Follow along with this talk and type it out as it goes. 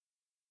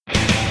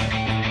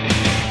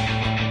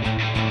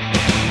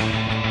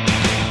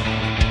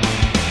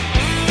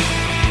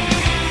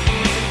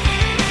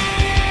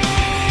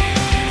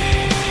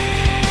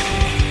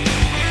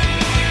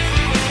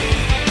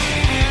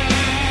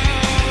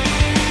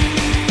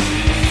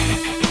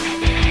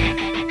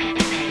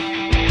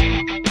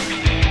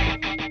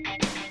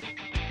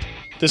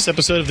This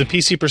episode of the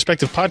PC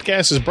Perspective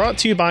Podcast is brought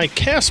to you by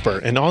Casper,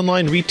 an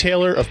online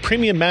retailer of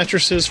premium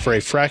mattresses for a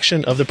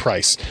fraction of the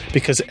price,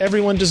 because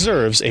everyone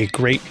deserves a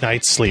great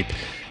night's sleep.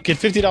 Get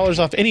 $50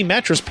 off any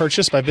mattress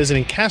purchase by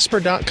visiting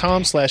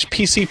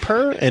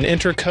casper.com/PCPer and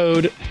enter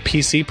code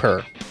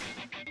PCPer.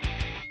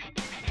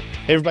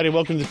 Hey everybody,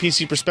 welcome to the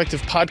PC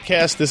Perspective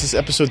Podcast. This is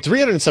episode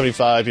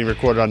 375 being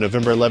recorded on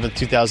November 11th,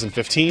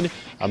 2015.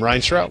 I'm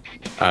Ryan Shrout.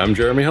 I'm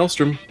Jeremy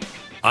Hellstrom.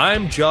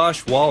 I'm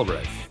Josh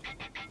Walrath.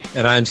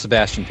 And I'm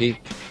Sebastian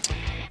Peak.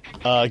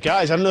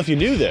 Guys, I don't know if you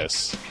knew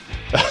this.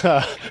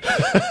 I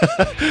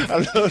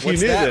don't know if you knew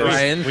this.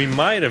 Ryan? We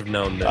might have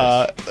known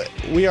this.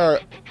 We are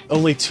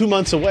only 2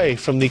 months away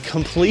from the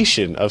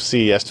completion of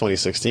CES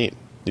 2016.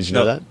 Did you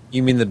know that?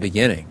 You mean the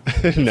beginning?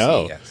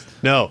 No. CES.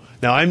 No,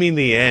 I mean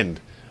the end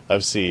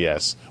of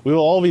CES. We will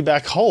all be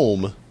back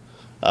home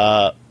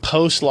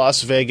post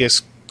Las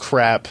Vegas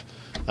crap,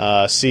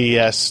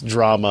 CES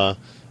drama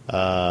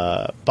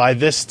by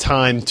this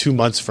time 2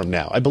 months from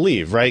now, I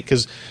believe, right?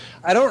 Because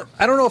I don't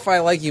know if I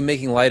like you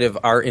making light of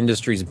our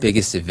industry's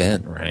biggest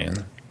event,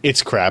 Ryan.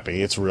 it's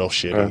crappy. It's real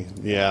shitty.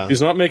 Yeah.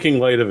 He's not making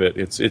light of it.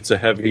 It's a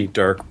heavy,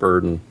 dark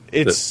burden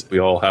that we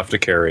all have to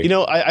carry. You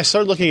know, I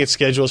started looking at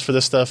schedules for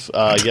this stuff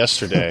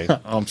yesterday. Oh,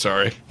 I'm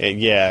sorry.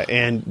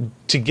 And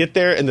to get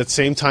there in the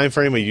same time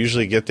frame we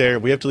usually get there,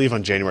 we have to leave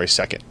on January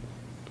 2nd.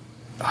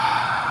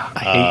 I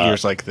hate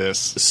years like this.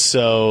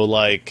 So,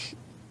 like...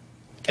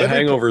 the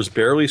hangover's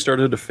barely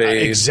started to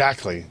fade.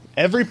 Exactly.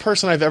 Every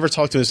person I've ever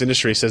talked to in this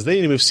industry says they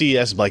need to move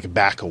CES like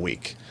back a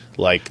week.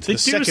 Like to They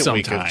the do second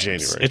week of sometimes.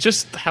 January. It's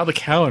just how the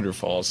calendar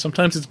falls.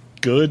 Sometimes it's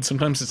good,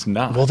 sometimes it's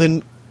not. Well,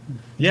 then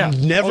yeah.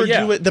 never Oh,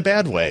 yeah. do it the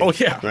bad way. Oh,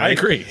 yeah, I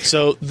agree.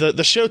 So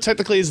the show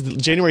technically is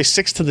January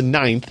 6th to the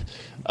 9th,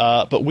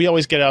 but we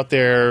always get out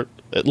there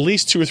at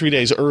least 2 or 3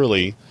 days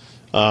early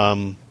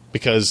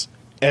because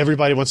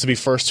everybody wants to be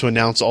first to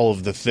announce all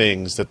of the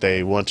things that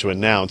they want to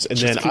announce. And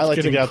Just then keeps I like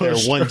to getting get out there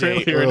pushed one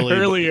day earlier and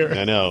early. earlier.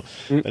 I know.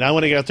 And I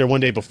want to get out there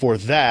one day before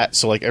that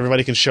so like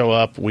everybody can show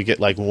up. We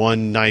get like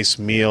one nice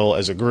meal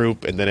as a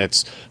group, and then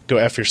it's go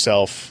F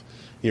yourself.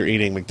 You're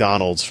eating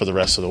McDonald's for the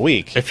rest of the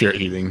week. If you're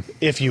eating.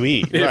 If you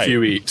eat. If right.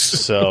 you eat.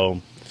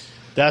 So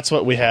that's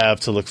what we have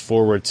to look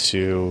forward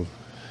to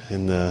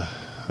in the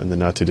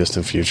not too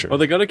distant future. Well,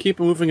 they got to keep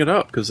moving it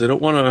up because they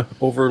don't want to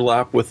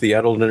overlap with the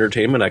Adult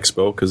Entertainment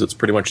Expo because it's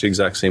pretty much the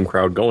exact same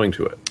crowd going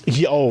to it.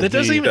 Yeah, That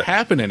doesn't even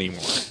happen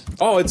anymore.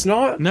 Oh, it's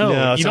not? No,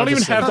 No, it's you not don't the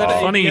even same have that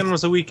thing. funny.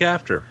 was a week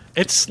after.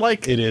 It's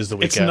like It is the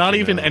week It's not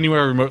after even now.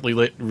 anywhere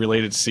remotely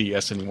related to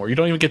CES anymore. You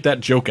don't even get that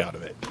joke out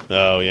of it.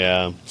 Oh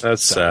yeah,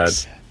 That's sad.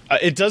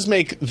 it does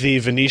make the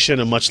Venetian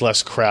a much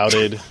less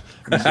crowded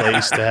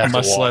place to have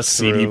Much to walk less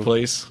seedy through.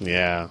 place.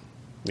 Yeah,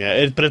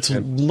 but it's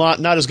not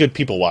as good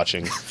people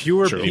watching.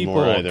 Fewer Sure. people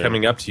More either.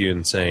 coming up to you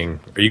and saying,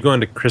 "Are you going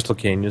to Crystal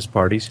Canyon's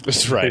parties?"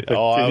 That's right.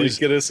 Oh, Can you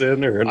get us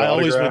in or an I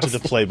always went autograph? to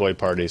the Playboy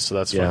parties, so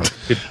that's Yeah.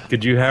 fun.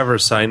 Could you have her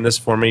sign this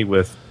for me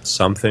with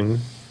something?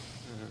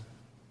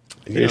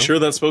 Are you sure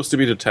that's supposed to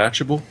be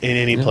detachable? In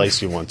any place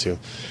you want to.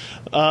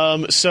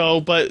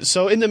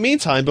 So in the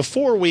meantime,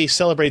 before we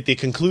celebrate the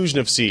conclusion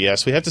of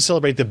CES, we have to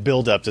celebrate the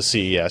build-up to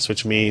CES,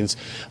 which means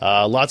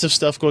lots of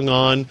stuff going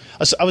on.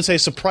 I would say a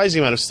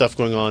surprising amount of stuff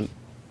going on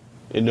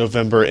in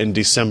November and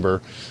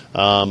December.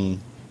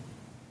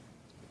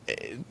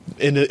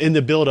 In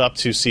the build up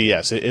to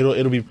CES,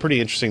 it'll be pretty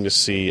interesting to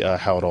see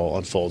how it all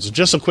unfolds.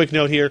 Just a quick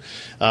note here: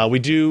 we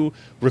do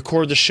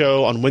record the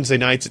show on Wednesday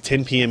nights at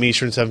 10 p.m.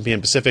 Eastern, 7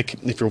 p.m. Pacific.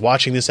 If you're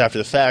watching this after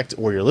the fact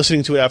or you're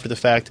listening to it after the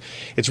fact,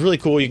 it's really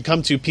cool. You can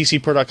come to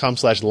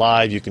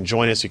pcper.com/live. You can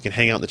join us. You can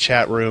hang out in the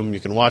chat room.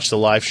 You can watch the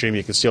live stream.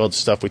 You can see all the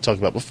stuff we talked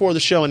about before the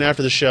show and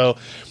after the show.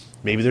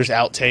 Maybe there's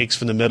outtakes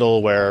from the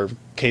middle where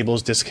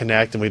cables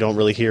disconnect and we don't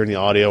really hear any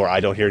audio, or I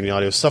don't hear any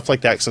audio. Stuff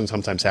like that can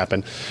sometimes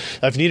happen.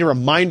 If you need a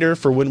reminder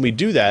for when we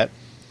do that,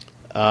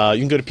 you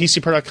can go to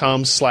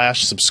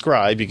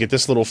pcper.com/subscribe. You get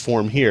this little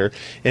form here.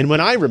 And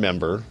when I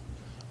remember,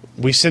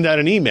 we send out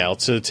an email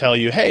to tell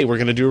you, hey, we're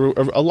going to do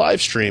a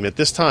live stream at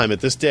this time, at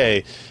this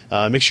day.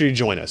 Make sure you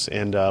join us.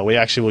 And we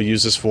actually will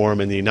use this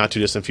form in the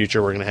not-too-distant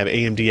future. We're going to have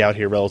AMD out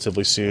here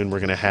relatively soon. We're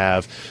going to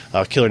have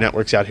Killer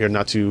Networks out here in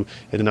the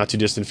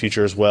not-too-distant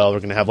future as well. We're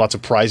going to have lots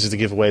of prizes to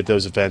give away at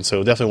those events.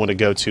 So definitely want to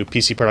go to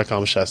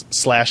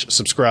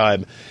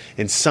pcper.com/subscribe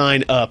and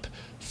sign up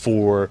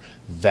for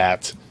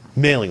that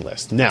mailing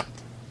list. Now,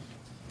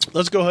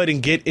 let's go ahead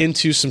and get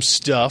into some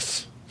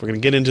stuff. We're going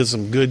to get into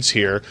some goods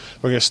here.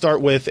 We're going to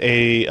start with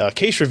a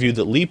case review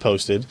that Lee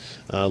posted.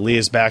 Lee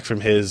is back from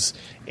his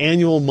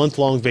annual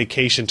month-long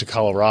vacation to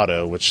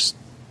Colorado, which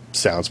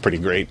sounds pretty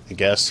great, I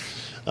guess.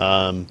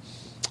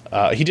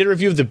 He did a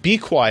review of the Be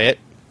Quiet, !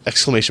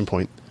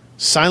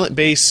 Silent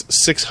Base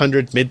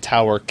 600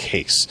 mid-tower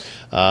case.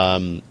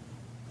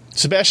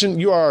 Sebastian,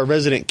 you are a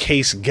resident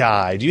case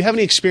guy. Do you have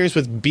any experience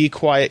with Be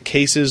Quiet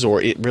cases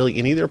or really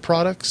any of their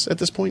products at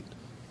this point?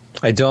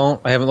 I don't.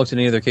 I haven't looked at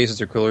any of their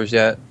cases or coolers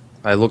yet.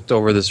 I looked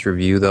over this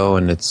review though,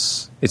 and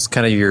it's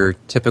kind of your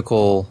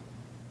typical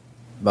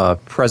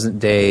present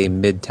day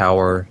mid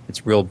tower.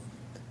 It's real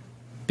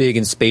big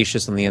and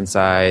spacious on the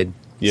inside.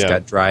 Yeah. It's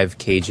got drive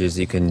cages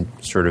you can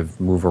sort of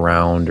move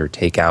around or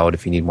take out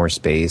if you need more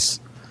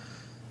space.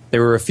 There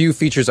were a few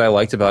features I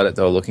liked about it,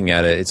 though, looking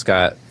at it. It's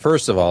got,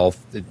 first of all,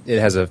 it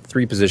has a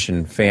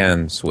 3-position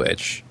fan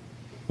switch,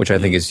 which I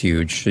think is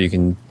huge. So you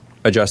can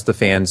adjust the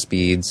fan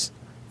speeds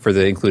for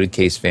the included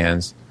case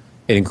fans.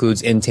 It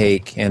includes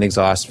intake and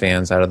exhaust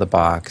fans out of the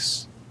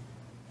box.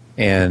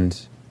 And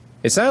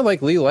it sounded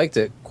like Lee liked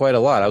it quite a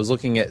lot. I was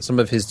looking at some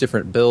of his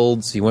different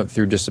builds. He went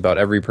through just about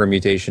every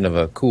permutation of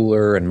a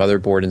cooler and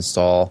motherboard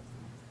install.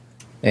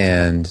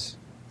 And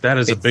That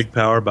is a big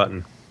power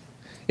button.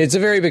 it's a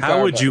very big How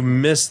power would button. you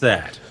miss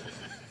that?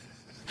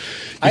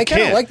 I kind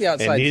can't, of like the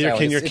outside and neither style.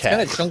 can your It's cat.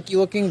 kind of chunky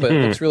looking, but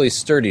it looks really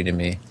sturdy to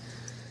me.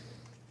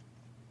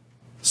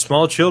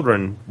 Small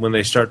children, when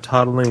they start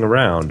toddling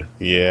around,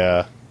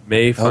 Yeah,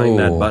 may find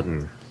that Oh.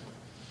 button.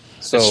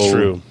 So, it's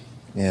true.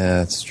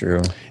 Yeah, it's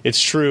true. It's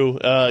true.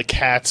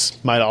 Cats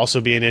might also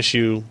be an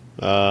issue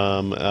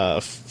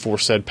for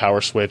said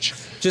power switch.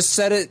 Just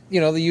set it,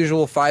 the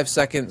usual 5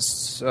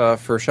 seconds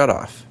for shut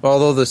off.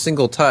 Although the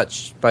single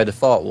touch by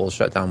default will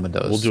shut down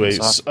Windows.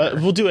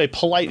 We'll do a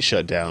polite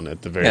shutdown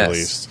at the very Yes.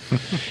 least.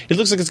 It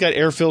looks like it's got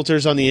air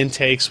filters on the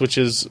intakes, which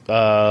is nice.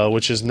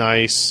 It's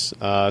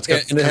got And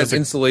it kind has of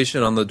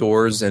insulation on the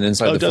doors and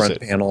inside Oh, the does front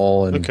it?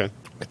 panel, and okay.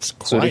 It's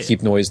so to quiet.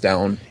 keep noise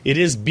down. It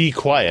is be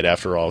quiet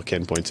after all.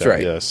 Ken points out. That's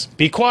right. Yes,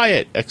 be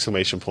quiet!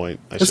 Exclamation point.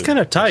 It's kind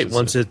of tight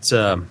once it's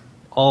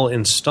all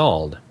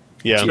installed.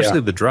 Yeah.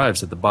 Especially the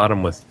drives at the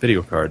bottom with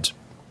video cards.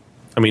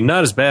 I mean,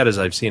 not as bad as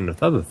I've seen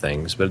with other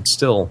things, but it's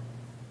still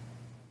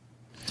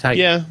tight.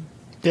 Yeah.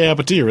 Yeah,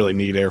 but do you really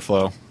need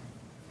airflow?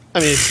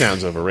 I mean, it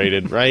sounds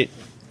overrated, right?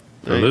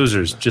 For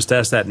losers, just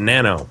ask that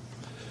Nano.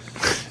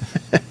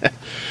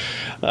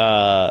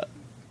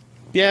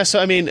 Yeah. So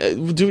I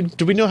mean, do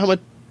we know how much?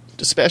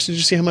 Sebastian, did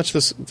you see how much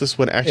this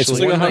would It's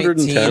actually? like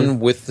 119 110.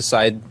 with the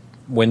side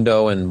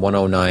window and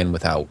 109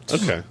 without.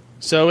 Okay.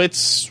 So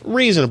it's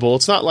reasonable.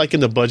 It's not like in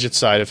the budget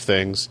side of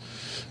things,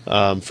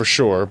 for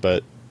sure.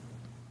 But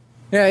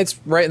Yeah, it's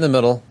right in the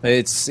middle.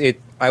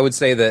 I would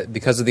say that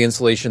because of the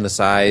insulation, the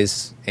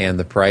size, and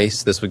the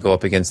price, this would go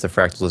up against the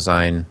Fractal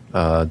Design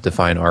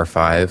Define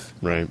R5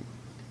 right.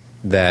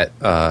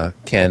 that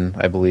Ken,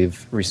 I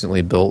believe,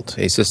 recently built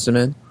a system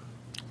in.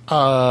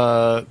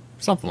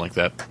 Something like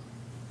that.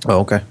 Oh,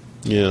 okay.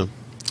 Yeah.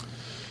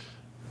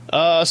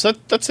 So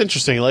that's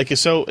interesting. Like,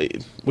 so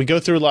we go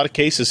through a lot of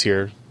cases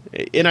here,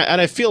 and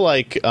I feel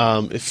like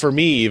for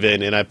me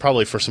even, and I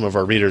probably for some of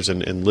our readers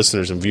and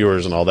listeners and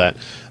viewers and all that,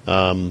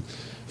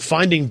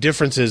 finding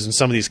differences in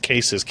some of these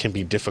cases can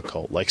be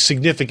difficult. Like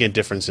significant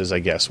differences, I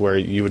guess, where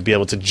you would be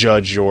able to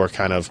judge your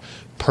kind of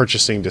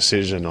purchasing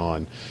decision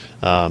on.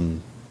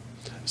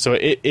 So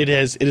it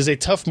is a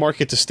tough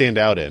market to stand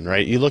out in,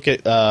 right? You look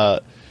at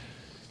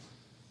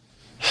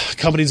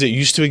companies that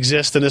used to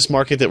exist in this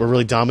market that were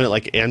really dominant,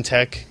 like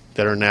Antec,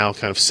 that are now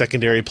kind of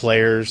secondary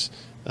players.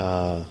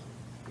 And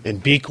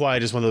Be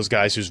Quiet is one of those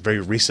guys who's very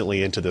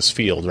recently into this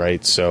field,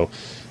 right? So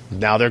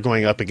now they're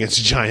going up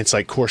against giants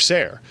like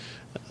Corsair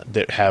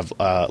that have,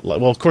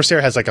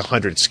 Corsair has like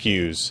 100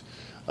 SKUs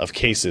of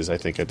cases, I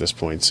think, at this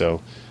point.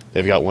 So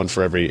they've got one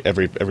for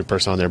every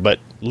person on there. But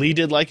Lee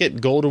did like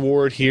it. Gold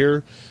award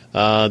here.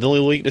 The only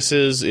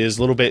weaknesses is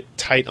a little bit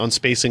tight on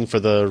spacing for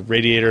the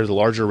radiator, the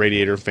larger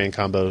radiator fan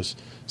combos.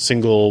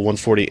 Single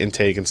 140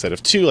 intake instead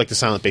of 2, like the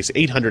Silent Base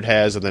 800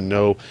 has, and then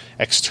no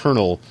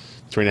external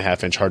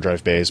 3.5-inch hard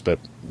drive bays. But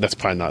that's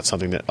probably not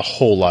something that a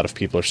whole lot of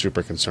people are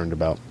super concerned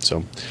about.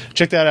 So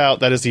check that out.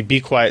 That is the Be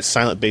Quiet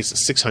Silent Base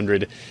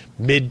 600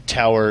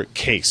 mid-tower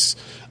case.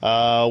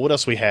 What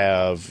else we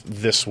have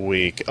this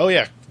week? Oh,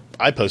 yeah.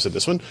 I posted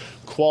this one.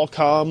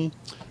 Qualcomm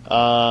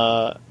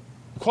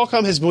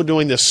has been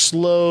doing this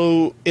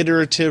slow,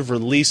 iterative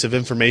release of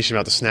information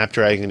about the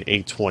Snapdragon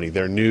 820,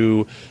 their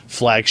new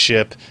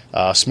flagship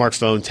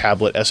smartphone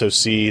tablet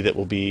SoC that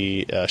will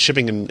be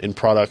shipping in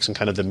products in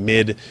kind of the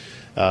mid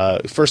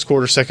first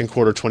quarter, second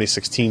quarter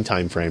 2016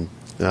 timeframe.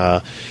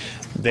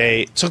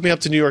 They took me up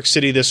to New York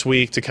City this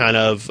week to kind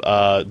of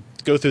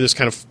go through this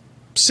kind of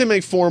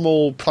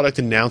semi-formal product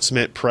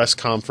announcement press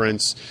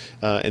conference,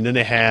 and then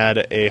they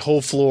had a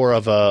whole floor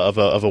of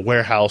a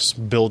warehouse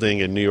building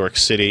in New York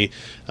City,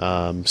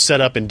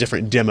 set up in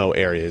different demo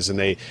areas, and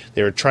they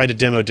were trying to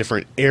demo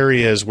different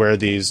areas where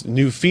these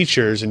new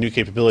features and new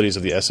capabilities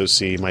of the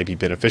SoC might be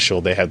beneficial.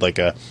 They had like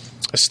a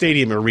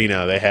stadium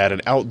arena, they had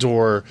an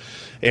outdoor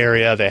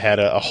area, they had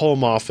a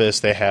home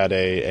office, they had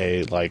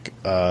a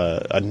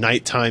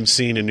nighttime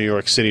scene in New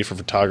York City for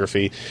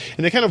photography,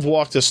 and they kind of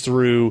walked us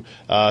through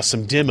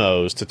some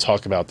demos to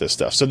talk about this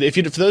stuff. So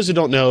for those who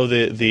don't know,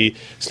 the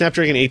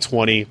Snapdragon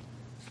 820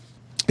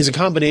 is a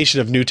combination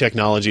of new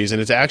technologies,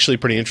 and it's actually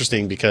pretty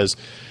interesting because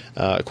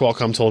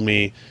Qualcomm told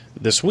me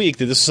this week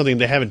that this is something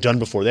they haven't done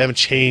before. They haven't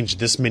changed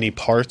this many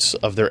parts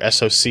of their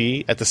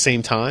SoC at the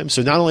same time.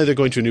 So not only are they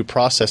going to a new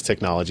process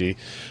technology,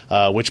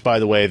 which, by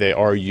the way, they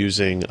are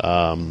using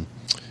the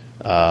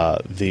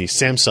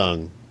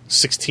Samsung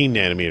 16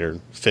 nanometer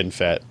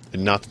FinFET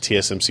and not the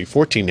TSMC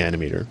 14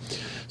 nanometer.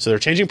 So they're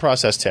changing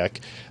process tech,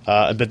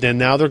 but then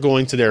now they're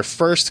going to their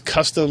first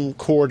custom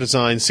core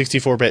design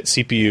 64-bit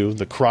CPU,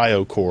 the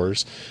Cryo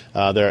cores.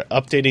 They're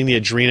updating the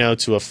Adreno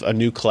to a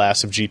new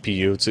class of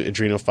GPU. It's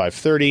Adreno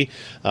 530.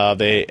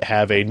 They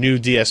have a new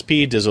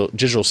DSP,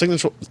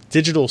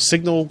 digital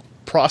signal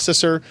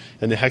processor,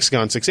 and the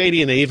Hexagon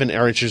 680, and they even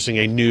are introducing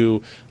a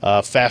new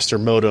faster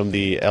modem,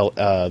 the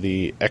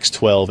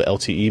X12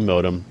 LTE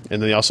modem,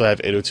 and then they also have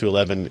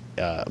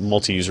 802.11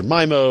 multi-user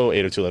MIMO,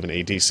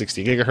 802.11 AD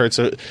 60 gigahertz.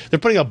 So they're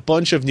putting a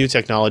bunch of new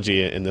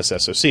technology in this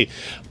SoC,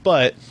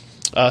 but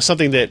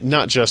something that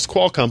not just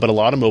Qualcomm, but a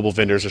lot of mobile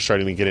vendors are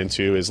starting to get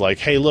into is like,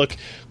 hey, look,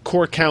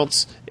 core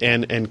counts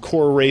and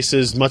core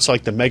races, much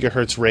like the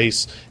megahertz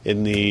race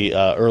in the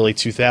early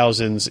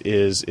 2000s,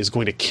 is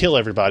going to kill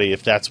everybody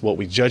if that's what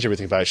we judge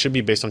everything by. It should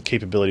be based on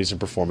capabilities and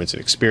performance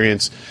and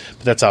experience,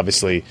 but that's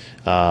obviously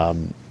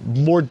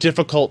more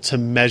difficult to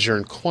measure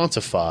and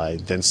quantify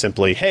than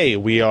simply, hey,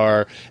 we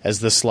are, as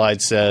this slide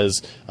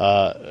says,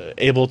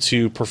 able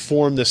to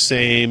perform the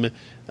same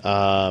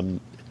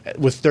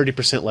with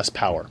 30% less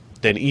power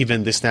than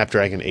even the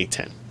Snapdragon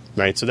 810,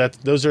 right? So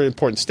those are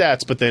important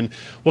stats, but then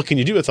what can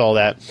you do with all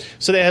that?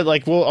 So they had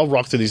I'll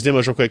walk through these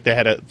demos real quick. They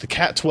had the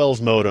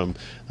Cat12 modem.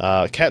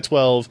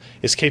 Cat12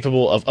 is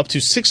capable of up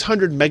to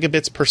 600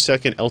 megabits per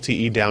second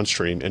LTE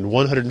downstream and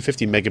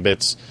 150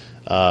 megabits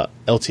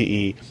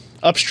LTE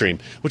upstream,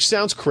 which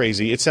sounds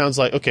crazy. It sounds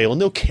like, okay, well,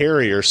 no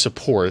carrier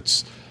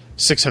supports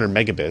 600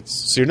 megabits,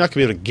 so you're not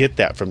going to be able to get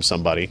that from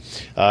somebody.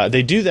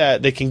 They do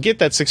that. They can get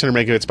that 600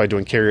 megabits by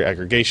doing carrier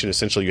aggregation.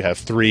 Essentially, you have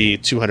 3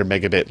 200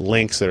 megabit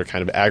links that are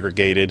kind of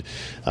aggregated.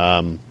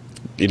 What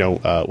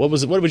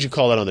would you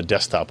call that on the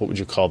desktop? What would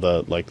you call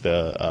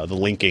the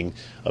linking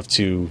of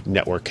two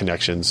network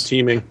connections?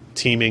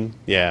 Teaming.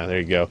 Yeah,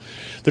 there you go.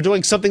 They're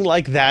doing something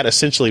like that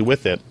essentially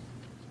with it,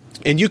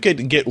 and you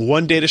could get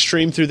one data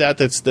stream through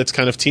that's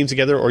kind of teamed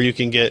together, or you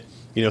can get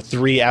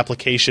 3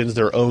 applications,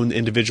 their own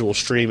individual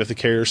stream if the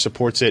carrier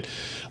supports it.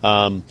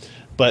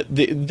 But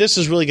this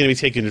is really going to be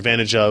taken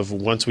advantage of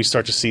once we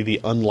start to see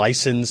the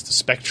unlicensed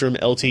Spectrum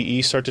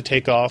LTE start to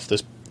take off.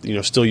 This,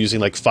 still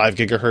using 5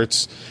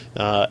 gigahertz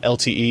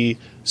LTE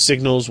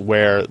signals,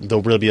 where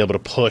they'll really be able to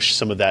push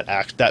some of that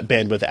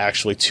bandwidth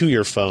actually to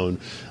your phone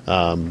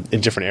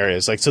in different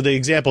areas. So the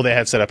example they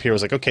had set up here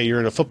was okay, you're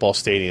in a football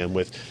stadium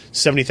with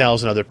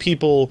 70,000 other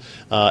people.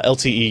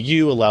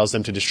 LTE-U allows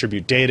them to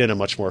distribute data in a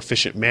much more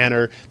efficient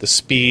manner. The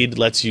speed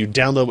lets you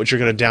download what you're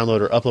going to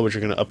download or upload what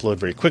you're going to upload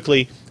very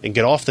quickly and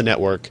get off the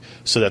network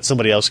so that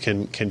somebody else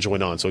can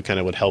join on. So it kind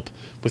of would help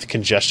with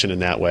congestion in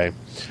that way.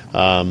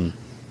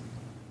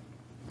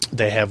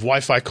 They have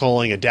Wi-Fi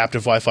calling,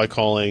 adaptive Wi-Fi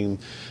calling.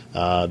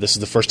 This is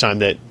the first time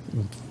that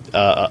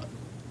a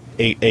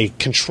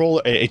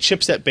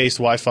chipset-based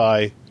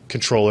Wi-Fi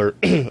controller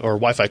or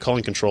Wi-Fi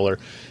calling controller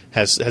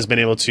has been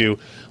able to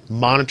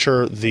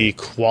monitor the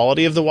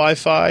quality of the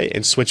Wi-Fi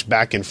and switch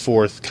back and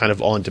forth kind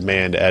of on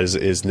demand as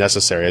is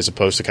necessary, as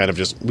opposed to kind of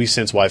just, we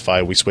sense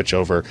Wi-Fi, we switch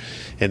over,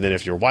 and then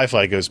if your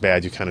Wi-Fi goes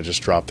bad, you kind of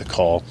just drop the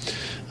call.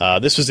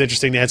 This was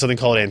interesting. They had something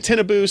called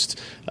Antenna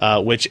Boost,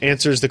 which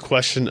answers the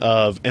question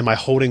of, am I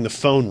holding the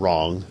phone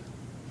wrong?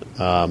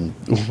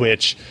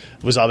 Which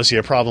was obviously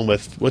a problem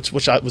with, which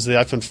was the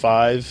iPhone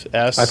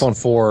 5S? iPhone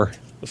 4.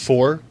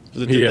 4?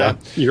 Yeah,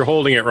 you're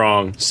holding it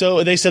wrong.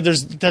 So they said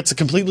that's a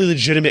completely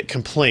legitimate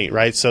complaint,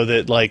 right? So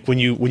that when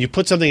you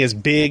put something as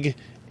big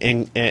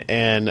and kind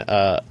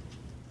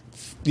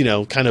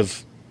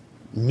of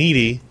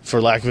meaty, for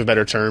lack of a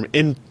better term,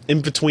 in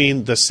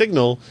between the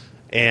signal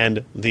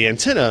and the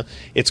antenna,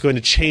 it's going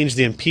to change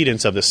the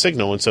impedance of the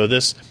signal, and so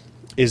this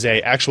is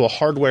a actual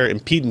hardware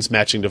impedance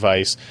matching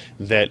device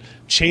that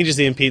changes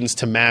the impedance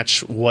to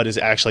match what is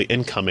actually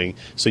incoming,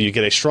 so you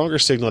get a stronger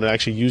signal that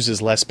actually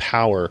uses less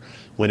power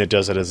when it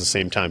does it at the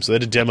same time. So they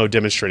had a demo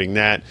demonstrating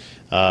that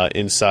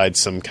inside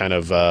some kind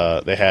of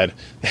they had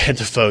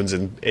the phones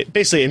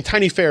basically in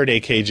tiny Faraday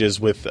cages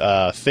with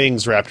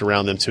things wrapped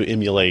around them to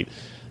emulate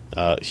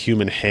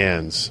human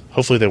hands.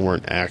 Hopefully they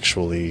weren't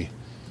actually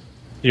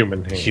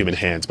human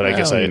hands, but I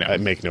guess I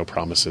make no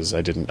promises.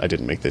 I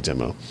didn't make the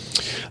demo.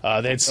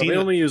 They had seen. They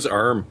only use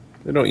arm.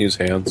 They don't use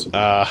hands.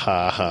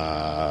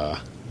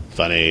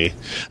 Funny.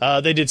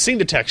 They did scene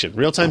detection,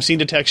 real-time scene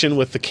detection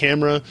with the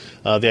camera.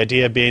 The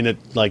idea being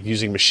that,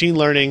 using machine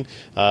learning,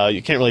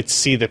 you can't really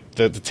see the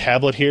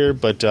tablet here,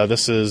 but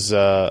this is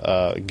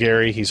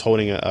Gary. He's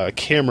holding a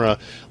camera,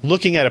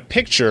 looking at a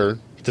picture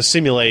to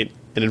simulate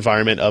an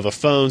environment of a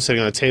phone sitting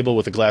on a table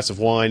with a glass of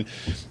wine,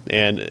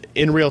 and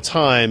in real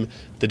time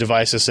the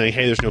device is saying,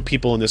 hey, there's no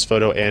people in this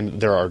photo and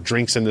there are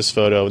drinks in this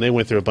photo, and they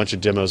went through a bunch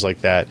of demos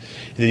like that.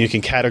 And then you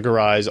can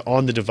categorize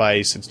on the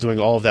device. It's doing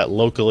all of that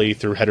locally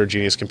through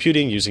heterogeneous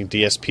computing using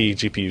DSP,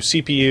 GPU,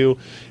 CPU.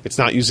 It's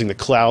not using the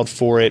cloud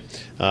for it.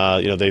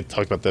 They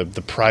talk about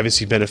the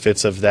privacy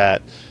benefits of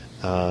that.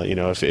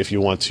 If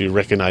you want to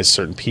recognize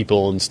certain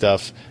people and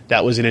stuff.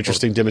 That was an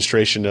interesting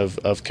demonstration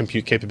of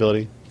compute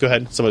capability. Go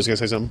ahead. Somebody's going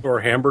to say something. Or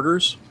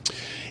hamburgers.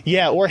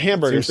 Yeah, or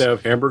hamburgers. Seems to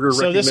have hamburger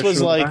So this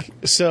was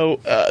recognition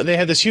they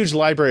had this huge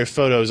library of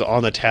photos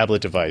on the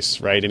tablet device,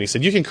 right? And he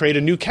said you can create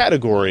a new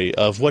category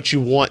of what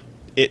you want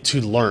it to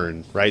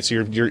learn, right? So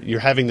you're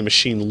having the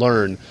machine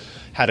learn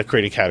how to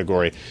create a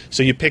category.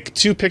 So you pick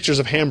 2 pictures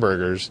of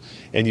hamburgers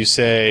and you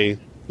say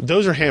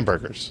those are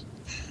hamburgers.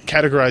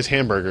 Categorize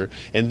hamburger,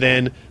 and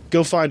then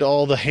go find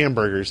all the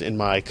hamburgers in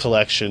my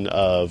collection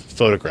of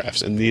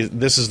photographs. And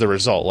this is the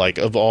result. Like,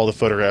 of all the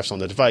photographs on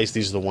the device,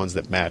 these are the ones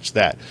that match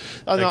that.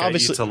 That guy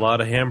obviously, eats a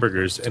lot of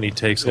hamburgers, and he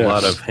takes a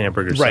lot of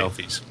hamburger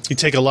selfies. You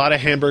take a lot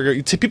of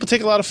people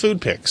take a lot of food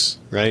pics,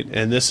 right?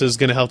 And this is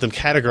going to help them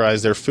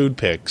categorize their food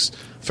pics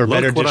for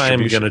better Look what I am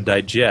distribution. going to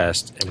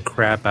digest and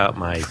crap out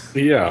my...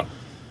 Yeah.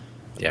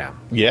 Yeah.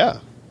 Yeah.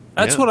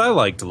 That's Yeah. what I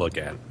like to look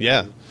at.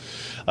 Yeah.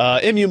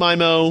 MU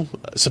MIMO,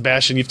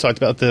 Sebastian, you've talked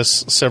about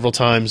this several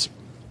times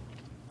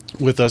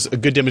with us. A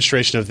good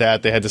demonstration of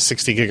that. They had the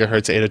 60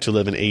 gigahertz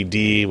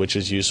 802.11 AD, which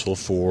is useful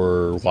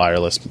for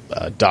wireless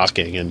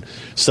docking and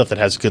stuff that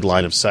has good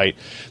line of sight.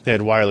 They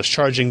had wireless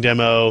charging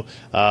demo.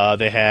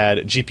 They had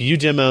GPU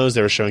demos.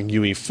 They were showing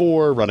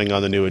UE4 running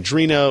on the new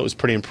Adreno. It was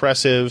pretty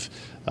impressive.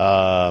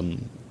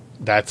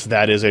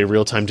 That is a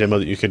real time demo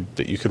that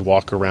you could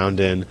walk around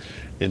in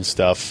and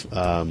stuff.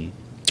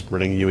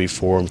 Running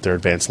UE4 with their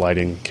advanced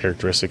lighting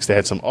characteristics. They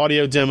had some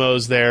audio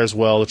demos there as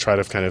well to try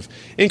to kind of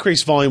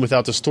increase volume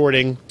without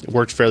distorting. It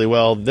worked fairly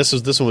well. This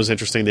one was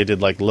interesting. They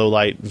did like low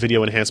light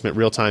video enhancement,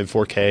 real time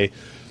 4K.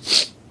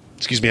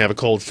 Excuse me, I have a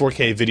cold.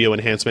 4K video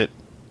enhancement,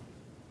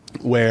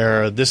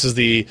 where this is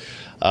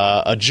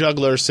a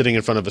juggler sitting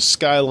in front of a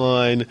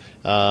skyline,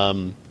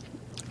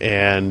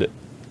 and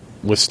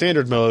with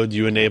standard mode,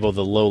 you enable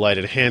the low light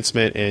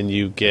enhancement, and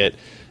you get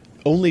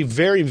only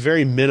very,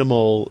 very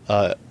minimal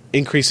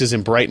increases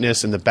in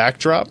brightness in the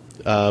backdrop,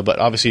 but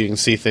obviously you can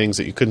see things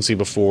that you couldn't see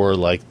before,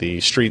 like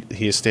the street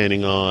he is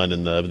standing on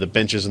and the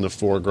benches in the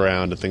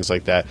foreground and things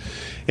like that.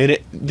 And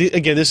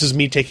again, this is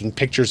me taking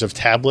pictures of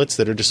tablets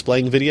that are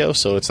displaying video,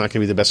 so it's not going to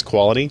be the best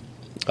quality.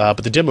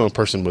 But the demo in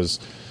person was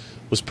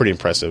pretty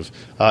impressive.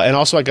 And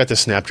also, I got the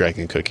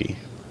Snapdragon cookie,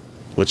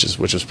 which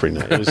was pretty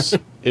nice.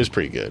 It was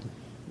pretty good.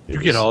 You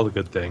get all the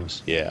good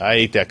things. Yeah, I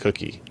ate that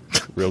cookie.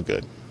 Real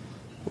good.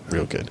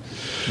 Real good.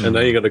 And now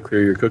you got to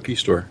clear your cookie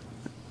store.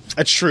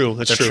 That's true.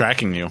 That's They're true.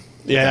 tracking you.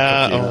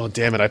 Yeah. Oh,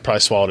 damn it! I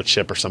probably swallowed a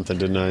chip or something,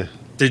 didn't I?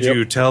 Did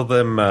you tell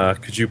them,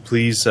 could you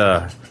please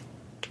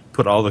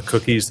put all the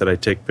cookies that I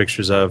take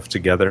pictures of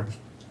together?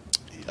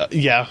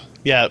 Yeah.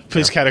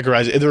 Please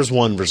categorize it. There's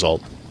one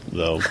result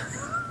though,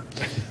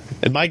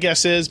 and my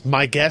guess is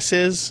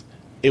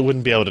it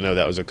wouldn't be able to know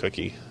that was a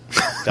cookie.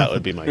 That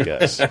would be my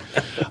guess.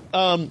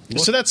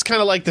 So that's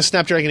kind of like the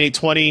Snapdragon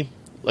 820.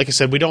 Like I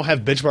said, we don't have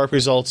benchmark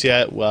results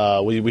yet.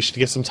 We should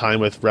get some time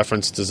with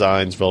reference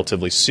designs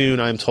relatively soon,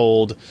 I'm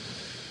told.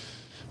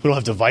 We don't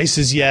have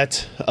devices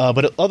yet.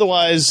 But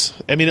otherwise,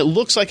 I mean, it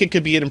looks like it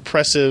could be an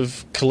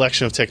impressive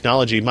collection of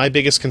technology. My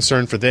biggest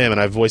concern for them,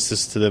 and I've voiced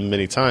this to them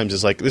many times,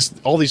 is like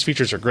all these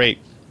features are great.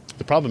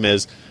 The problem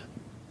is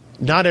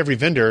not every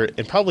vendor,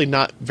 and probably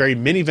not very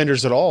many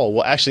vendors at all,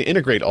 will actually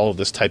integrate all of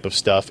this type of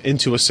stuff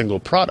into a single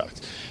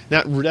product.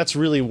 That's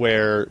really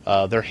where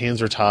their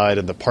hands are tied,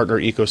 and the partner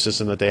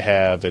ecosystem that they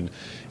have, and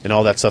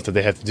all that stuff that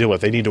they have to deal with.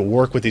 They need to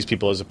work with these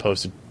people as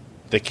opposed to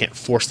they can't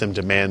force them,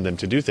 demand them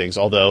to do things.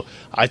 Although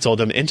I told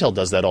them Intel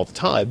does that all the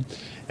time,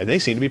 and they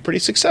seem to be pretty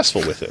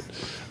successful with it.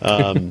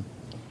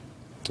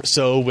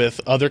 So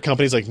with other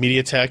companies like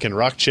MediaTek and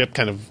Rockchip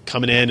kind of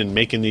coming in and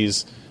making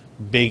these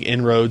big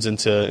inroads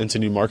into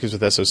new markets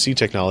with SoC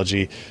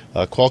technology,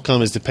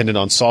 Qualcomm is dependent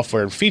on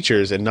software and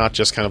features, and not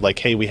just kind of like,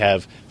 hey, we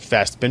have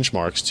fast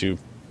benchmarks to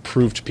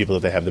prove to people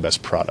that they have the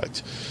best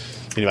product.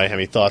 Anybody have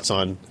any thoughts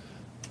on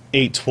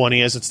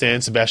 820 as it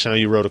stands? Sebastian, I know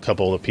you wrote a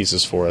couple of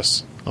pieces for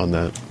us on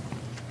that.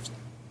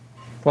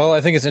 Well, I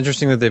think it's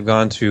interesting that they've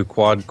gone to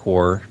quad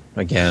core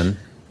again,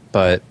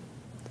 but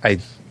I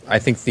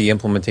think the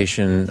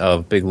implementation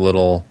of Big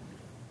Little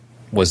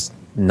was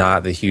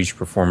not the huge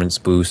performance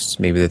boost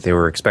maybe that they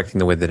were expecting,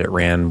 the way that it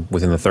ran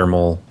within the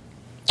thermal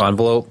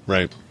envelope.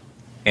 Right.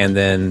 And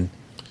then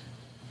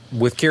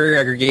with carrier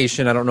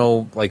aggregation, I don't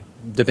know, like,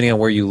 depending on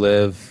where you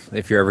live,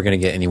 if you're ever going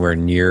to get anywhere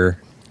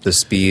near the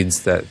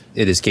speeds that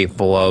it is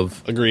capable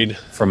of. Agreed.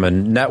 From a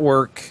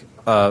network,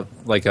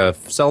 like a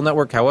cell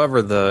network.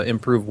 However, the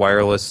improved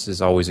wireless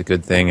is always a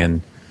good thing,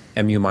 and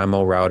MU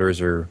MIMO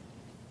routers are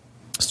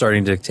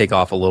starting to take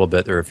off a little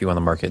bit. There are a few on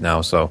the market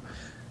now, so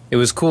it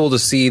was cool to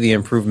see the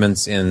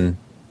improvements in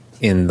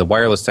the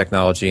wireless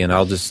technology, and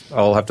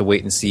I'll have to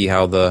wait and see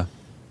how the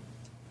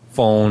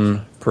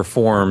phone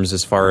performs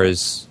as far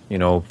as, you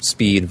know,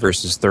 speed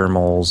versus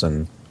thermals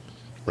and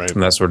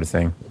that sort of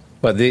thing.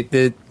 But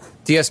the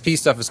DSP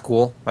stuff is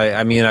cool.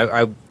 I mean,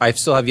 I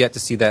still have yet to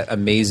see that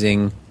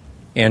amazing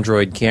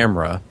Android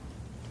camera,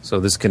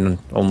 so this can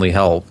only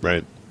help.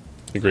 Right.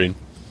 Agreed.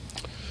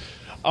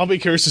 I'll be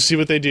curious to see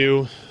what they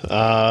do.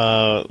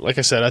 Like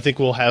I said, I think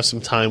we'll have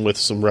some time with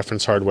some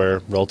reference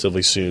hardware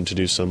relatively soon to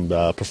do some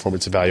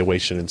performance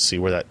evaluation and see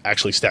where that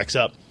actually stacks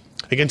up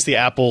against the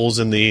Apples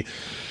and the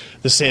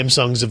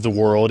Samsungs of the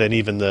world, and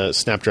even the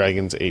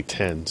Snapdragon's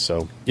 810.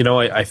 So,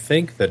 I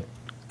think that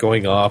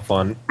going off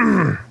on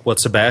what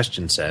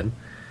Sebastian said,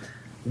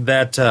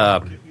 that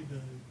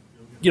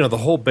the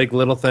whole big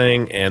little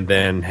thing, and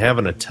then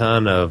having a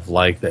ton of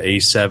like the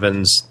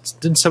A7s.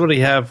 Didn't somebody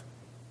have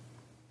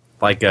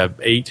like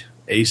 8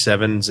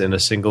 A7s in a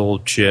single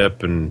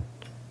chip? And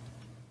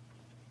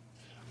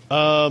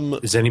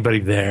is anybody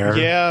there?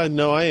 Yeah,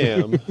 no, I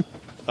am.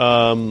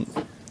 So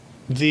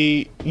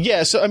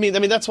I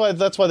mean that's why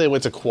they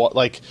went to quad.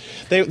 Like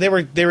they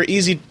were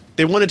easy.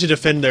 They wanted to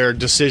defend their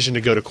decision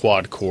to go to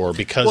quad core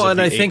because of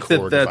the I think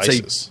that's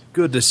devices. a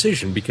good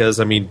decision because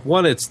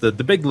one, it's the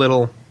big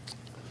little.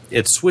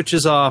 It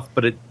switches off,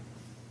 but I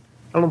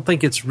don't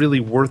think it's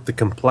really worth the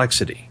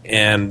complexity.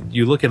 And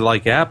you look at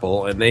like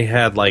Apple, and they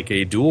had like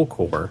a dual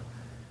core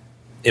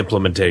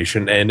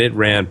implementation, and it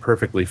ran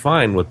perfectly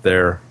fine with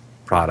their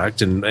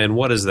product. And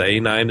what is the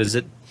A9? Is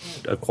it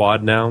a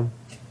quad now?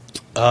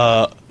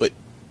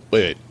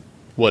 Wait.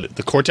 What?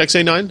 The Cortex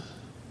A9?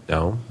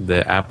 No,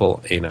 the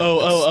Apple A9.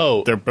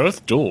 Oh. They're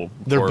both dual.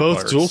 They're core both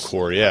cores. dual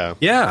core, yeah.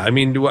 Yeah,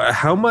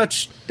 how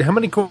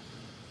many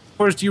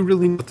cores do you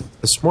really need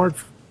with the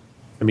smartphone?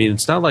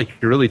 It's not like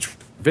you're really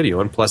video,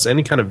 and plus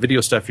any kind of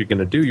video stuff you're going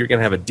to do, you're going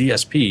to have a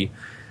DSP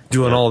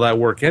doing all that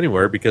work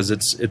anywhere because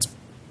it's.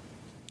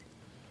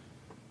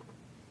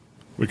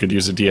 We could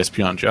use a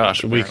DSP on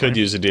Josh. We could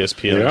use a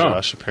DSP on Yeah.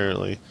 Josh,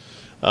 apparently.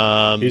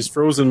 He's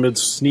frozen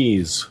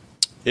mid-sneeze.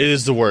 It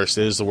is the worst.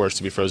 It is the worst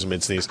to be frozen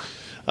mid-sneeze.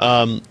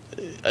 But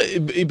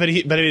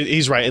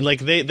he's right. And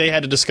like they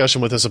had a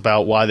discussion with us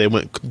about why they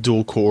went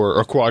dual core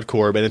or quad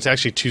core, but it's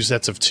actually two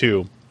sets of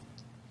two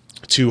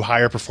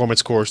higher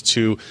performance cores,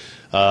 two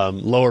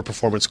lower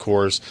performance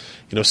cores.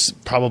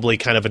 Probably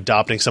kind of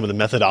adopting some of the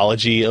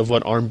methodology of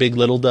what ARM Big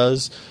Little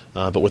does,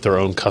 but with their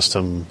own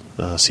custom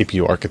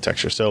CPU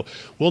architecture. So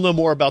we'll know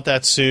more about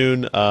that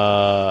soon.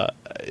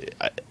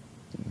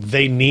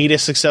 They need a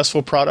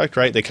successful product,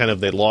 right? They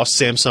lost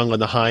Samsung on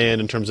the high end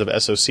in terms of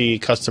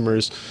SoC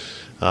customers,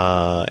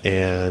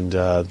 and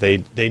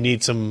they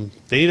need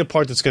a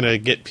part that's going to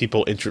get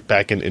people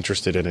back and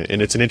interested in it.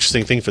 And it's an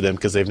interesting thing for them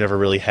because they've never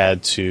really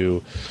had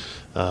to,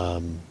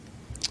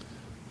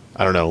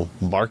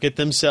 market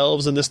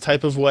themselves in this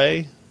type of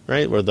way,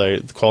 right? Where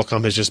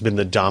Qualcomm has just been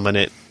the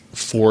dominant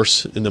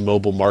force in the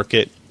mobile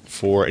market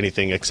for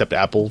anything except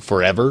Apple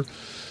forever.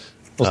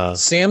 Well,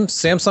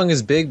 Samsung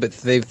is big, but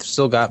they've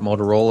still got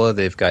Motorola.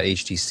 They've got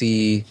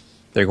HTC.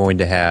 They're going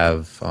to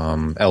have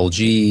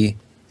LG.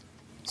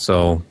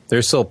 So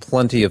there's still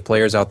plenty of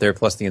players out there,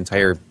 plus the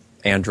entire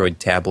Android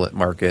tablet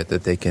market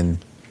that they can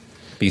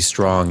be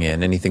strong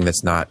in. Anything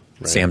that's not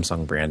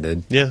Samsung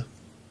branded. Yeah.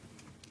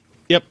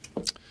 Yep.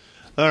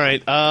 All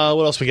right.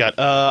 What else we got?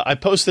 I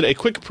posted a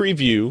quick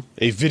preview,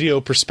 a video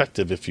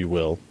perspective, if you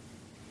will.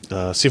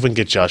 See if we can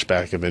get Josh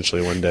back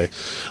eventually one day.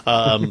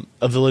 Of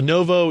the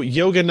Lenovo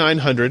Yoga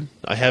 900.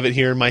 I have it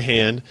here in my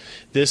hand.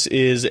 This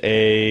is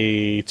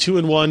a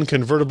 2-in-1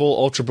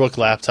 convertible Ultrabook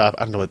laptop.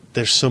 I don't know.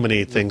 There's so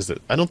many things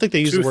that I don't think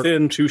they use. Too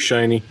thin, too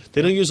shiny.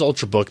 They don't use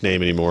Ultrabook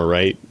name anymore,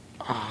 right?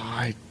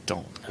 I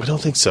don't know. I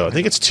don't think so. I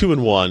think it's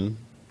 2-in-1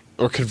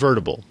 or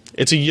convertible.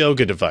 It's a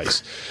yoga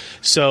device.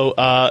 So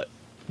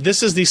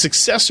this is the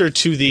successor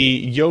to the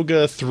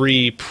Yoga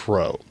 3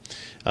 Pro.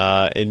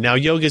 And now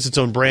Yoga is its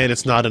own brand.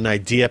 It's not an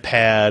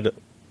IdeaPad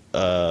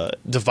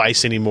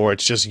device anymore.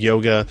 It's just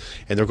Yoga,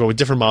 and they're going with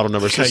different model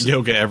numbers. They got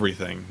Yoga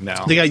everything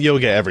now. They got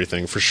Yoga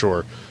everything for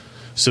sure.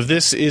 So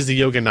this is the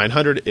Yoga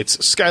 900. It's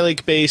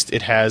Skylake based.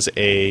 It has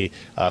a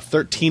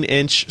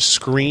 13-inch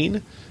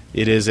screen.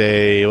 It is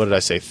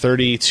a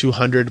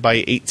 3200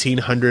 by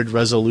 1800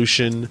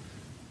 resolution.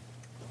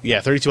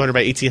 Yeah, 3200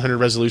 by 1800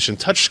 resolution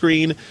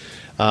touchscreen.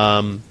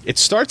 It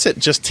starts at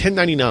just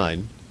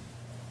 $1099.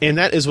 And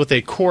that is with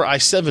a Core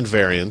i7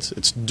 variant.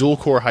 It's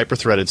dual-core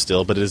hyper-threaded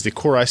still, but it is the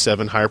Core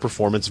i7 higher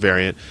performance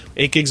variant,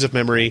 8 gigs of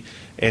memory,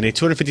 and a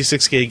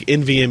 256 gig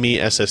NVMe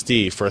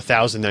SSD for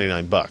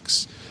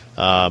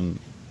 $1,099.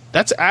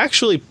 That's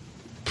actually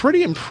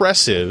pretty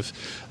impressive.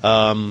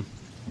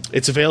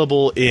 It's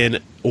available in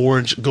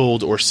orange,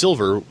 gold, or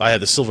silver. I have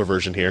the silver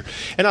version here.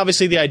 And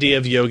obviously the idea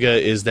of Yoga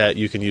is that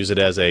you can use it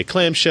as a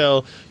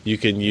clamshell, you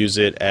can use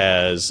it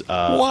as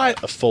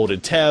a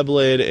folded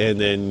tablet, and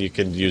then you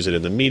can use it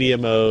in the media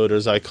mode, or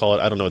as I call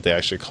it. I don't know what they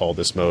actually call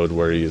this mode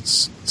where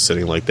it's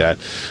sitting like that.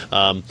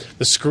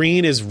 The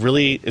screen is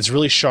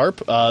really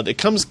sharp. It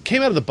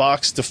came out of the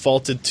box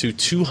defaulted to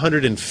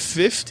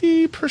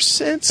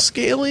 250%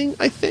 scaling,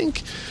 I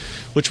think,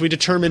 which we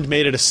determined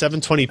made it a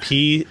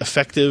 720p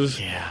effective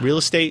real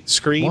estate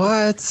screen.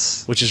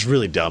 What? Which is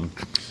really dumb.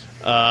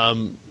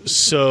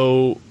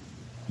 So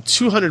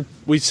 200,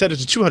 we set it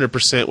to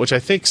 200%, which I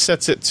think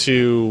sets it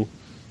to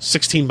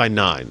 16 by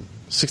 9,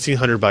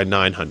 1600 by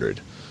 900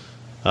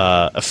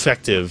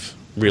 effective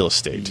real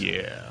estate.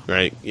 Yeah.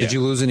 Right. Yeah. Did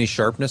you lose any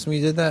sharpness when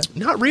you did that?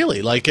 Not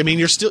really. Like, I mean,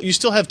 you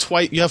still have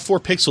you have 4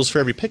 pixels for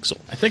every pixel.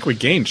 I think we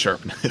gained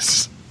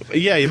sharpness.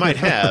 Yeah, you might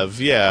have.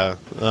 Yeah.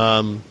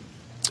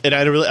 And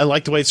I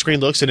like the way the screen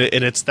looks, and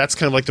that's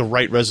kind of like the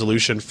right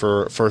resolution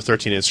for a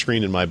 13-inch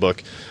screen in my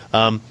book.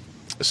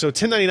 So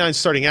 $10.99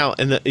 starting out,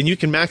 and you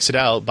can max it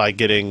out by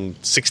getting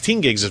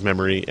 16 gigs of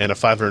memory and a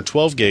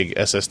 512 gig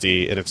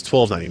SSD, and it's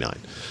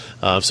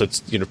 $12.99. So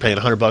it's paying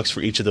 $100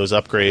 for each of those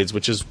upgrades,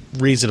 which is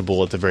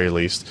reasonable at the very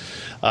least.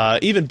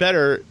 Even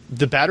better,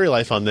 the battery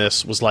life on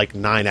this was like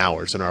 9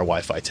 hours in our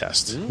Wi-Fi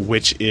test,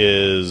 which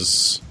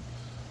is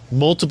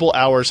multiple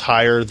hours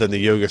higher than the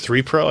Yoga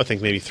 3 Pro. I think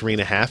maybe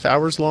 3.5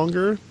 hours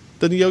longer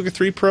than the Yoga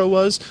 3 Pro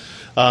was.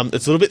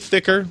 It's a little bit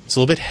thicker. It's a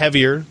little bit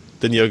heavier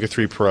than the Yoga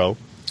 3 Pro.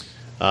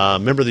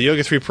 Remember, the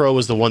Yoga 3 Pro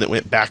was the one that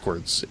went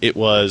backwards. It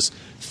was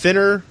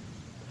thinner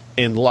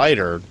and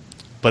lighter,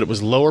 but it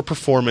was lower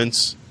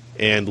performance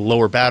and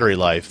lower battery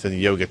life than the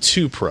Yoga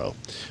 2 Pro,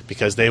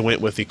 because they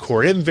went with the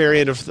Core M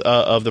variant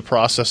of the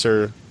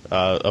processor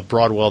of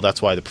Broadwell.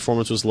 That's why the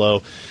performance was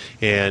low,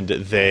 and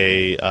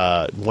they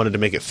wanted to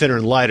make it thinner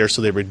and lighter,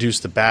 so they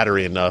reduced the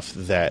battery enough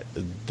that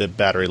the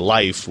battery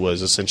life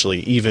was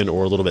essentially even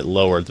or a little bit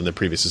lower than the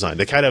previous design.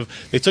 They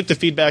took the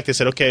feedback. They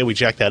said, okay, we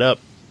jacked that up.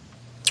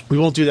 We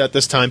won't do that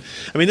this time.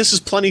 I mean, this is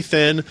plenty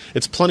thin.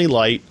 It's plenty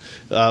light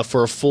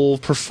for a full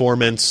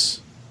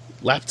performance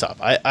laptop.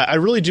 I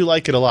really do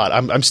like it a lot.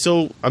 I'm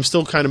still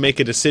kind of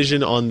making a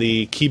decision on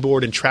the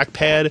keyboard and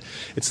trackpad.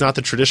 It's not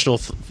the traditional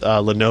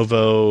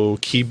Lenovo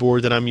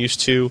keyboard that I'm used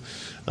to,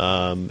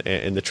 and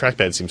the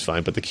trackpad seems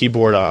fine. But the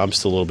keyboard, I'm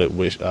still a little bit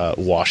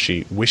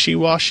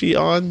wishy-washy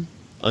on,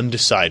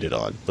 undecided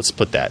on. Let's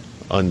put that,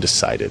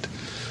 undecided.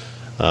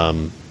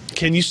 Ken,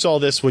 you saw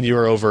this when you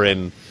were over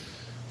in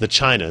the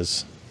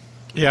Chinas.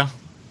 Yeah.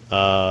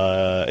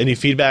 Any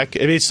feedback? I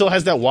mean, it still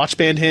has that watch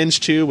band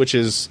hinge too, which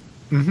is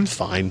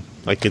fine.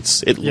 Like it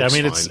looks Yeah, I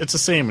mean, fine. it's the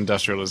same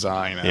industrial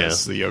design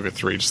as the Yoga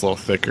 3, just a little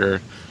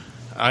thicker.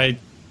 I'm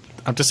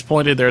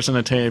disappointed there isn't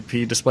a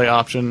 1080p display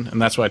option,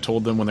 and that's what I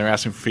told them when they were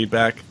asking for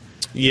feedback.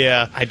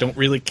 Yeah. I don't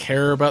really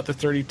care about the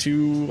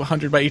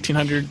 3200 by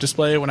 1800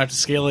 display when I have to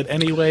scale it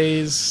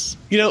anyways.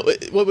 Give me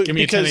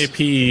a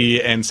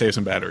 1080p and save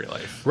some battery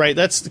life. Right,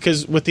 that's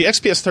because with the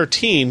XPS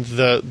 13,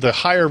 the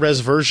higher res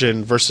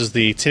version versus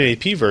the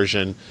 1080p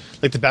version,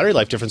 like the battery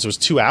life difference was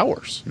 2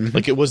 hours.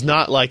 Like it was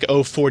not like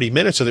 40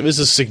 minutes. So it was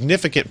a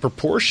significant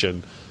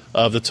proportion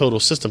of the total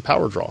system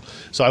power draw.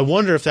 So I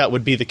wonder if that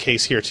would be the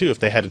case here too. If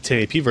they had a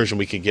 1080p version,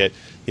 we could get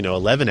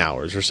 11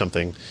 hours or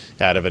something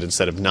out of it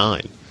instead of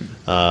 9.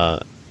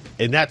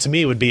 And that to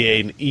me would be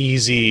an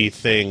easy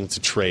thing to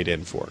trade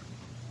in for.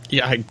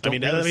 Yeah, I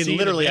mean,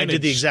 literally, I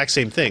did the exact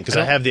same thing because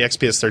I have the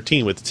XPS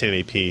 13 with the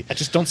 1080p. I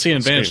just don't see an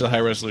advantage to the high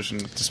resolution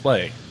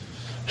display.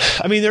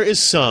 I mean, there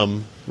is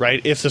some,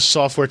 right? If the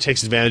software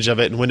takes advantage of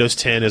it, and Windows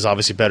 10 is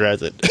obviously better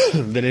at it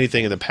than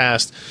anything in the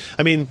past.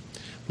 I mean,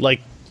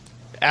 like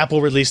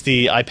Apple released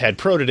the iPad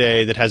Pro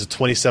today that has a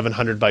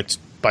 2700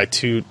 by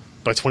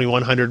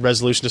 2100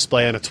 resolution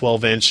display on a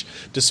 12-inch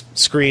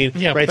screen.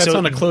 Yeah, right? but that's so,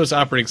 on a closed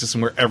operating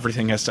system where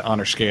everything has to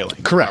honor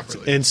scaling. Correct.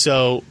 Properly. And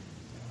so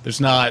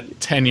there's not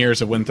 10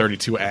 years of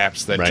Win32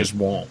 apps that Right. just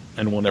won't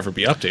and will never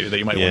be updated that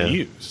you might want to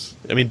use.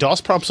 I mean,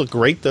 DOS prompts look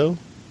great, though.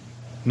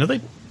 No,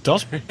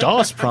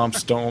 DOS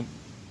prompts don't.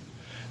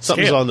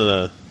 Something's scale. on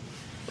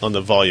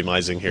the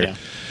volumizing here. Yeah.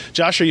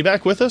 Josh, are you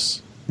back with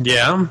us?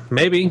 Yeah,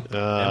 maybe. Am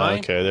I?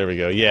 Okay, there we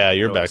go. Yeah,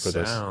 you're No back with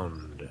us.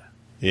 sound.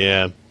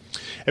 Yeah.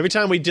 Every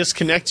time we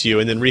disconnect you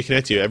and then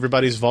reconnect you,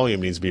 everybody's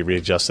volume needs to be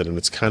readjusted, and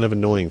it's kind of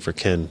annoying for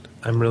Ken.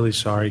 I'm really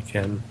sorry,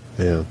 Ken.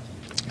 Yeah.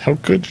 How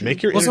could you?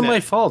 Make your It wasn't my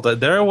internet. fault.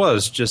 There I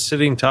was, just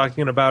sitting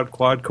talking about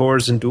quad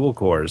cores and dual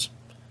cores.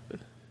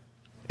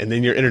 And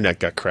then your internet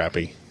got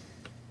crappy.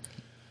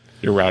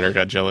 Your router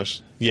got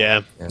jealous.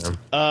 Yeah.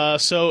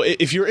 So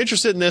if you're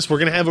interested in this, we're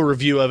going to have a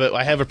review of it.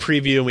 I have a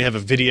preview, and we have a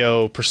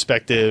video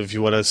perspective. If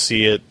you want to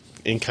see it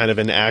in kind of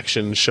an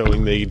action,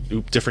 showing the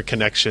different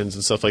connections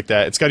and stuff like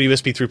that. It's got a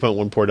USB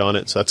 3.1 port on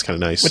it, so that's kind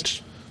of nice.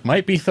 Which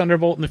might be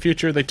Thunderbolt in the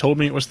future. They told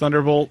me it was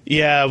Thunderbolt.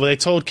 Yeah, well, they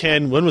told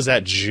Ken, when was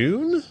that,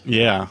 June?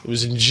 Yeah. It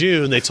was in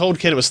June. They told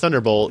Ken it was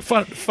Thunderbolt.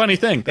 Funny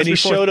thing. That's he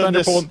before showed him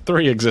this- Thunderbolt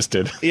 3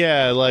 existed.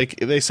 Yeah, like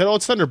they said, oh,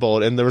 it's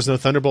Thunderbolt, and there was no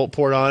Thunderbolt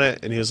port on it,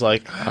 and he was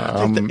like,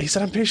 he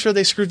said, I'm pretty sure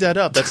they screwed that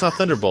up. That's not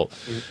Thunderbolt.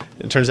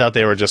 It turns out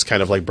they were just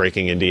kind of like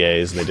breaking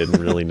NDAs, and they didn't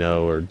really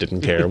know or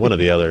didn't care, one or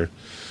the other.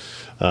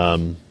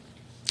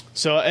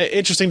 So,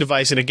 interesting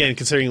device, and again,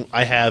 considering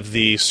I have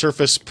the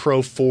Surface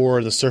Pro 4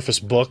 and the Surface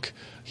Book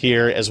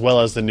here, as well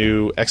as the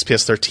new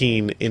XPS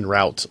 13 en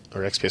route,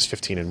 or XPS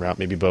 15 en route,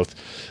 maybe both.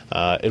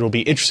 It'll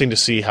be interesting to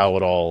see how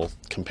it all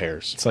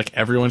compares. It's like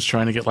everyone's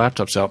trying to get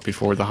laptops out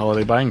before the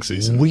holiday buying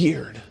season.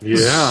 Weird.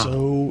 Yeah.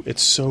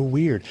 It's so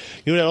weird.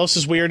 You know what else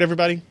is weird,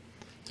 everybody?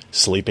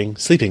 Sleeping.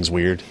 Sleeping's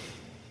weird.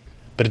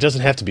 But it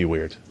doesn't have to be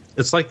weird.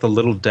 It's like the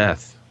little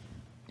death.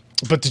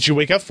 But did you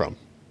wake up from?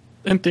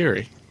 In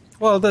theory.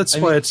 Well, that's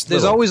why it's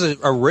There's little. always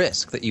a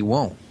risk that you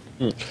won't.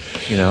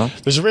 You know?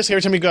 There's a risk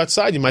every time you go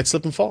outside you might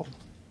slip and fall.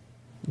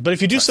 But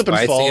if you do slip and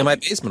I fall, stay in my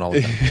basement all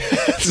the time.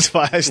 that's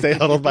why I stay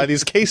huddled by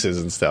these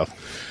cases and stuff.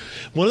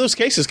 One of those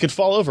cases could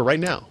fall over right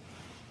now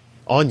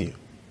on you,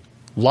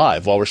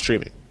 live while we're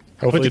streaming.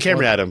 Hopefully Put the it's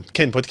camera one- at him.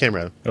 Ken, put the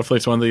camera at him. Hopefully,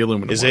 it's one of the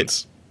aluminum Is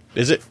ones.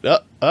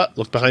 it?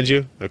 Look behind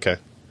you. Okay.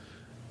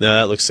 No,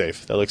 that looks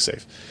safe. That looks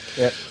safe.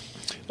 Yep.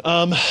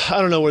 I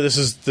don't know where this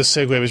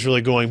segue was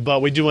really going,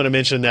 but we do want to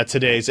mention that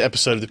today's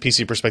episode of the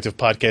PC Perspective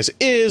Podcast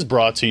is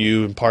brought to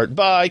you in part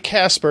by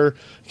Casper.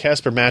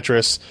 Casper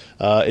Mattress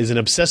is an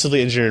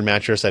obsessively engineered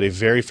mattress at a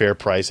very fair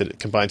price. It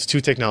combines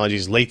two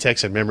technologies,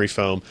 latex and memory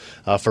foam,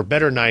 for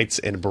better nights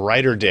and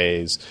brighter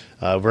days,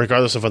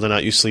 regardless of whether or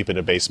not you sleep in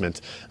a basement.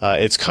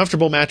 It's a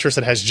comfortable mattress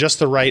that has just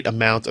the right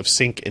amount of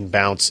sink and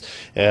bounce.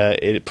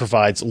 It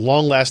provides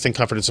long-lasting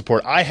comfort and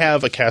support. I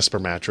have a Casper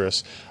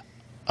mattress.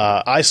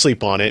 I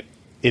sleep on it.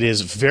 It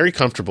is very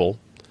comfortable,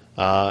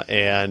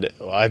 and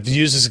I've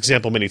used this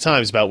example many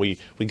times about we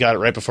got it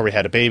right before we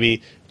had a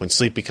baby. When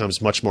sleep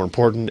becomes much more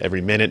important,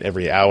 every minute,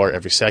 every hour,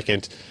 every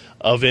second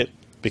of it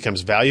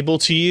becomes valuable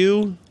to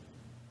you.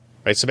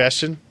 Right,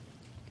 Sebastian?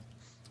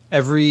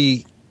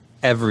 Every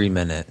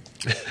minute.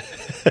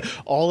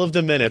 All of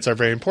the minutes are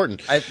very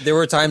important. There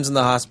were times in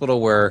the hospital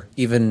where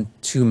even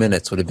 2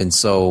 minutes would have been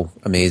so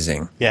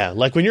amazing. Yeah,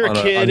 like when you're On a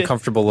an kid.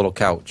 uncomfortable little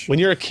couch. When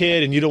you're a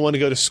kid and you don't want to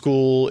go to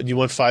school and you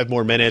want 5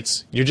 more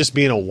minutes, you're just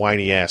being a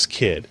whiny ass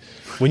kid.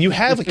 When you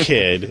have a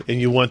kid and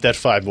you want that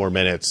 5 more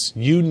minutes,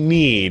 you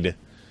need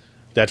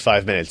that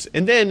 5 minutes.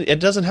 And then it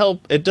doesn't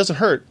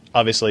hurt,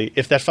 obviously,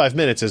 if that 5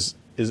 minutes is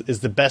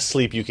the best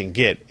sleep you can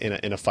get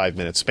in a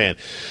 5-minute span.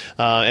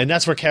 And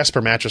that's where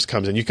Casper Mattress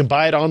comes in. You can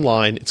buy it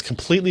online. It's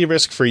completely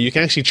risk-free. You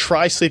can actually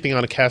try sleeping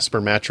on a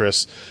Casper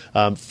mattress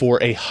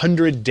for a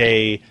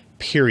 100-day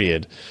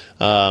period.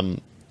 You're going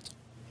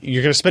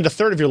to spend a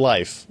third of your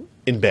life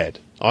in bed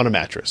on a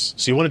mattress.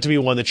 So you want it to be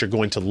one that you're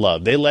going to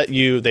love. They let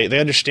you, they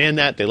understand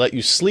that. They let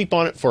you sleep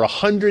on it for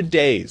 100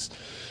 days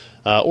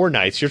or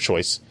nights, your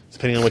choice,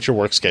 depending on what your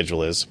work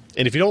schedule is.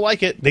 And if you don't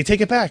like it, they take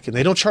it back and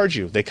they don't charge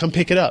you. They come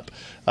pick it up.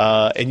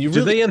 And you Do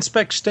really, they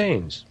inspect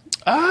stains?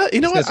 you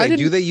know what?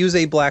 Do they use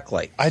a black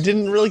light? I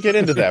didn't really get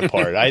into that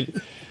part.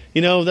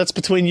 That's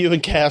between you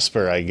and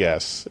Casper, I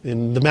guess,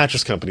 and the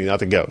mattress company, not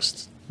the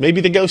ghost.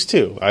 Maybe the ghost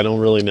too. I don't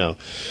really know.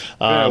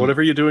 Yeah,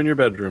 whatever you do in your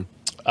bedroom.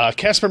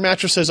 Casper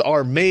mattresses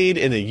are made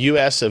in the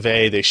U.S. of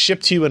A. They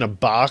ship to you in a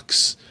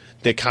box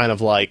that kind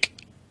of like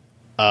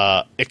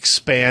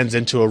expands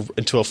into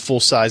a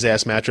full size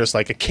ass mattress.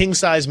 Like a king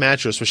size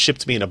mattress was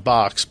shipped to me in a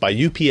box by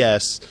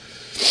UPS,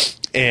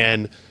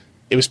 and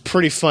it was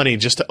pretty funny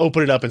just to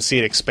open it up and see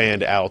it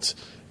expand out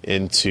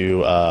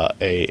into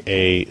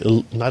I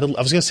was going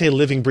to say a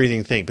living,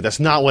 breathing thing, but that's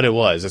not what it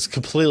was. It's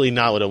completely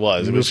not what it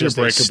was. It was just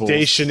a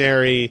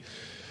stationary,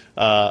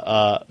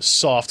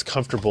 soft,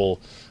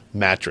 comfortable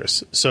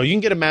mattress. So you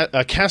can get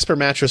a Casper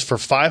mattress for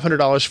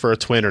 $500 for a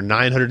twin or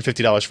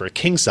 $950 for a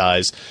king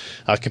size.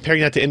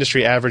 Comparing that to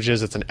industry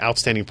averages, it's an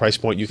outstanding price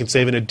point. You can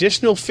save an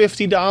additional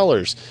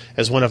 $50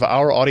 as one of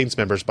our audience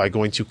members by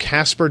going to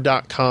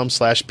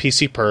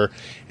casper.com/PCPer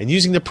and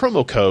using the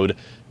promo code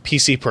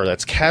PCPer.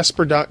 That's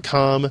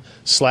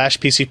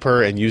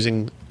casper.com/PCPer and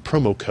using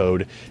promo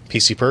code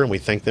PCPer, and we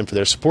thank them for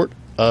their support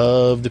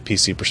of the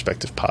PC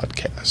Perspective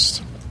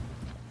podcast.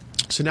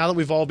 So now that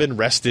we've all been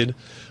rested,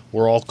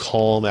 we're all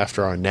calm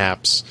after our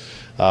naps,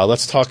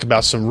 let's talk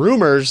about some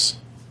rumors.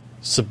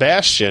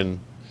 Sebastian,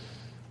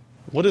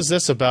 what is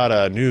this about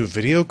a new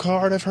video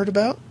card I've heard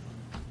about?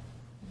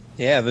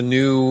 Yeah, the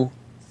new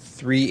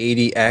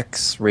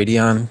 380X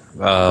Radeon.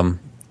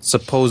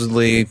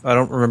 Supposedly, I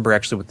don't remember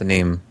actually what the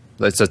name.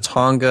 It's a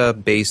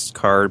Tonga-based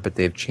card, but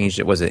they've changed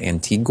it. Was it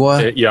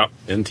Antigua? Yeah,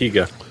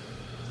 Antigua.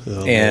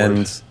 Oh, and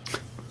Lord.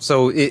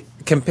 so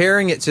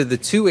comparing it to the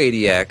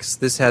 280X,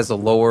 this has a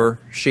lower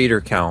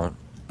shader count.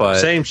 But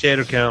Same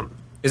shader count,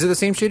 is it the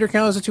same shader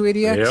count as the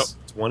 280X? Yep.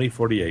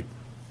 2048.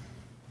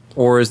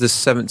 Or is this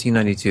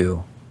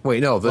 1792?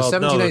 Wait, no, the Well,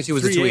 1792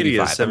 was the 380 is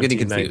 285. I'm getting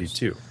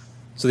confused. 1792.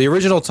 So the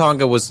original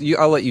Tonga was...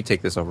 I'll let you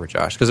take this over,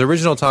 Josh, because the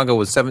original Tonga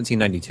was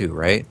 1792,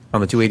 right?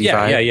 On the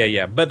 285?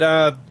 Yeah.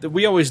 But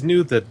we always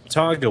knew that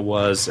Tonga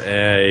was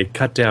a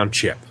cut-down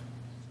chip.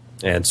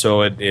 And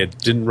so it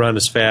didn't run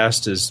as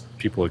fast as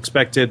people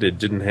expected. It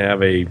didn't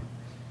have a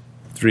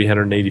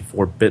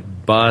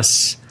 384-bit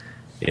bus.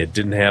 It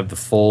didn't have the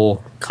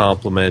full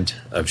complement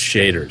of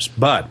shaders.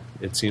 But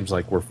it seems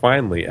like we're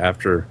finally,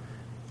 after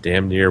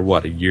damn near,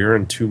 a year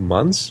and 2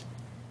 months?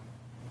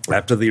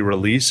 After the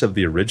release of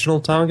the original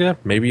Tonga,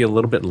 maybe a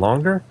little bit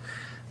longer,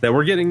 that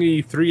we're getting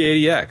the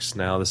 380X.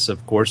 Now, this,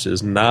 of course,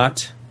 is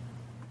not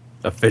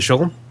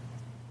official,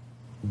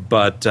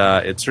 but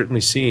it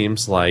certainly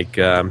seems like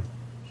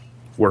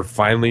we're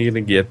finally going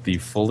to get the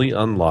fully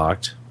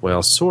unlocked,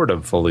 well, sort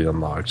of fully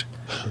unlocked,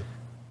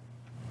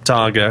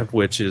 Tonga,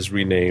 which is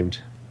renamed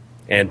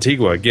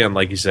Antigua. Again,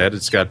 like you said,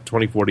 it's got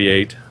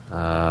 2048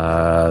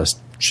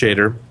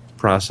 shader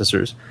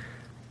processors.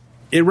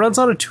 It runs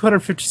on a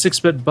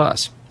 256-bit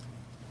bus.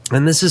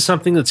 And this is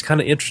something that's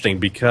kind of interesting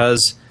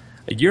because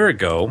a year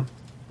ago,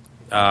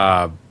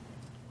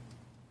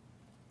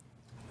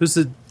 who's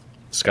the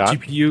Scott?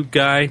 GPU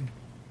guy?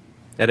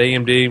 at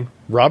AMD?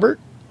 Robert?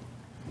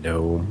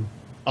 No.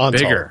 Antal.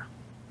 Bigger.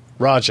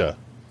 Raja.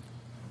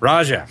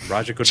 Raja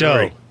Koduri.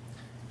 Joe.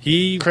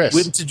 He Chris.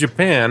 went to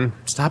Japan.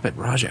 Stop it,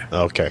 Raja.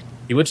 Okay.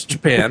 He went to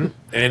Japan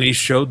and he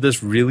showed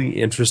this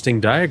really interesting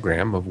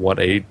diagram of what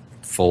a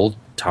full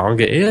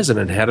Tonga is, and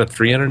it had a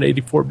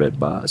 384-bit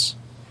bus.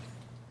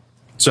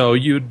 So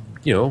you'd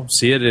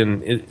see it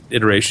in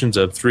iterations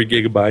of 3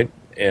 gigabyte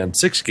and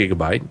 6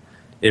 gigabyte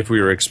if we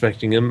were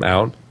expecting them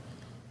out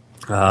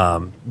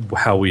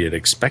how we had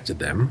expected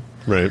them.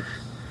 Right.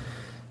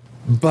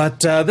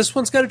 But this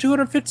one's got a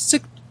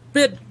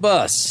 256-bit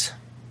bus.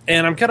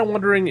 And I'm kind of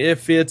wondering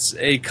if it's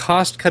a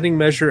cost-cutting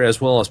measure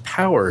as well as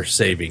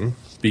power-saving,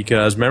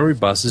 because memory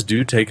buses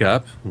do take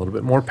up a little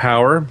bit more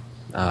power.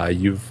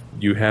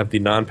 You have the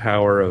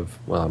non-power of,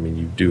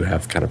 you do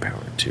have kind of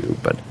power too,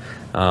 but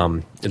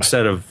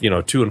instead of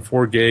 2 and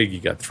 4 gig, you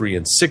got 3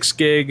 and 6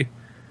 gig.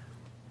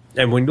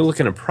 And when you're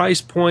looking at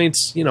price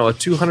points, a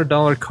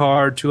 $200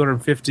 card,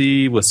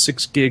 $250 with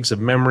 6 gigs of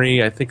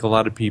memory, I think a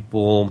lot of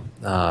people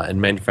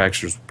and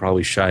manufacturers will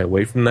probably shy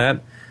away from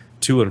that.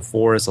 2 and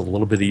 4 is a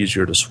little bit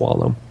easier to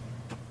swallow.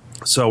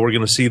 So we're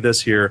going to see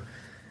this here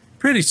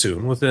pretty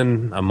soon,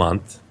 within a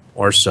month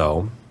or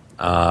so.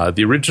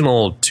 The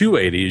original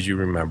 280, as you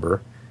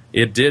remember,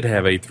 it did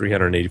have a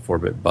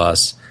 384-bit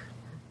bus,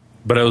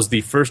 but it was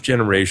the first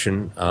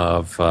generation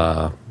of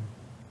the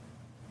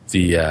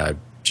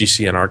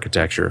GCN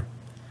architecture,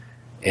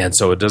 and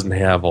so it doesn't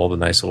have all the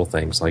nice little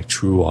things like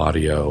True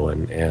Audio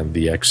and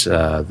the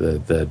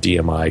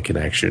DMI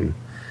connection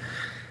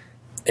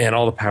and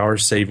all the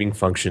power-saving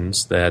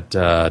functions that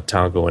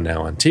Tonga and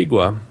now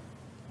Antigua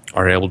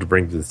are able to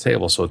bring to the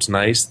table. So it's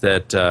nice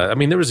that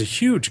there was a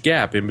huge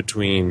gap in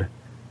between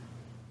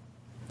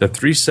the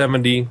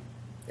 370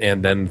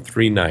 and then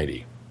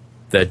 390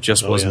 that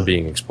just wasn't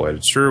being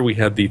exploited. Sure, we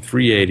had the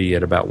 380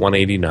 at about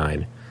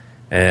 189,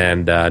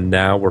 and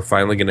now we're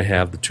finally going to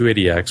have the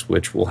 280X,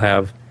 which will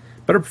have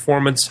better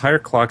performance, higher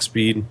clock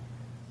speed,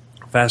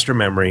 faster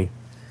memory,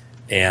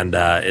 and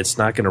it's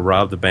not going to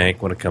rob the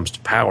bank when it comes to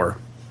power,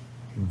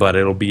 but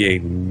it'll be a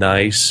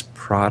nice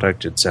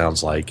product, it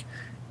sounds like,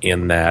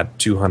 in that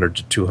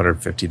 $200 to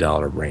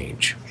 $250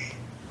 range.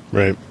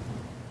 Right.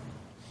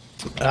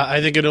 I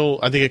think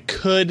it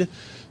could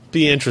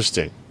be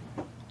interesting.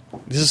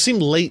 Does it seem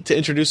late to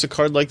introduce a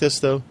card like this,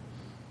 though?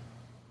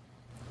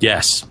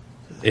 Yes.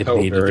 It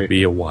needed to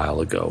be a while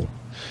ago.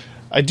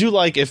 I do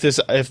like if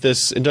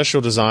this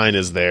industrial design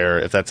is there,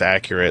 if that's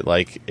accurate.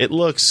 Like, it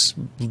looks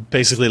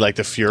basically like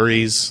the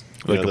Furies,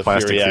 like the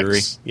plastic Fury.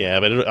 X. Yeah,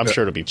 but I'm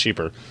sure it'll be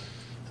cheaper.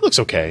 It looks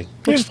okay.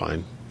 Looks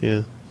fine.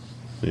 Yeah.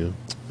 All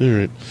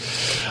right.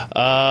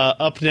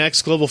 Up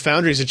next, Global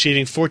Foundries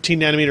achieving 14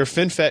 nanometer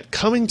FinFET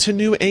coming to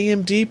new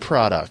AMD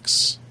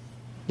products.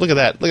 Look at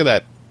that. Look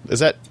at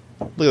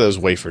those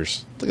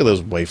wafers.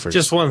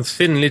 Just one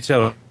thin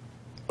little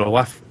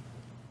wafer.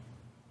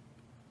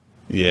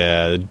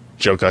 Yeah, the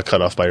joke got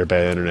cut off by your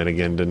bad internet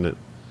again, didn't it?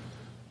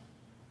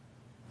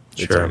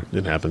 Sure.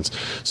 It happens.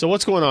 So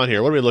what's going on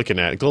here? What are we looking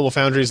at? Global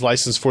Foundries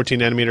licensed 14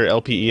 nanometer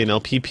LPE and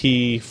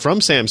LPP from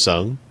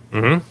Samsung.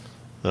 Mm-hmm.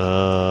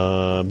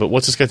 But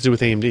what's this got to do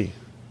with AMD?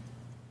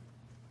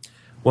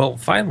 Well,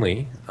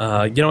 finally,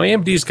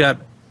 AMD's got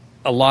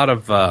a lot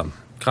of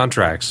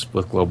contracts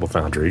with Global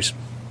Foundries,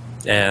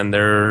 and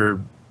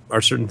there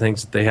are certain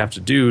things that they have to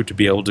do to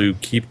be able to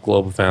keep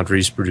Global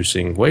Foundries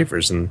producing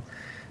wafers. And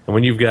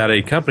when you've got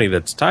a company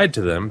that's tied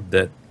to them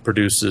that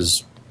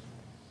produces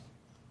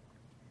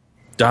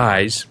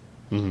dies,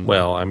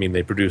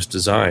 they produce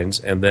designs,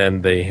 and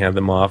then they hand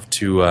them off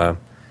to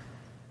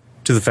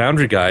the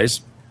foundry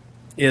guys.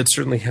 It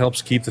certainly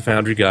helps keep the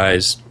foundry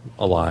guys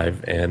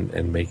alive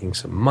and making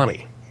some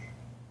money.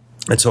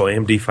 And so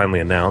AMD finally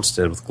announced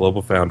with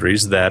Global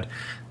Foundries that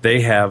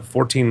they have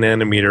 14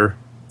 nanometer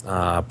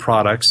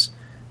products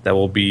that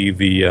will be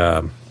the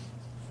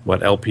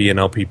LP and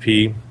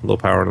LPP, low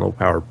power and low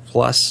power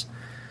plus,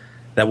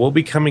 that will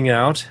be coming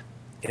out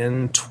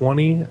in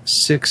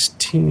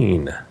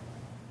 2016.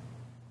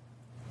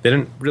 They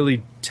didn't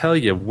really tell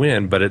you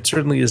when, but it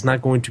certainly is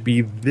not going to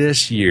be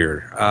this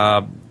year.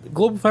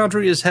 Global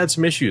Foundry has had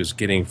some issues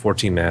getting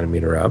 14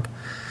 nanometer up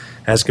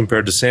as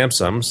compared to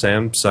Samsung.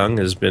 Samsung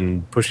has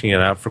been pushing it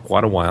out for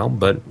quite a while,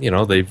 but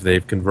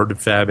they've converted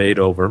Fab 8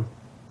 over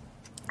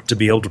to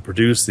be able to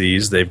produce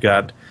these. They've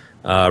got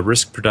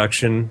risk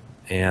production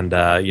and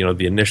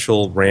the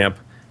initial ramp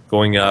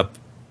going up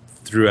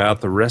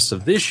throughout the rest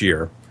of this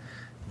year.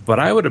 But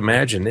I would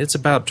imagine it's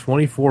about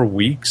 24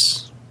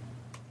 weeks,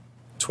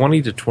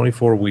 20 to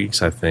 24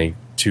 weeks, I think,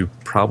 to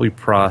probably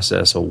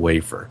process a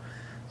wafer.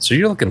 So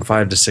you're looking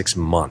 5 to 6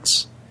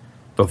 months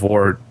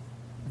before,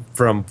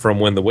 from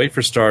when the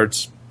wafer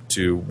starts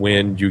to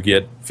when you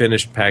get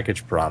finished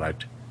packaged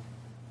product.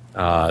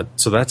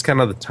 So that's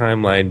kind of the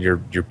timeline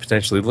you're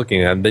potentially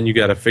looking at. And then you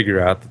got to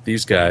figure out that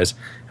these guys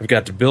have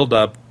got to build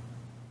up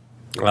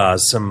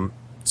some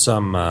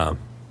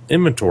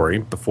inventory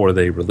before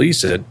they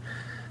release it.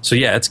 So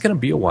yeah, it's going to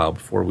be a while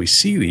before we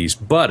see these,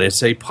 but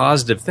it's a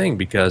positive thing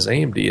because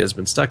AMD has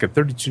been stuck at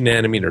 32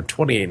 nanometer,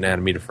 28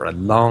 nanometer for a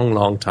long,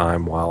 long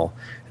time, while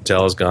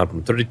Intel has gone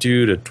from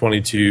 32 to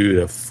 22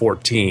 to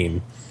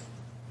 14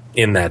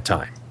 in that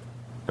time.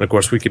 And of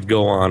course, we could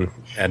go on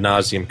ad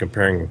nauseum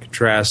comparing and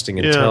contrasting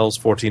Intel's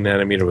 14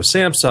 nanometer with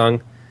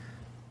Samsung,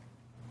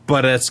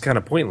 but that's kind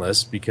of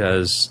pointless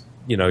because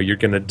you're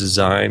going to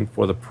design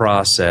for the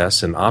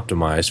process and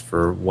optimize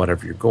for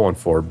whatever you're going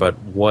for. But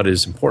what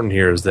is important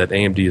here is that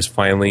AMD is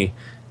finally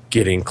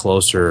getting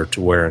closer to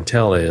where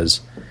Intel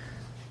is,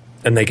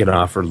 and they can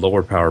offer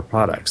lower power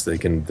products. They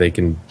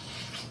can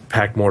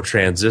pack more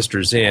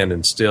transistors in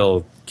and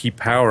still keep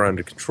power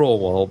under control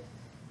while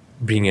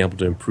being able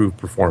to improve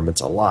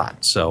performance a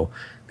lot. So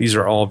these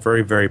are all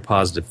very, very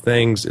positive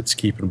things. It's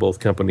keeping both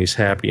companies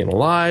happy and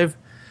alive.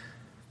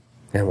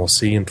 And we'll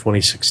see in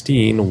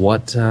 2016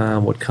 what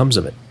comes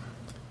of it.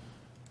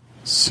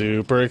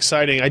 Super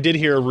exciting. I did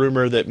hear a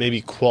rumor that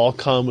maybe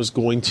Qualcomm was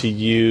going to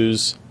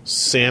use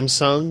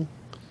Samsung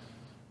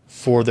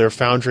for their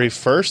foundry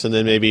first, and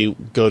then maybe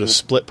go to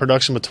split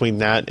production between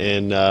that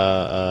and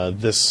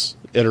this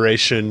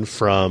iteration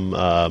from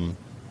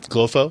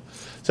Glofo.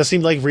 Does that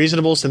seem like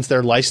reasonable since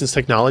they're licensed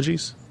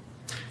technologies?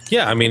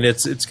 Yeah, I mean,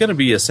 it's going to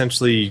be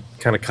essentially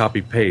kind of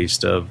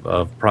copy-paste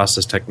of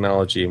process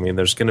technology. I mean,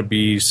 there's going to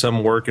be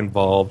some work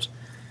involved,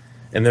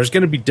 and there's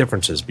going to be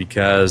differences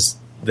because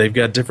they've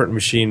got different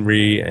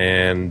machinery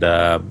and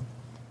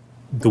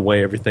the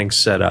way everything's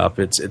set up.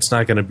 It's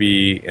not going to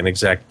be an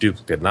exact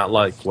duplicate, not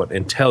like what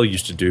Intel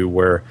used to do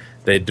where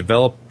they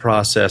develop a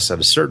process at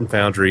a certain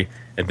foundry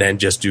and then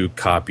just do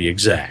copy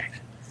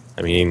exact.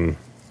 I mean,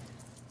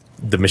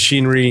 the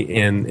machinery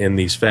in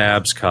these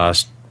fabs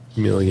cost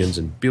millions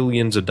and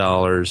billions of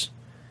dollars.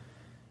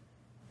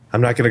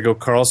 I'm not going to go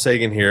Carl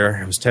Sagan here.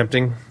 It was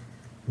tempting,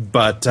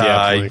 but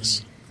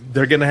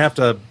they're going to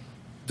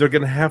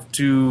have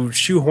to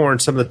shoehorn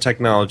some of the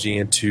technology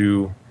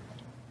into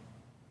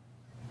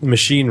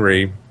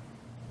machinery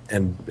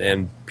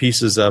and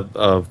pieces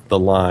of the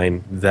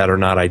line that are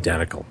not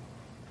identical.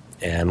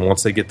 And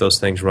once they get those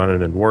things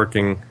running and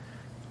working,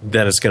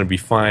 then it's going to be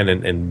fine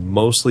and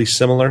mostly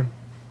similar.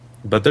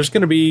 But there's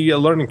going to be a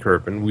learning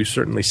curve, and we've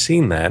certainly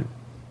seen that.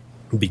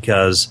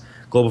 Because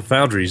Global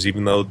Foundries,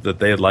 even though that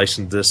they had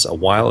licensed this a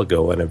while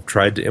ago and have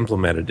tried to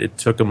implement it, it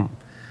took them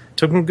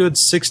a good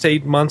 6 to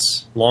 8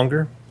 months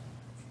longer,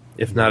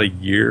 if not a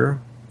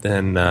year,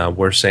 than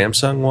where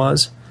Samsung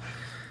was.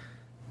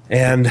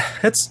 And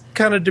that's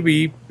kind of to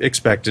be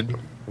expected.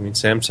 I mean,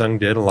 Samsung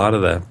did a lot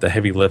of the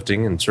heavy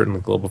lifting, and certainly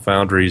Global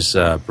Foundries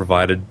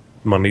provided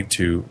money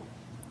to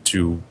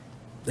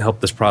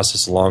help this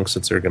process along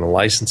since they're going to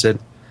license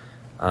it.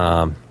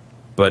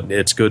 But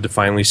it's good to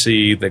finally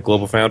see that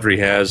Global Foundry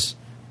has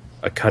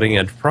a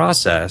cutting-edge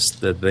process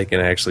that they can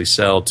actually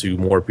sell to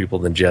more people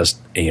than just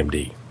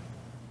AMD.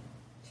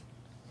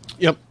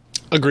 Yep,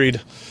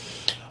 agreed.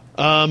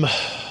 Listen,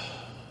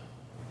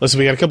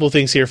 we got a couple of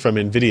things here from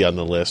NVIDIA on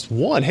the list.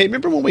 One, hey,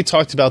 remember when we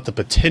talked about the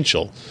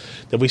potential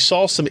that we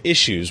saw some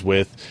issues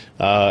with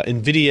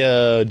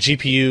NVIDIA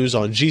GPUs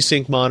on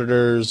G-Sync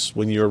monitors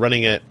when you were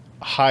running at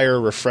higher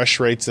refresh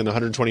rates than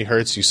 120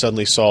 hertz, you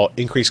suddenly saw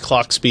increased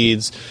clock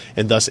speeds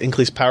and thus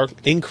increased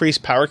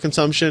power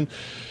consumption.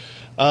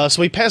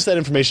 So we passed that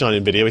information on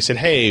NVIDIA. We said,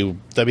 hey,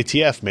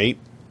 WTF, mate.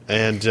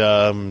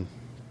 And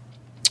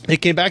they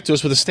came back to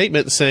us with a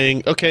statement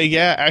saying, okay,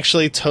 yeah,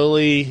 actually,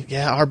 totally,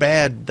 yeah, our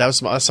bad.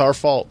 That's our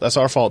fault. That's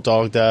our fault,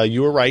 dog.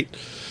 You were right.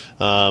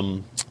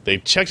 They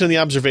checked on the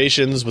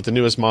observations with the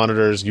newest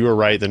monitors. You were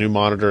right. The new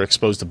monitor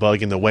exposed a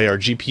bug in the way our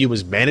GPU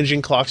was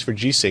managing clocks for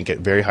G-Sync at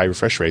very high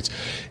refresh rates.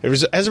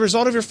 As a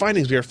result of your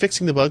findings, we are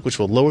fixing the bug, which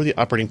will lower the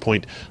operating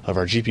point of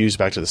our GPUs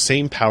back to the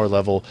same power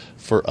level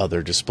for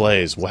other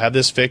displays. We'll have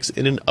this fixed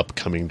in an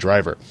upcoming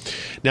driver.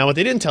 Now, what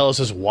they didn't tell us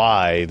is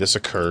why this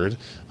occurred.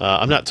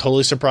 I'm not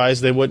totally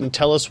surprised they wouldn't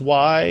tell us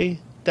why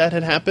that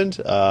had happened,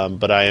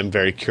 but I am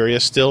very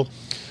curious still.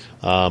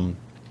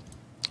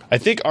 I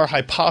think our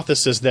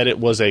hypothesis that it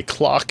was a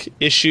clock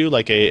issue,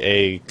 like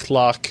a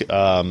clock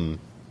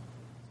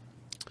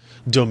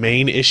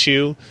domain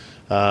issue,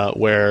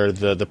 where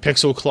the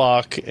pixel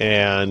clock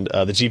and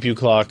the GPU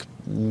clock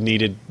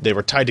they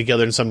were tied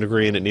together in some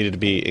degree and it needed to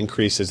be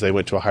increased as they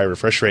went to a higher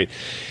refresh rate,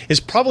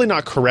 is probably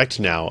not correct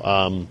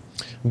now.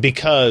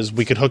 Because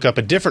we could hook up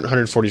a different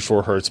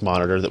 144 hertz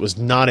monitor that was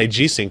not a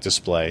G-Sync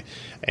display,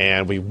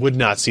 and we would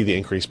not see the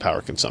increased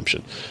power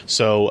consumption.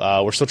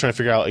 So we're still trying to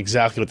figure out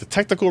exactly what the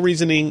technical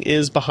reasoning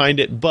is behind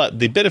it, but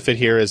the benefit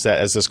here is that,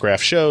 as this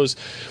graph shows,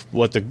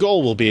 what the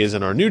goal will be is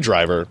in our new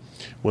driver,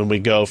 when we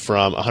go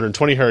from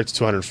 120 hertz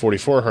to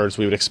 144 hertz,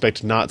 we would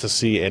expect not to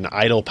see an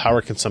idle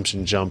power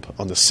consumption jump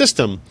on the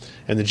system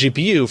and the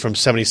GPU from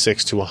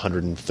 76 to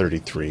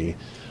 133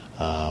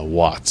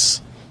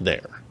 watts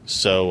there.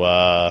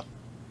 So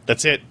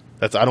that's it.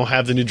 I don't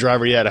have the new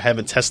driver yet. I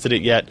haven't tested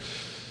it yet.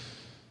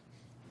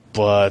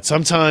 But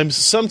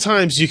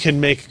sometimes you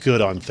can make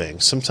good on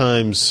things.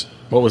 Sometimes.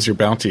 What was your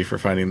bounty for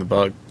finding the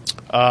bug?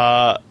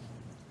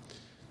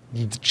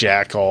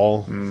 jack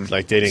all.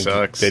 Like they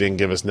didn't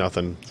give us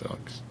nothing.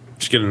 Sucks.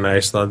 Just get a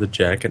nice leather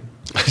jacket.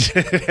 I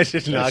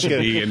did not That should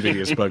get. be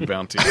NVIDIA's bug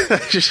bounty. I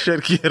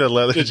should get a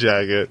leather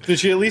jacket.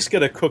 Did you at least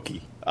get a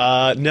cookie?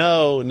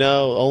 No.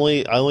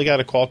 I only got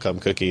a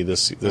Qualcomm cookie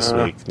this week.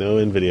 No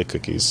NVIDIA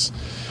cookies.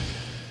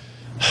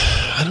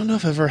 I don't know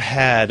if I've ever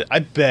had. I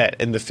bet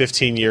in the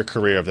 15-year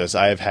career of this,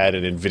 I have had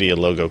an NVIDIA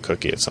logo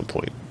cookie at some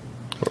point.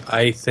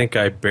 I think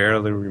I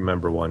barely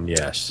remember one.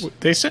 Yes.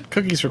 They sent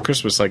cookies for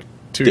Christmas like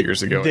 2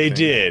 years ago. They I think.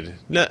 did.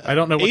 No, I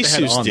don't know what Asus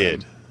they had on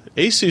did. them.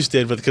 Asus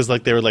did, but because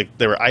they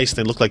were iced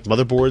and they looked like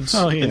motherboards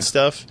and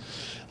stuff.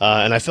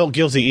 And I felt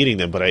guilty eating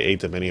them, but I ate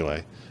them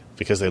anyway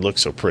because they look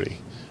so pretty.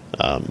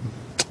 Yeah,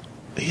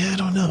 I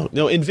don't know.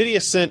 No,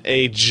 NVIDIA sent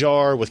a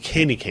jar with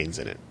candy canes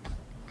in it.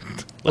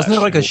 Wasn't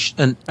there like a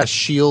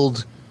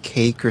Shield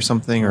cake or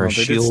something, or a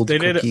Shield They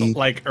cookie? did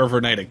like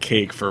overnight a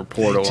cake for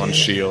Portal on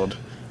Shield.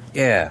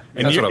 Yeah.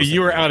 And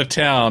you were out of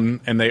town,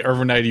 and they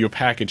overnighted you a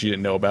package you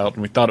didn't know about,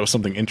 and we thought it was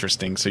something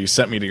interesting, so you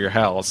sent me to your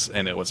house,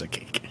 and it was a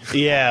cake.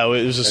 Yeah,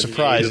 it was a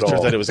surprise. It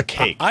turns out it was a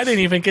cake. I didn't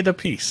even get a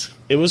piece.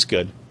 It was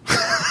good.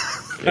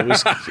 It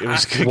was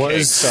good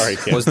cake. Sorry,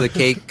 Ken. Was the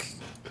cake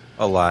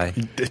a lie?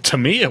 To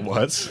me, it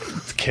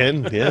was.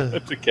 Ken, yeah.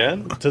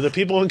 Again? To the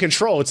people in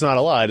control, it's not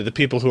a lie. To the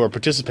people who are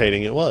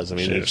participating, it was. I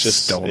mean, Should've it's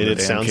just stolen the it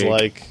damn sounds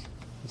cake.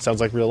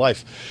 like real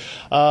life.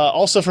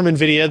 Also from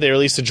NVIDIA, they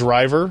released a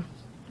driver.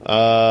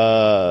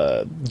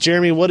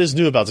 Jeremy, what is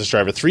new about this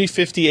driver?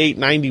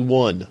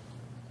 35891.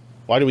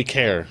 Why do we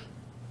care?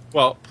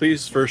 Well,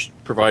 please first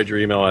provide your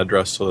email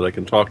address so that I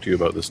can talk to you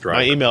about this driver.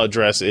 My email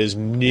address is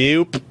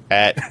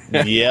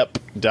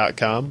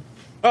nope@yep.com.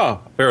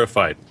 Oh,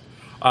 verified.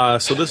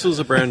 So this is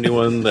a brand new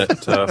one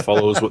that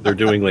follows what they're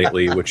doing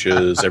lately, which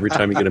is every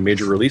time you get a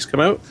major release come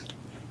out,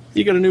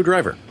 you get a new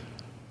driver.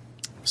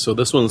 So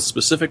this one's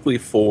specifically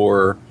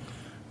for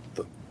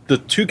the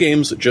two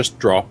games that just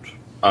dropped,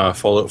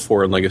 Fallout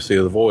 4 and Legacy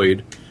of the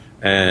Void,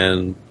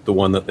 and the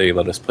one that they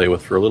let us play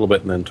with for a little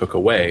bit and then took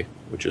away,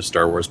 which is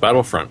Star Wars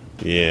Battlefront.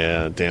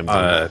 Yeah, damn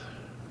thing.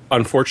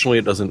 Unfortunately,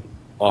 it doesn't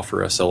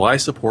offer SLI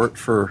support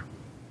for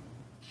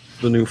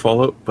the new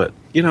Fallout, but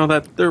you know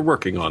that they're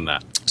working on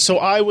that. So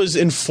I was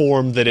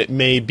informed that it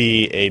may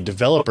be a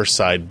developer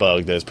side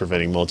bug that is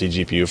preventing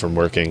multi-GPU from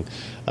working,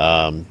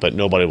 but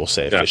nobody will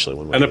say officially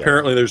one way. And or the other.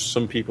 apparently there's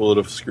some people that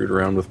have screwed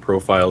around with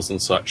profiles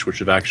and such, which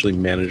have actually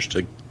managed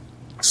to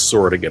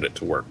sort of get it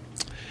to work.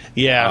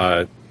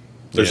 Yeah.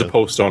 There's Yeah. a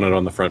post on it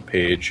on the front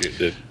page.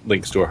 It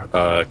links to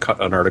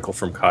an article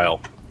from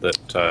Kyle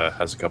that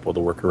has a couple of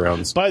the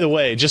workarounds. By the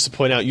way, just to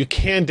point out, you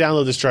can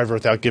download this driver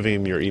without giving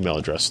him your email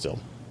address still.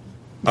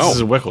 This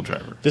is a Wickle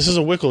driver. This is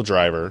a Wickle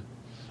driver.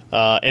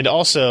 And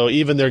also,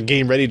 even their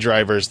game-ready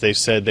drivers, they've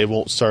said they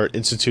won't start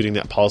instituting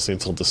that policy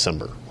until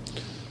December.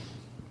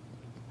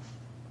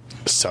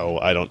 So,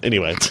 I don't...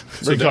 Anyway.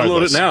 So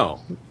download it now.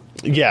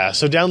 Yeah,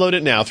 so download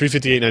it now,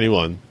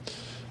 358.91.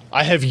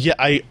 I have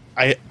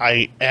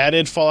I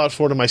added Fallout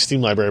 4 to my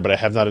Steam library, but I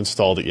have not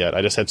installed it yet.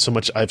 I just had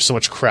I have so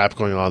much crap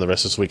going on the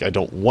rest of this week, I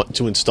don't want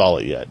to install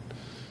it yet.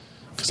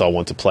 Because I'll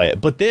want to play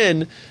it. But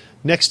then,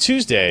 next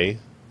Tuesday,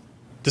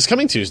 this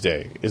coming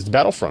Tuesday, is the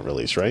Battlefront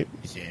release, right?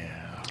 Yeah.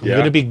 I'm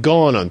going to be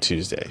gone on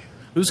Tuesday.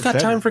 Who's got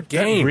time for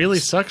games? That really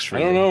sucks for I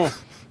you. don't know.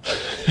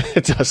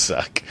 It does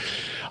suck.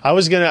 I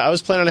was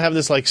planning on having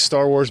this like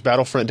Star Wars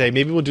Battlefront day.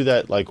 Maybe we'll do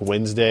that like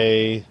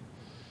Wednesday.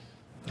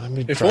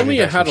 If only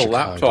you had a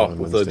laptop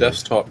with a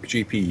desktop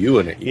GPU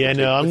in it. Yeah,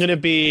 no, I'm gonna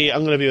be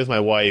with my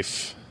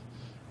wife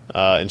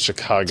in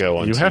Chicago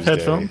on You Tuesday. have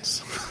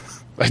headphones?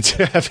 I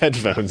do have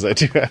headphones. I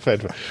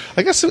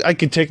guess I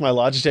could take my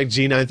Logitech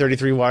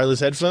G933 wireless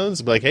headphones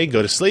and be like, hey,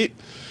 go to sleep.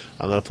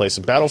 I'm gonna play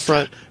some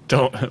Battlefront.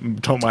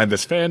 Don't mind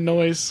this fan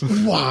noise.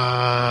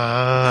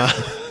 Wah.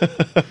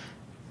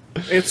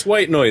 It's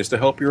white noise to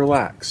help you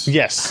relax.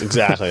 Yes,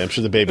 exactly. I'm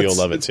sure the baby will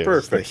love it It's too. The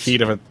perfect.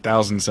 heat of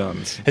 1,000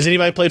 suns. Has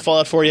anybody played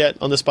Fallout 4 yet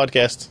on this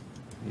podcast?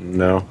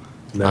 No.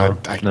 No,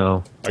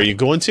 No. Are you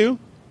going to?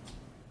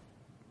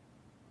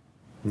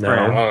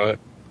 no.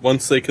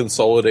 Once they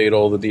consolidate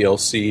all the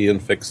DLC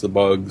and fix the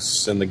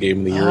bugs in the Game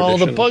of the Year Oh,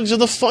 edition. the bugs are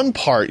the fun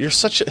part. You're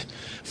such a...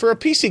 For a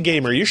PC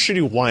gamer, you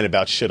should whine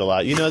about shit a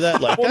lot. You know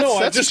that? Like, Well, no,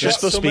 I've that's just what you're got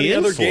supposed so to be many in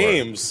other for.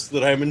 games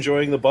that I'm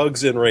enjoying the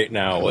bugs in right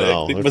now.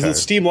 Oh, It was in okay.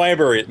 Steam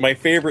Library. My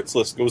favorites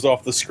list goes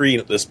off the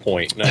screen at this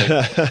point.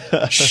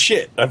 And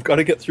shit, I've got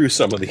to get through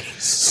some of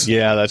these.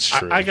 Yeah, that's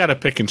true. I gotta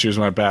pick and choose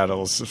my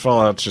battles.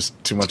 Fallout's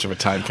just too much of a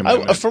time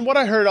commitment. From what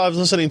I heard, I was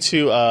listening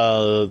to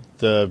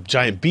the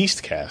Giant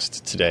Beast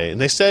cast today,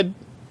 and they said...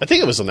 I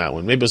think it was on that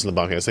one. Maybe it was in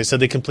the podcast. They said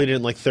they completed it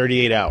in like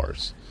 38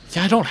 hours.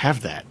 yeah, I don't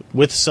have that.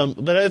 With some...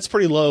 That's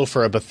pretty low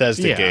for a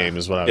Bethesda Yeah. game,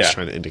 is what I was Yeah.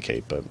 trying to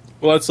indicate. But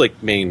Well, that's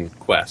like main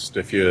quest.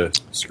 If you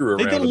screw around,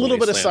 they did a in the little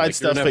bit of wasteland,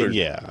 side like, stuff, you're but never-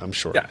 yeah, I'm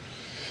sure. Yeah,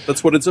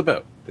 that's what it's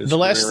about. is The screwing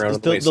last around in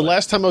the wasteland.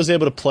 last time I was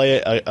able to play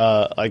it,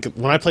 like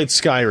when I played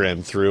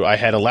Skyrim through, I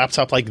had a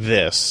laptop like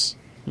this,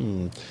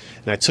 and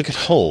I took it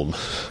home,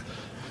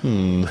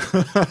 and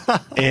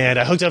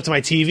I hooked it up to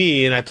my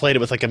TV, and I played it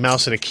with like a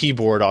mouse and a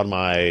keyboard on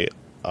my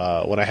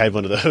when I had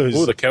one of those.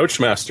 Ooh, the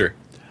Couchmaster.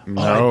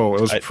 No,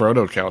 it was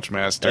Proto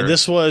Couchmaster. And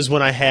this was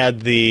when I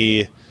had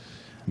the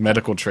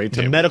medical tray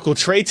table. The medical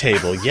tray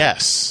table,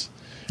 yes.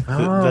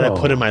 That I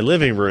put in my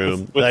living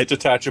room. With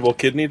detachable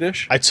kidney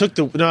dish?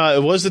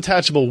 It was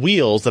detachable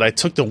wheels that I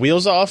took the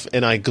wheels off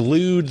and I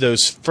glued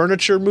those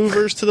furniture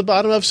movers to the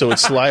bottom of so it would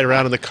slide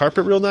around on the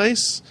carpet real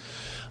nice.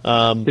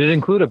 Did it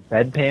include a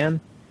bedpan?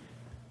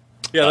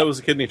 Yeah, that was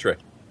a kidney tray.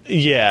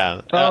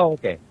 Yeah. Oh,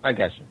 okay. I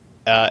got you.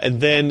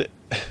 And then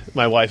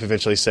my wife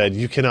eventually said,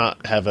 you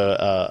cannot have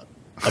a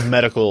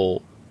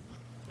medical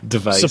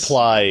device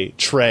supply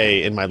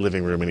tray in my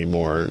living room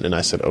anymore. And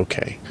I said,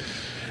 okay.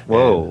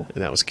 Whoa.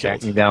 And that was killed.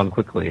 Backing down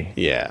quickly.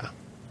 Yeah.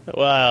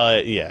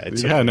 Well, yeah.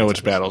 You gotta know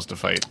which battles to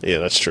fight. Yeah,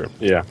 that's true.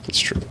 Yeah. That's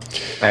true.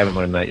 I haven't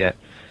learned that yet.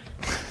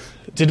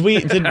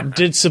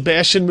 Did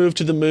Sebastian move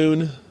to the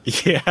moon?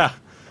 Yeah.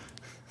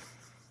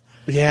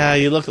 Yeah,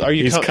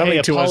 He's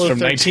coming to us from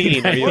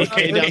 13. Are you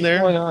okay down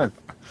there? What's going on?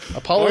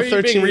 Apollo Why are you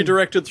 13 being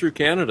redirected through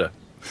Canada?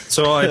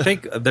 So I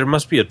think there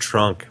must be a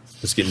trunk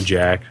that's getting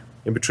jacked.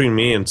 In between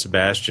me and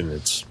Sebastian,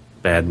 it's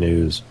bad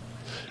news.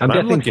 I'm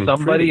guessing looking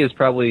somebody pretty. is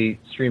probably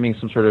streaming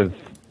some sort of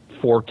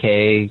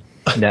 4K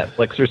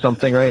Netflix or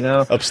something right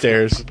now.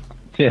 upstairs.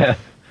 Yeah.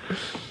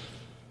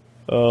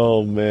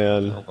 Oh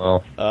man.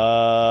 Well, That's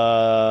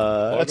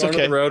Log onto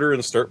okay. the router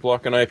and start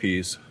blocking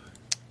IPs.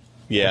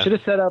 Yeah. I should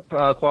have set up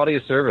quality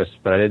of service,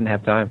 but I didn't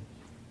have time.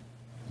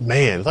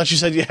 Man, I thought you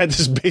said you had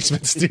this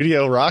basement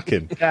studio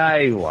rocking.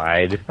 I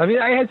lied. I mean,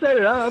 I had set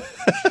it up.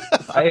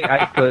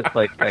 I put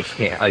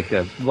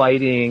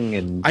lighting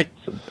and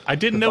I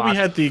didn't know we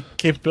had the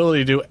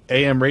capability to do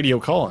AM radio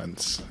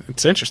call-ins.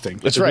 It's interesting.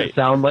 That's Does right. it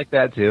sound like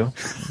that too?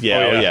 Yeah,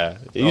 Oh, yeah.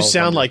 yeah. You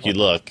sound like you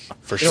look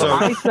for You know,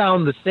 sure. I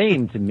sound the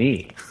same to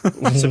me.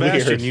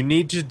 Sebastian, you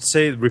need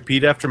to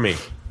repeat after me.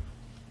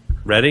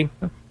 Ready?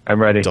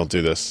 I'm ready. Don't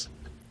do this.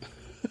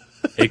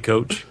 Hey,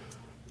 coach.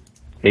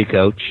 Hey,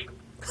 coach.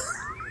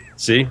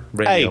 See?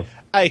 Radio.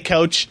 Hey,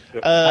 coach.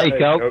 Hey,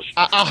 coach.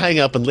 I'll hang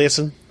up and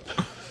listen.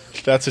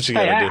 That's what you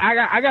Hey, gotta do.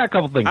 I got a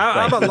couple things to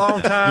I'm say. a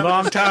long time.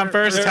 Long time,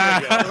 first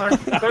time.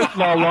 First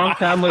of all, long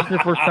time listener,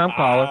 first time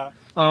caller.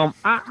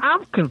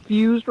 I'm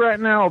confused right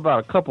now about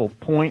a couple of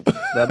points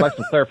that I'd like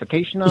some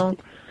clarification on.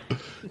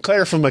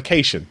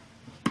 Clarification.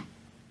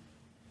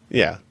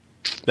 Yeah.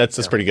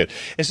 That's pretty good.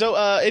 And so,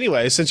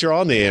 anyway, since you're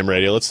on the AM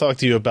radio, let's talk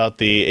to you about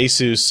the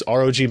Asus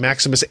ROG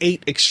Maximus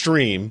 8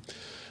 Extreme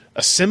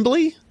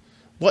Assembly.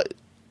 What?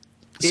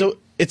 So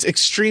it's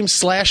Extreme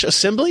 /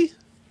 Assembly?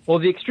 Well,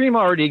 the Extreme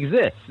already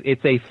exists.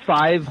 It's a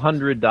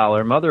 $500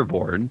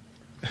 motherboard,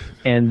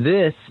 and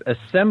this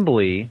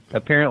assembly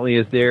apparently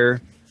is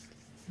their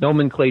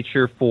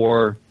nomenclature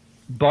for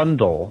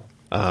bundle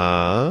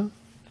of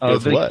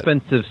with what?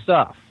 expensive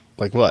stuff.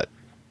 Like what?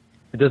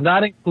 It does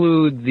not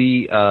include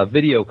the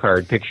video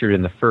card pictured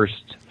in the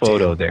first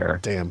photo there.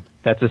 Damn.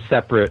 That's a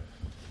separate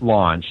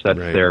launch. That's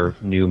Right. their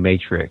new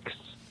Matrix,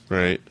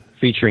 Right.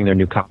 featuring their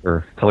new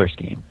color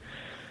scheme.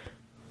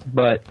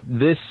 But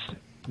this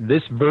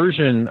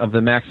version of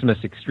the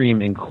Maximus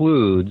Extreme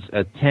includes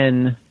a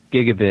 10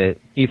 gigabit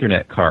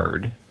Ethernet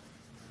card.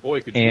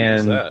 Boy, could you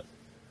use And- that.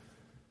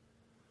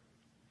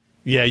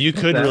 Yeah, you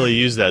could that? really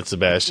use that,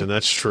 Sebastian.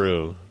 That's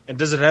true. And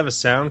does it have a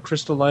sound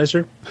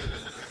crystallizer?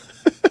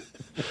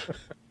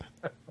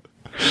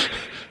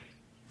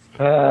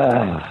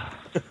 And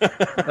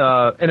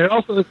it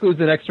also includes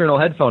an external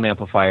headphone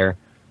amplifier,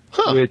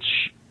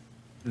 which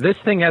this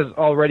thing has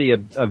already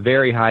a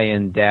very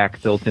high-end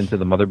DAC built into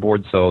the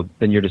motherboard, so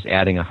then you're just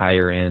adding a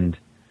higher-end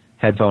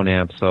headphone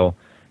amp. So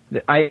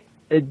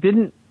it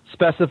didn't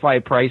specify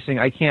pricing.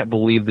 I can't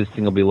believe this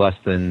thing will be less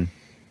than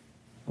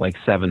like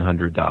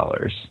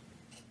 $700,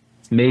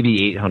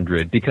 maybe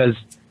 $800, because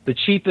the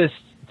cheapest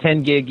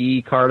 10 gig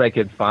E card I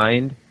could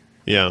find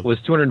Yeah. was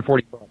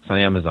 $240 on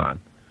Amazon.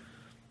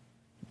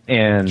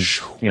 And,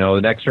 you know,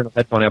 an external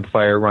headphone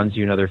amplifier runs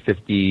you another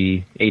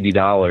 $50,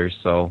 $80.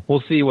 So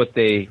we'll see what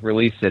they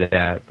release it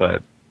at,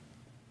 but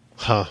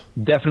Huh.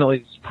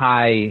 definitely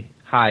high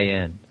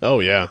end. Oh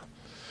yeah,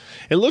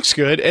 it looks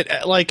good.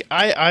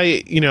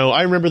 I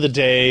remember the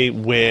day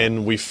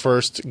when we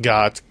first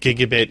got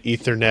gigabit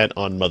Ethernet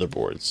on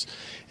motherboards,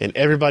 and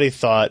everybody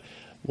thought,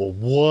 "Well,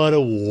 what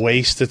a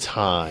waste of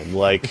time!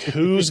 Like,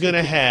 who's going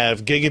to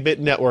have gigabit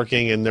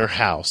networking in their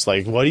house?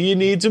 Like, what do you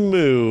need to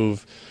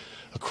move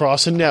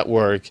across a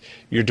network?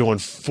 You're doing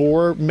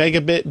 4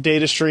 megabit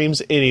data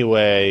streams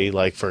anyway.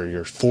 Like for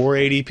your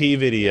 480p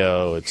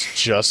video,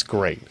 it's just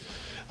great."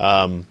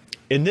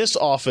 In this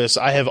office,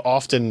 I have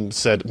often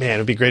said, man, it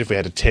would be great if we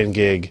had a 10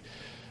 gig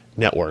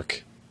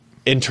network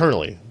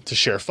internally to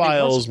share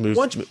files,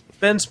 Once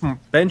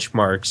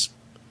benchmarks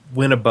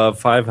went above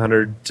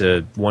 500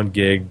 to 1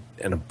 gig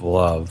and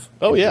above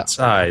in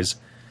size,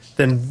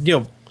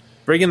 then,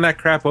 bringing that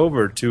crap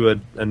over to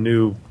a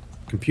new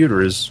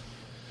computer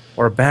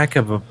or a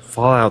backup of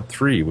Fallout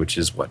 3, which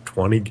is,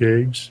 20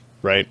 gigs?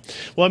 Right.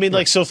 Well, I mean,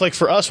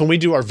 for us, when we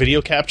do our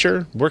video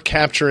capture, we're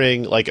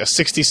capturing like a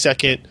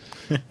 60-second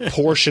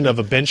portion of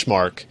a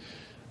benchmark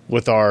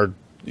with our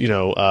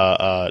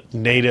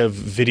native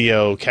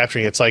video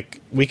capturing. It's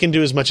like we can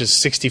do as much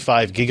as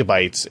 65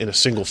 gigabytes in a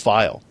single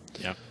file.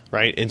 Yeah.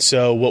 Right? And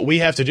so what we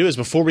have to do is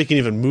before we can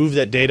even move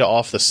that data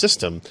off the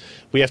system,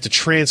 we have to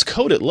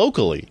transcode it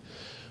locally.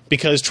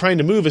 Because trying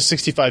to move a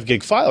 65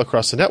 gig file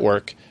across the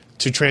network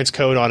to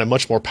transcode on a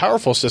much more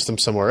powerful system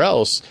somewhere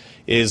else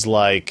is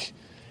like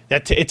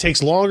that. It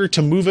takes longer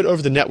to move it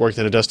over the network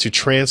than it does to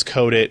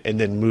transcode it and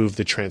then move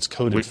the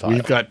transcoded file.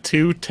 We've got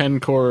two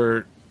dual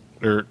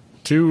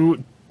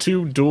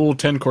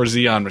 10-core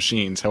Xeon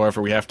machines.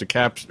 However, we have to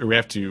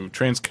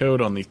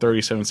transcode on the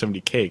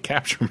 3770K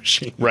capture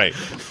machine. Right.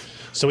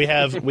 So we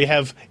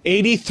have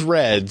 80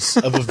 threads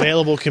of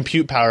available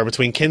compute power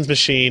between Ken's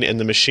machine and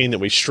the machine that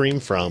we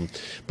stream from,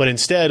 but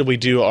instead we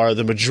do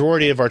the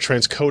majority of our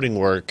transcoding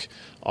work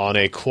on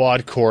a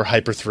quad-core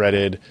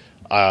hyper-threaded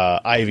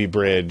Ivy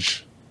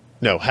Bridge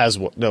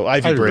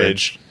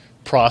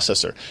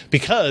processor,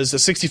 because a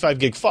 65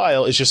 gig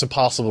file is just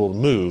impossible to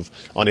move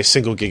on a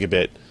single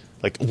gigabit,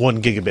 like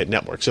 1 gigabit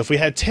network. So if we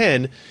had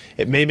 10,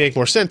 it may make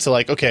more sense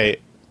to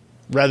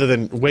rather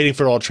than waiting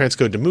for it all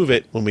transcode to move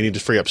it when we need to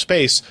free up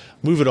space,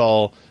 move it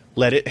all,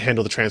 let it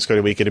handle the transcode,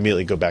 and we can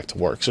immediately go back to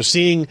work. So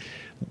seeing,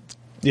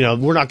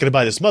 we're not going to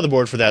buy this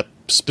motherboard for that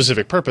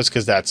specific purpose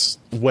because that's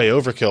way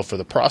overkill for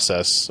the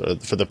process,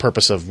 for the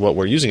purpose of what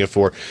we're using it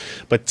for.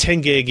 But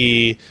 10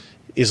 gig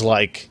is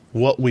like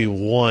what we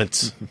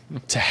want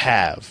to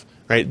have.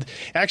 Right?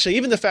 Actually,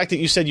 even the fact that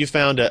you said you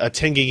found a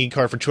 10 gig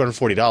card for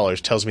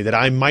 $240 tells me that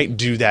I might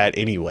do that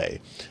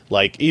anyway.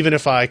 Like, even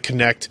if I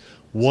connect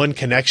one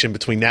connection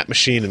between that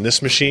machine and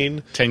this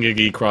machine. 10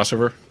 gig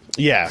crossover?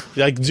 Yeah.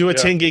 Like, do a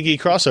 10 gig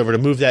crossover to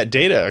move that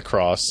data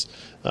across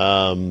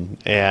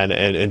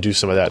and do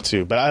some of that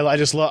too. But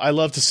I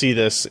love to see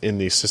this in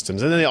these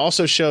systems. And then they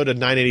also showed a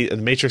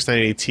Matrix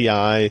 980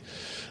 Ti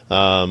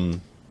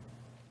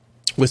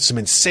with some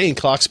insane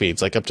clock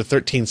speeds, like up to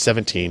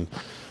 1317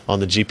 on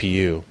the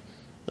GPU.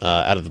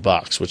 Out of the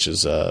box, which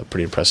is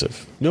pretty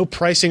impressive. No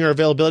pricing or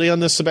availability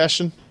on this,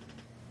 Sebastian?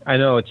 I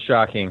know, it's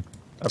shocking.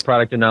 A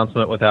product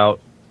announcement without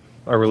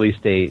a release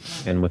date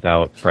and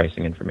without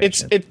pricing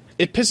information.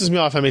 It pisses me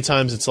off how many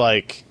times it's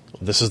like,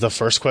 this is the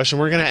first question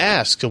we're going to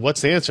ask. So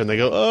what's the answer? And they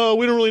go, oh,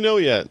 we don't really know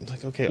yet.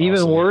 Like, okay, even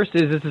awesome. worse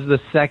is this is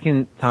the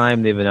second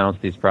time they've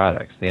announced these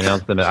products. They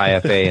announced them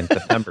at IFA in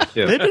September,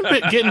 too. They've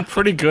been getting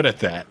pretty good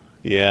at that.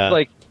 Yeah. It's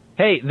like,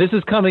 hey, this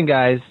is coming,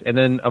 guys. And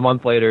then a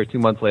month later, 2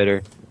 months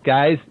later,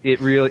 guys,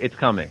 it's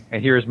coming.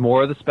 And here's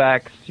more of the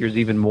specs. Here's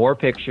even more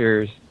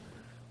pictures.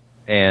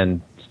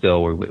 And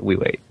still, we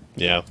wait.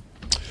 Yeah.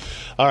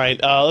 All right,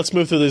 let's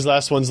move through these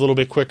last ones a little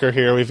bit quicker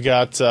here. We've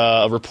got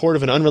a report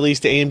of an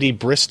unreleased AMD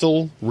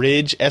Bristol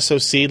Ridge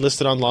SoC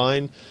listed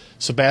online.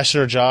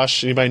 Sebastian or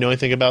Josh, anybody know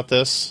anything about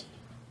this?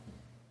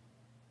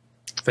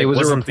 It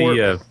wasn't a report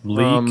the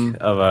leak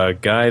of a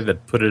guy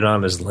that put it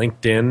on his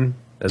LinkedIn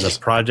as a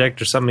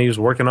project or something he was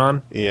working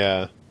on?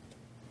 Yeah.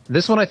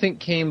 This one I think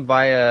came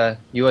via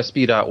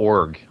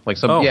USB.org,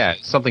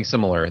 something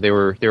similar.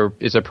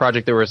 It's a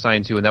project they were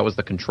assigned to, and that was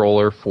the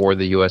controller for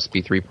the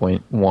USB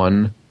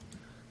 3.1,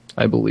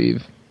 I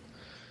believe.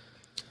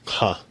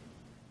 Huh.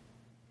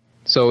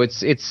 So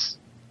it's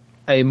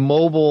a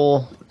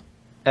mobile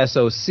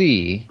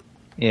SoC,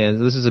 and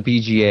this is a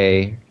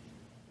BGA,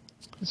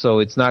 so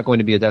it's not going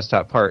to be a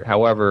desktop part.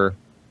 However,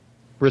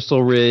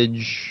 Bristol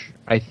Ridge,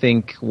 I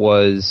think,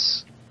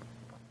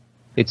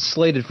 it's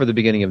slated for the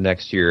beginning of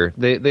next year.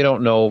 They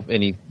don't know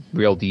any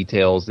real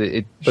details.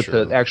 But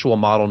Sure. The actual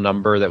model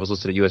number that was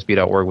listed at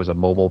USB.org was a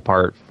mobile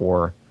part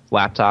for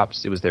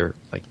laptops. It was their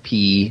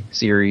P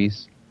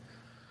series.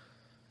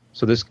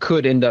 So this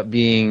could end up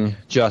being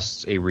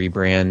just a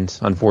rebrand.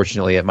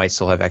 Unfortunately, it might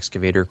still have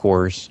excavator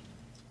cores.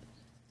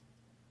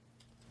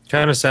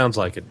 Kind of sounds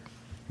like it.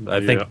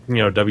 I think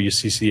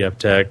WCCF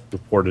Tech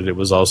reported it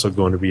was also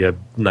going to be a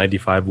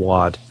 95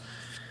 watt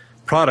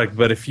product,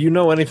 but if you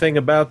know anything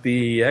about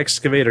the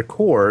excavator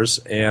cores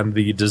and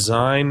the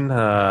design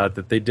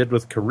that they did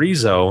with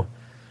Carrizo,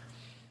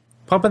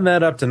 pumping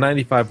that up to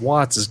 95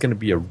 watts is going to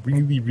be a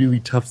really, really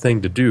tough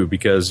thing to do,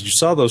 because you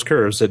saw those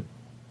curves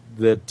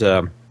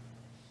that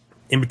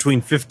in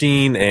between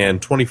 15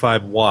 and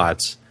 25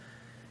 watts,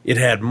 it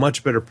had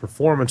much better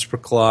performance per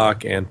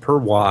clock and per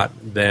watt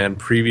than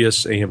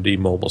previous AMD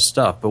mobile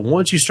stuff. But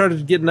once you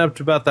started getting up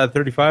to about that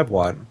 35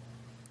 watt,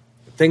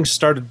 things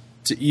started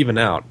to even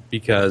out,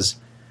 because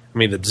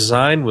the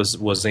design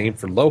was aimed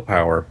for low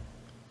power,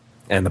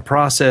 and the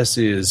process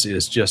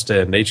is just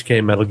an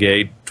HK Metal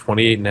Gate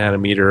 28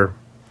 nanometer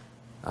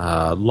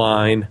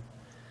line.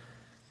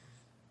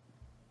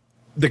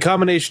 The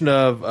combination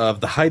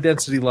of the high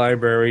density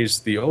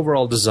libraries, the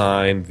overall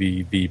design,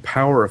 the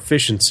power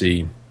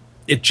efficiency,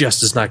 it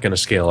just is not going to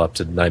scale up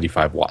to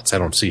 95 watts. I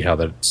don't see how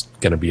that's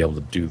going to be able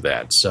to do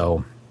that.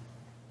 So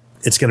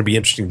it's going to be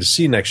interesting to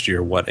see next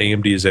year what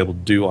AMD is able to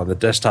do on the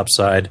desktop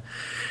side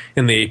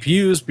in the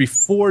APUs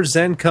before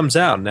Zen comes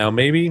out. Now,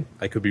 maybe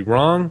I could be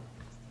wrong.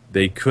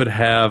 They could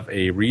have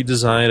a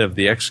redesign of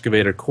the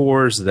excavator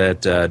cores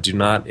that do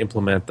not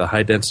implement the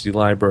high-density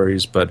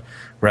libraries, but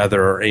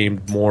rather are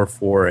aimed more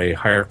for a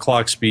higher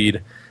clock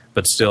speed.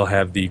 but still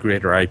have the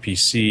greater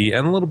IPC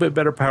and a little bit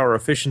better power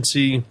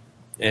efficiency,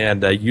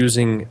 and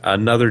using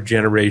another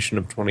generation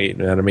of 28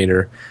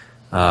 nanometer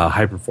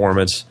high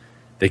performance,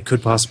 they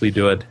could possibly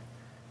do it.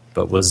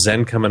 But with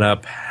Zen coming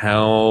up,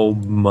 how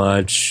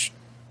much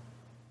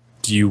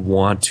do you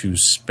want to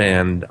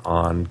spend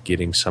on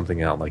getting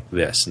something out like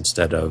this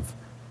instead of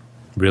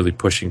really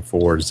pushing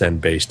for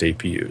Zen-based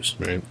APUs?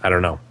 Right. I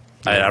don't know.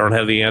 I don't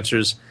have the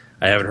answers.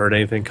 I haven't heard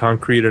anything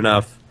concrete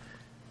enough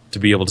to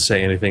be able to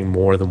say anything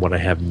more than what I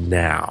have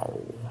now.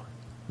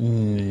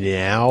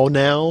 Now?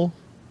 Now.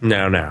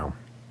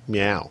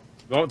 Meow.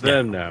 Not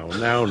them now.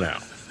 Now.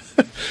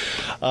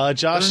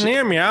 Josh, Doesn't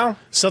hear meow.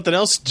 something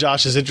else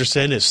Josh is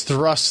interested in is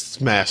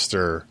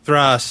Thrustmaster.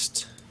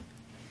 Thrust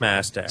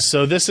Master.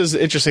 So this is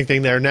an interesting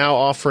thing. They're now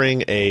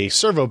offering a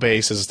servo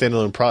base as a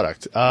standalone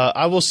product.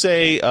 I will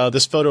say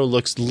this photo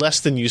looks less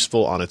than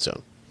useful on its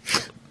own.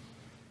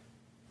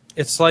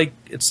 It's like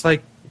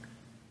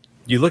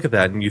you look at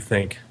that and you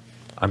think,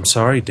 I'm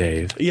sorry,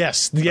 Dave.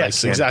 Yes, can't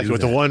exactly. do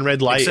With the that. one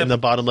red light in Except- the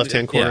bottom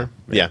left-hand corner.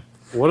 Yeah.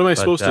 What am I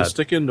supposed uh, to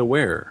stick into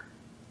where?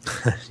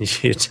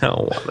 You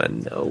don't want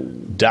to know.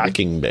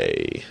 Docking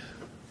bay.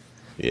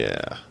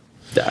 Yeah.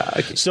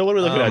 So what are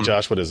we looking at,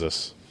 Josh? What is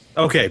this?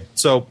 Okay,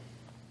 so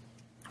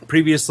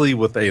previously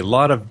with a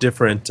lot of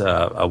different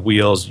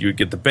wheels, you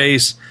get the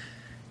base,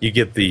 you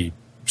get the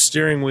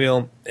steering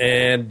wheel,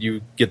 and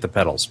you get the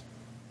pedals.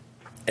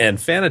 And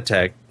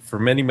Fanatec, for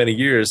many, many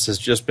years, has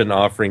just been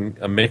offering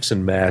a mix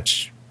and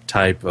match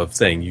type of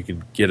thing. You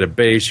can get a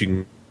base, you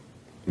can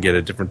get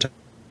a different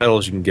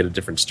pedals, you can get a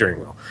different steering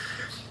wheel.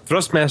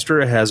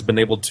 Thrustmaster has been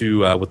able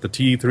to, with the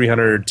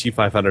T300,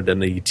 T500,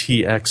 and the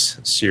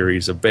TX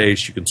series of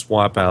base, you can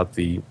swap out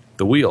the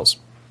wheels.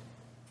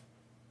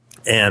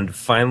 And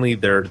finally,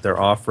 they're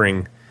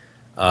offering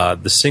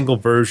the single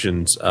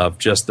versions of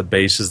just the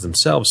bases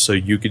themselves, so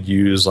you could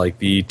use like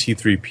the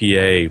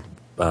T3PA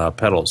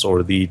pedals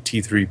or the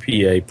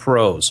T3PA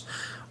Pros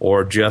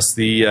or just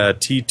the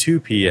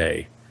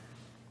T2PA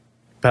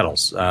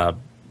pedals.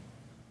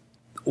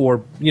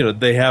 Or,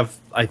 they have,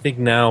 I think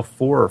now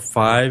 4 or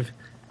 5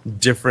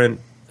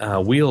 different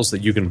wheels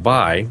that you can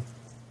buy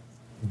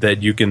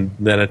that you can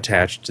then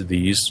attach to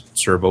these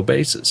servo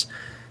bases.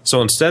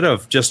 So instead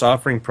of just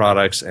offering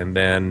products and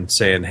then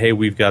saying, hey,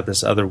 we've got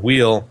this other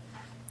wheel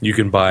you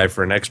can buy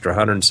for an extra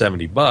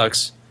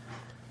 $170,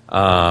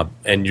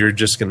 and you're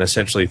just going to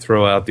essentially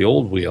throw out the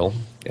old wheel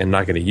and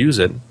not going to use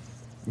it,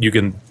 you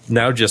can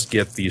now just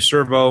get the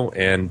servo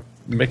and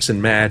mix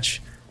and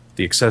match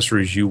the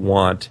accessories you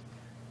want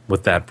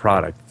with that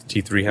product.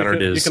 The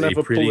T300 you is can have a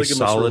a pretty polygamous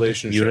solid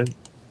relationship. unit.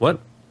 What?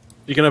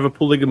 You can have a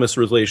polygamous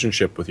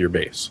relationship with your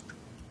base.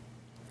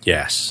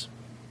 Yes.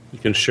 You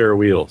can share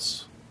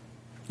wheels.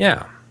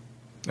 Yeah.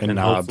 And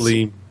knobs.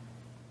 hopefully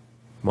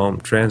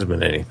won't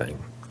transmit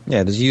anything.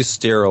 Yeah, just use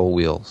sterile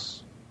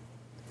wheels.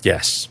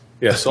 Yes.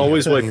 Yes,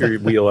 always wipe your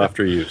wheel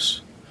after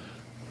use.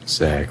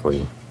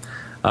 Exactly.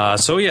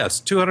 So yeah, it's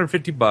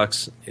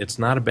 $250. It's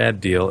not a bad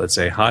deal. It's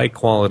a high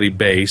quality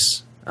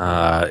base.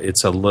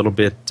 It's a little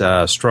bit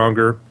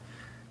stronger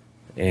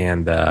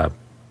and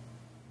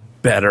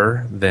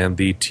better than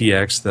the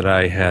TX that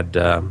I had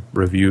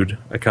reviewed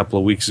a couple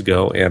of weeks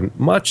ago, and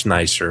much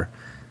nicer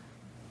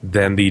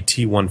than the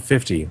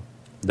T150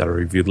 that I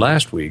reviewed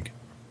last week.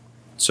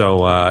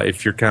 So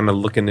if you're kind of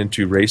looking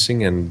into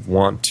racing and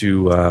want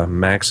to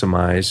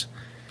maximize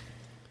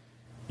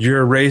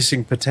your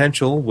racing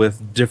potential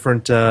with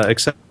different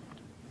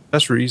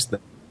accessories,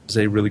 that is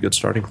a really good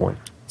starting point.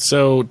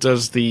 So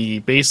does the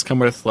base come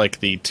with like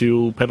the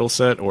 2 pedal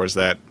set, or is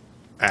that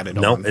added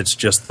No, on? it's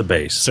just the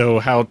base. So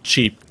how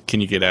cheap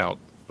can you get out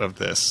of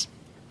this?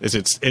 Is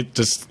it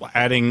just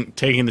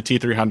taking the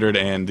T300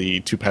 and the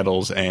 2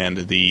 pedals and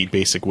the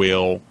basic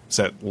wheel, is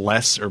that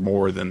less or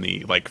more than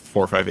the like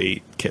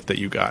 458 kit that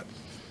you got?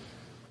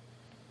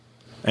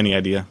 Any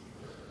idea?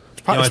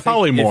 It's I think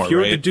probably more, if you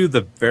were to right? do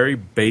the very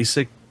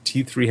basic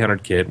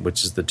T300 kit,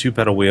 which is the 2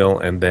 pedal wheel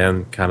and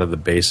then kind of the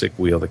basic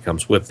wheel that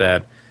comes with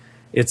that,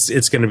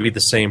 it's going to be the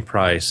same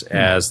price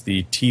as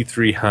the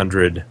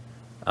T300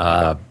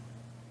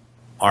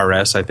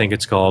 RS, I think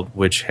it's called,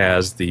 which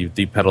has the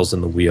pedals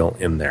and the wheel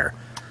in there.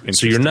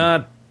 So you're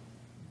not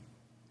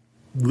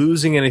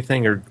losing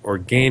anything or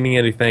gaining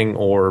anything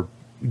or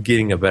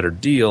getting a better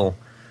deal.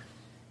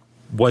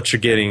 What you're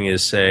getting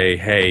is say,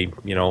 hey,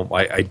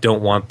 I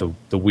don't want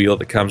the wheel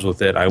that comes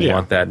with it. I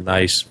want that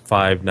nice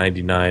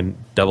 $599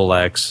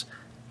 XX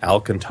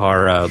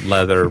Alcantara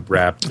leather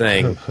wrapped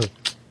thing.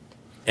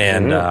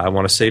 And I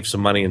want to save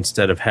some money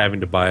instead of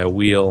having to buy a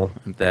wheel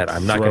that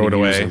I'm not Throw going to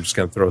it use. away. I'm just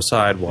going to throw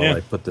aside while I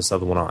put this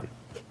other one on.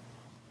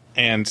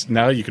 And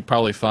now you could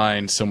probably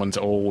find someone's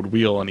old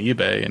wheel on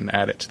eBay and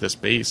add it to this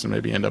base and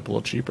maybe end up a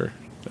little cheaper.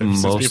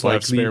 Since Most people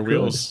have likely you spare could.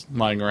 wheels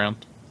lying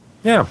around.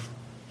 Yeah.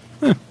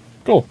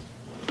 Cool.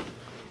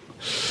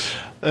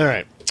 All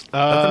right.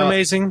 Nothing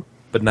amazing,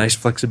 but nice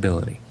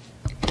flexibility.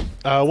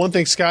 One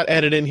thing Scott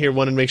added in here,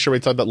 wanted to make sure we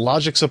talked about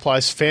Logic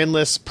Supply's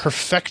fanless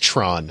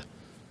Perfectron,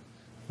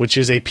 which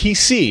is a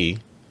PC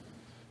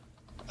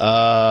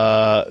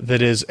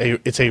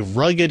It's a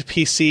rugged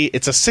PC.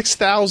 It's a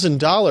 $6,000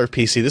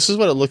 PC. This is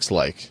what it looks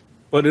like.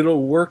 But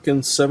it'll work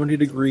in 70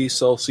 degrees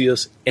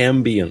Celsius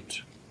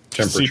ambient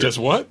temperature. See, does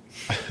what?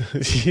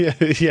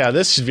 yeah,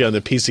 this should be on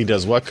the PC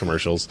Does What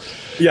commercials.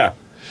 Yeah.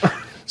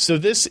 So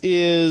this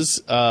is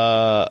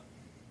as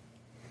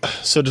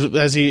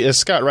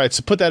Scott writes,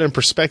 to put that in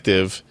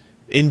perspective,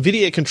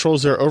 NVIDIA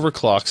controls their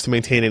overclocks to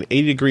maintain an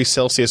 80 degrees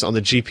Celsius on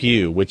the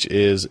GPU, which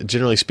is,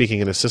 generally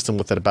speaking, in a system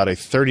with about a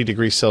 30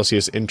 degrees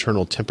Celsius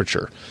internal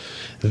temperature.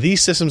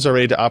 These systems are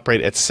rated to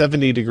operate at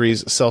 70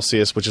 degrees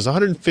Celsius, which is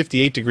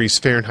 158 degrees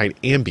Fahrenheit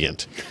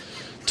ambient.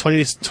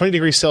 20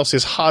 degrees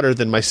Celsius hotter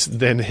than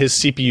his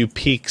CPU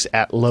peaks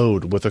at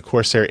load with a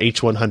Corsair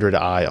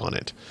H100i on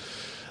it.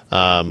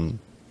 And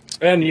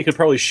you could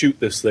probably shoot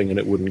this thing and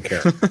it wouldn't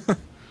care.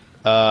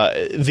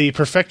 The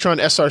Perfectron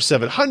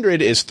SR700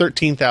 is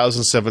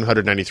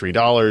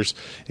 $13,793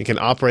 and can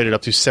operate at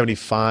up to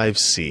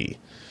 75C.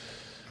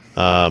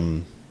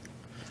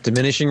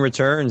 Diminishing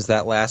returns.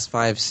 That last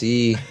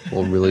 5C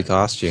will really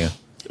cost you.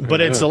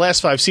 But it's the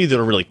last 5C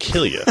that'll really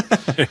kill you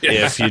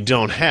if you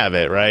don't have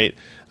it, right?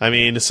 I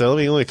mean, so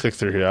let me click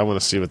through here. I want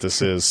to see what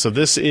this is. So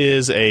this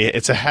is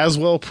it's a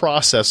Haswell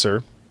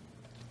processor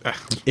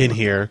in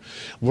here.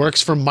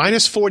 Works from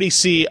minus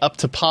 40C up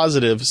to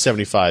positive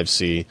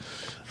 75C.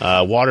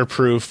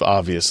 Waterproof,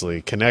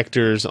 obviously.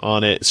 Connectors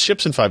on it.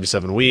 Ships in 5 to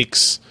 7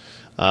 weeks.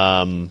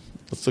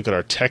 Let's look at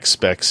our tech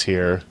specs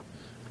here.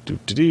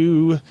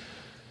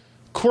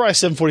 Core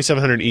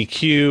i7-4700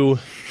 EQ.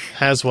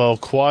 Haswell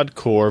quad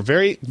core.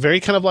 Very, very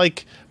kind of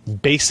like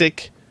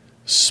basic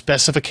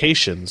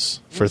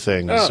specifications for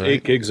things. Oh, right?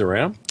 8 gigs of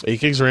RAM. 8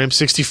 gigs of RAM,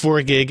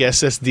 64 gig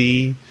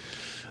SSD,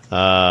 6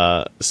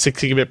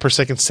 gigabit per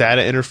second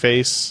SATA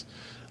interface.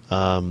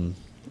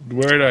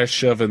 Where do I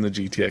shove in the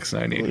GTX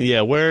 980?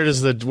 Yeah,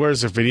 where's the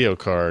video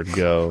card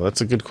go?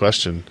 That's a good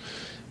question.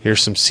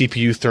 Here's some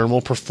CPU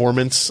thermal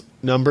performance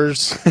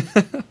numbers.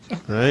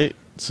 Right?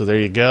 So there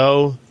you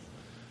go.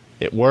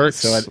 It works.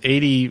 So at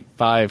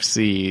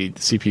 85C, the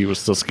CPU was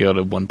still scaled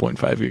at 1.5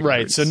 gigahertz.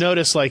 Right. So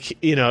notice, at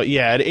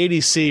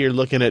 80C, you're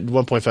looking at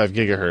 1.5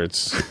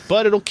 gigahertz,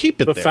 but it'll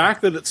keep it The there.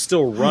 fact that it's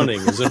still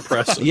running is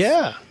impressive.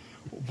 Yeah.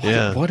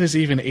 Yeah. What is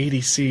even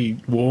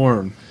 80C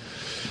warm?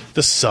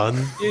 The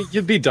sun.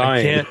 You'd be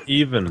dying. Can't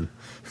even.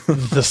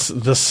 The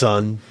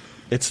sun.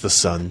 It's the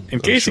sun.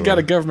 In case you got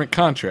a government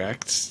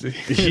contract,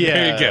 Yeah.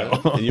 there you go.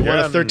 And you want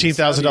a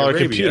 $13,000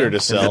 computer to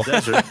sell.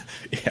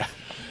 Yeah.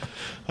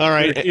 All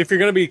right. If you're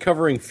going to be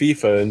covering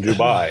FIFA in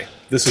Dubai,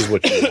 this is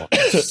what you want.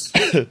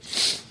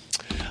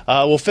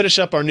 We'll finish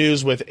up our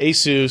news with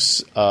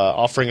Asus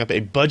offering up a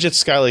budget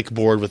Skylake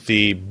board with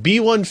the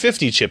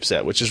B150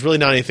 chipset, which is really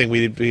not anything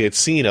we had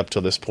seen up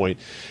till this point.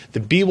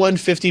 The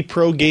B150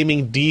 Pro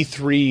Gaming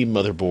D3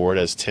 motherboard,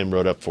 as Tim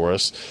wrote up for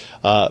us.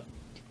 It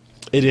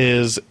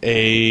is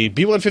a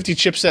B150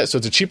 chipset, so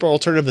it's a cheaper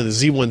alternative than the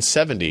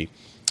Z170,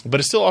 but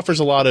it still offers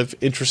a lot of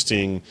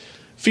interesting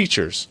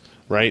features,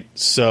 right?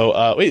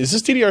 So, wait, is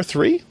this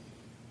DDR3?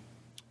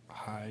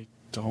 I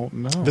don't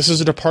know. This is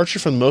a departure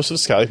from most of the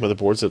Skylake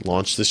motherboards that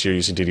launched this year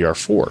using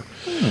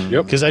DDR4.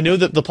 Yep. Because I know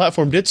that the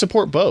platform did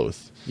support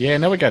both. Yeah,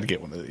 now we got to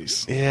get one of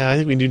these. Yeah, I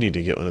think we do need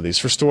to get one of these.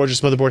 For storage, this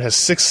motherboard has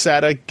 6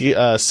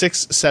 SATA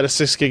 6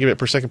 gigabit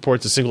per second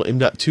ports, a single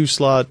M.2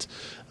 slot,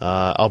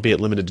 albeit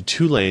limited to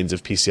 2 lanes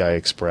of PCI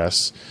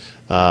Express.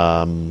 Look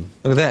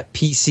at that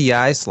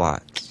PCI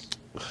slot.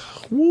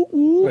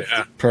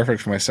 Yeah.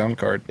 Perfect for my sound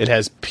card. It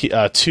has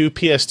 2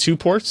 PS2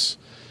 ports,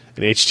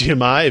 an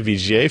HDMI, a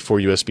VGA, 4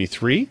 USB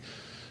 3,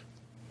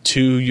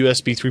 2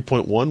 USB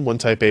 3.1, 1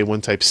 Type A,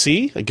 1 Type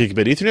C, a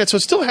gigabit Ethernet. So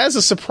it still has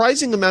a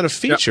surprising amount of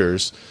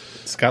features.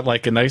 It's got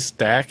like a nice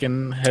DAC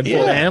and headphone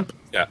Yeah. amp.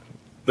 Yeah.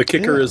 The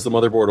kicker is the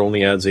motherboard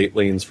only adds 8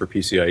 lanes for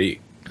PCIe.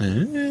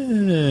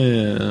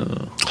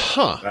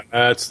 Huh.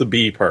 That's the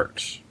B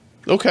part.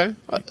 Okay.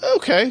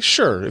 Okay,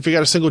 sure. If you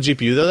got a single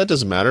GPU, though, that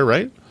doesn't matter,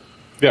 right?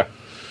 Yeah.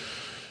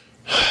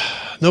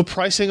 No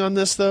pricing on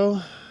this,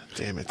 though?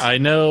 Damn it. I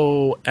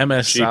know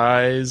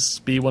MSI's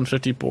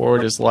B150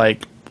 board is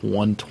like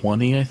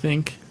 120, I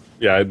think.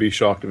 Yeah, I'd be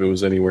shocked if it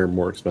was anywhere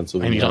more expensive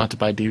than And you don't that. have to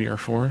buy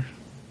DDR4.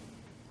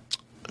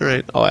 All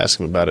right, I'll ask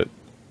him about it.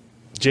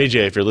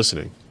 JJ, if you're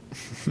listening,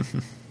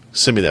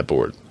 send me that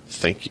board.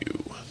 Thank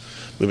you.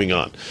 Moving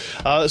on.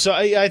 So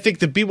I think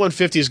the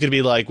B150 is going to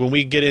be like, when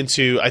we get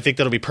into, I think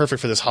that'll be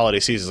perfect for this holiday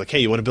season. It's like, hey,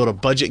 you want to build a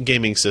budget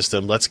gaming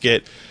system?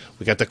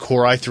 We got the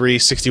Core i3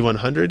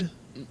 6100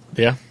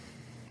 Yeah.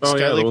 Oh,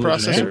 yeah, the Skylake one that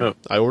just came processor. out.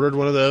 I ordered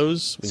one of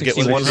those. We can get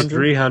one of these.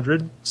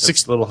 6300.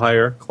 It's a little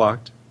higher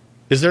clocked.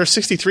 Is there a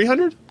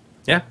 6300?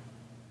 Yeah.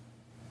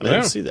 I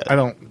didn't see that. I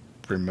don't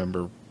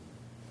remember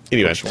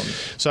Anyway, which one.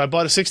 so I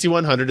bought a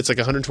 6100. It's like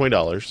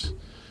 $120.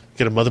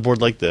 Get a motherboard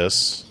like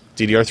this.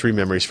 DDR3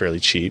 memory is fairly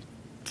cheap.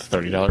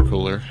 $30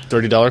 cooler.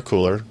 $30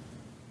 cooler.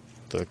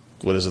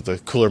 The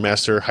Cooler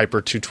Master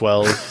Hyper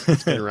 212.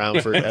 It's been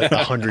around for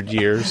 100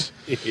 years.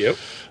 Yep.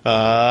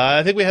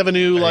 I think we have a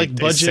new A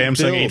budget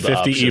Samsung build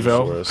 850 option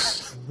Evo. for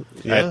us.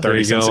 At Yeah. 30 There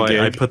you cents go. a gig.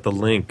 I put the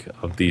link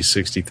of the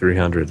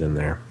 6300 in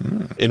there.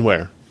 In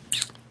where?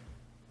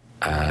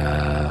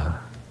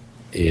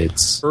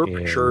 It's Herp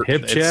in shirt.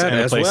 HipChat It's in a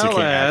as place you well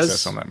can't as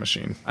access on that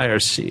machine.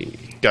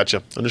 IRC.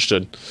 Gotcha.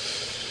 Understood.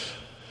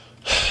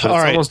 But All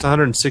it's right. almost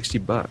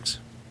 $160.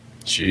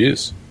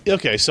 Jeez.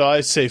 Okay, so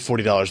I'd say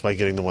 $40 by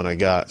getting the one I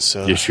got.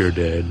 So You sure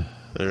did.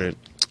 all right.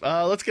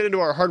 Let's get into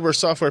our hardware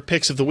software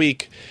picks of the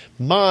week.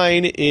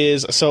 Mine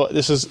is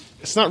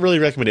it's not really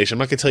a recommendation. I'm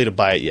not going to tell you to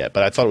buy it yet,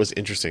 but I thought it was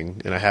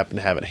interesting and I happen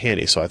to have it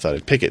handy, so I thought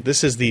I'd pick it.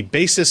 This is the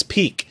Basis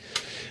Peak.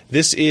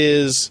 This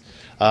is,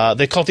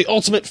 they call it the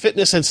Ultimate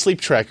Fitness and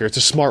Sleep Tracker. It's a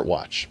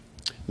smartwatch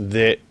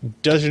that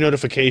does your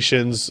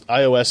notifications,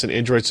 iOS and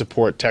Android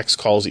support, text,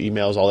 calls,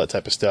 emails, all that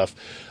type of stuff.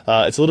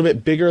 It's a little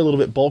bit bigger, a little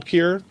bit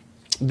bulkier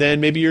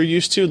than maybe you're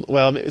used to.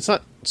 Well, it's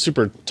not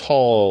super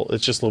tall.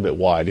 It's just a little bit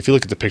wide. If you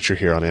look at the picture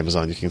here on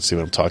Amazon, you can see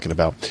what I'm talking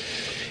about.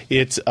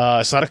 It's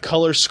not a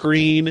color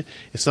screen.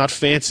 It's not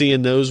fancy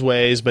in those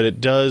ways, but it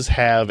does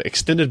have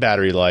extended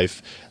battery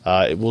life.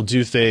 It will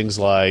do things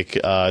like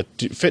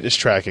fitness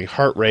tracking,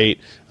 heart rate,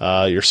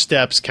 your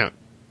steps, count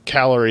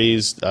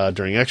calories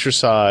during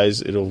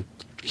exercise. It'll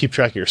keep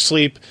track of your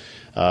sleep,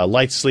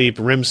 light sleep,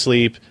 REM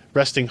sleep,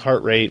 resting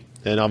heart rate,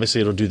 and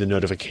obviously it'll do the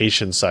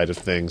notification side of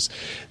things.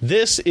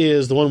 This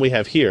is the one we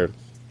have here.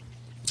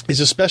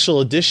 It's a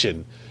special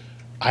edition,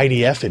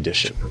 IDF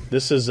edition.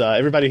 This is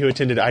everybody who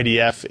attended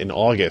IDF in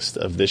August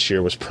of this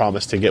year was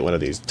promised to get one of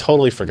these.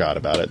 Totally forgot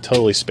about it.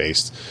 Totally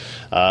spaced.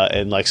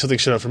 And like something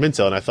showed up from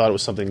Intel, and I thought it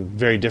was something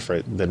very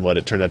different than what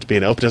it turned out to be.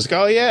 And I opened it, I was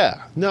like, oh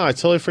yeah, no, I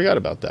totally forgot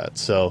about that.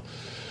 So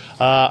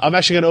I'm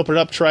actually going to open it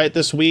up, try it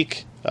this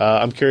week.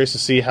 I'm curious to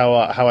see how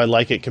I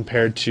like it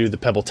compared to the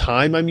Pebble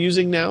Time I'm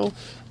using now.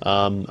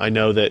 I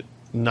know that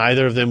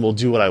neither of them will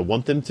do what I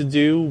want them to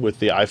do with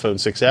the iPhone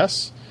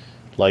 6s,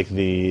 like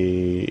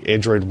the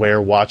Android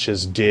Wear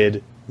watches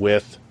did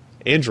with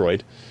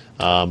Android.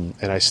 And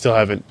I still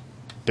haven't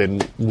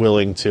been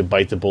willing to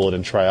bite the bullet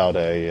and try out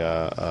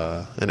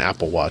an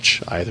Apple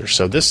Watch either.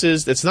 So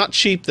it's not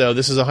cheap though.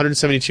 This is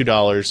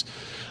 $172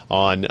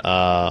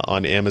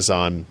 on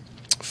Amazon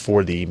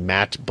for the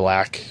matte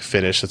black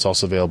finish. It's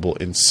also available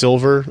in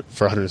silver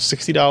for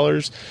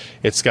 $160.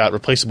 It's got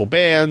replaceable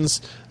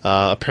bands.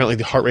 Apparently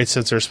the heart rate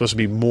sensor is supposed to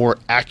be more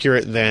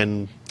accurate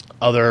than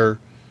other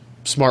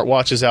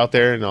smartwatches out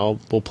there, and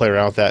we'll play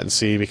around with that and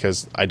see,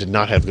 because I did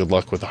not have good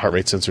luck with the heart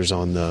rate sensors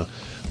on the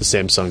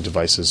Samsung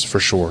devices for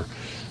sure.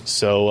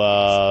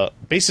 So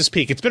Basis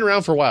Peak, it's been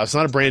around for a while. It's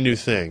not a brand new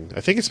thing. I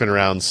think it's been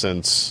around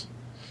since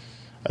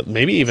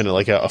maybe even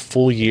like a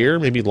full year,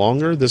 maybe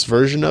longer, this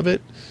version of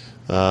it.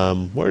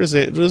 Where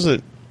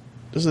doesn't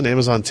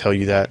Amazon tell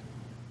you that?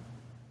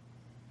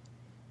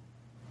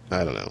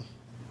 I don't know.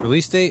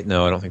 Release date?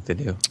 No, I don't think they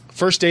do.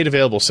 First date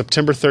available,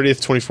 September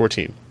 30th,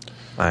 2014.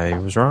 I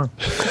was wrong.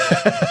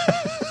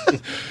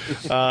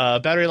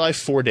 Battery life,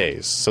 4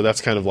 days. So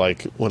that's kind of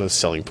like one of the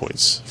selling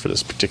points for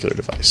this particular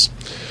device.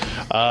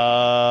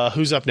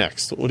 Who's up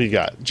next? What do you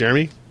got?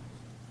 Jeremy?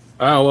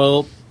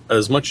 Well,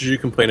 as much as you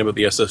complain about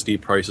the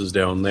SSD prices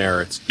down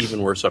there, it's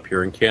even worse up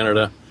here in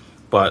Canada.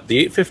 But the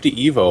 850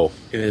 EVO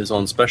is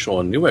on special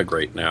on Newegg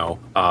right now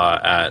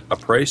at a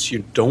price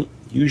you don't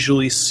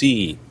usually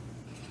see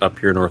up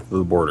here north of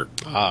the border.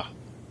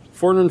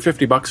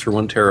 $450 for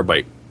 1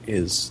 terabyte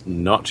is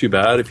not too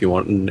bad if you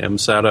want an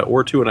mSATA,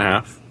 or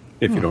 2.5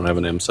 if you don't have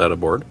an mSATA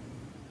board.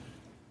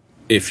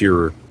 If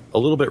you're a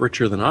little bit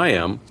richer than I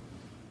am,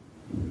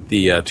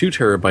 the 2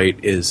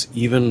 terabyte is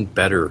even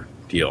better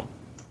deal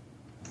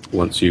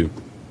once you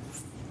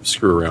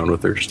screw around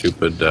with their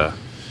stupid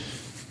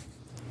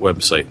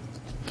website.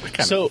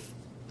 So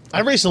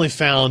I recently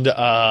found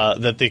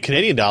that the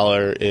Canadian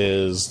dollar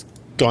is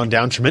gone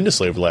down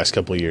tremendously over the last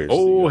couple of years.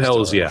 Oh, The US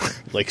hells dollar. yeah.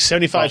 Like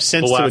 75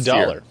 cents to a last year.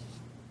 dollar.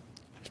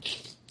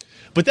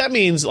 But that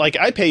means, like,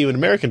 I pay you in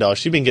American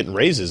dollars. So you've been getting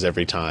raises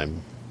every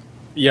time.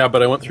 Yeah,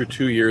 but I went through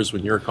 2 years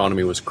when your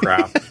economy was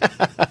crap.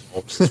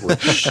 It's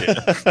worth shit.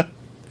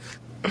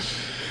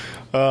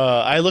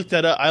 I looked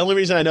that up. The only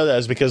reason I know that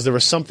is because there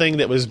was something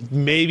that was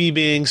maybe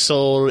being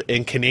sold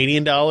in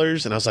Canadian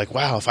dollars, and I was like,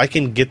 wow, if I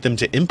can get them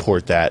to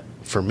import that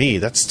for me,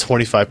 that's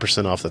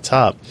 25% off the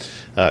top.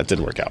 It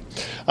didn't work out.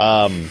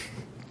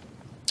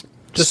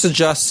 Just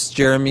adjust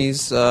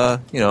Jeremy's,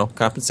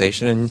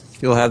 compensation, and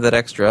you'll have that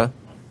extra.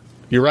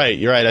 You're right.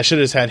 I should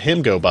have just had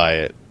him go buy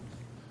it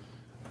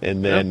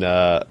and then,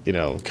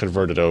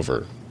 convert it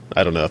over.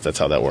 I don't know if that's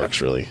how that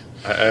works, really.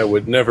 I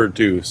would never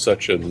do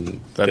such a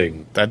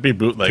thing. That'd be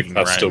bootlegging,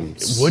 right?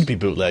 Customs. It would be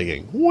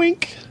bootlegging.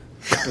 Wink.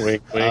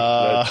 Wink, wink,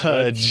 nudge,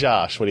 nudge.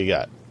 Josh, what do you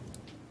got?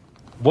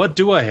 What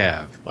do I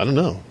have? I don't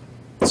know.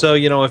 So,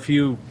 if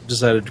you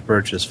decided to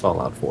purchase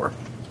Fallout 4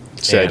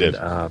 Say and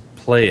I did.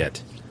 Play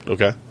it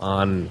Okay.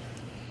 on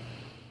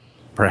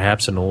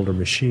perhaps an older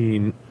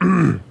machine,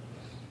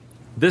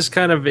 this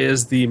kind of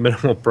is the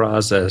minimal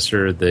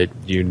processor that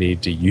you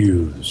need to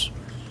use.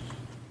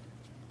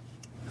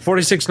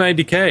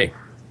 4690K.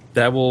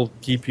 That will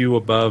keep you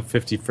above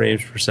 50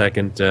 frames per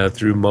second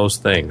through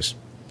most things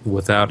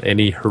without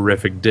any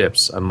horrific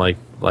dips, unlike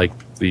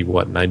the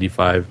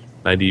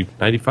 9590,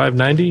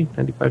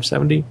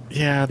 9570?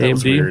 Yeah, that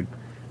was AMD? weird.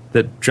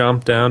 that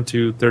jumped down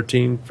to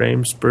 13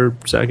 frames per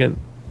second.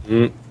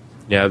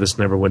 Yeah, this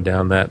never went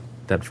down that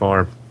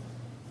far.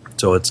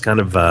 So it's kind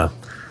of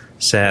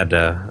sad.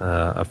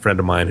 A friend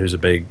of mine who's a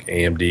big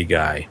AMD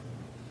guy,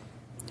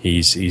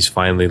 he's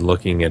finally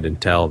looking at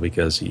Intel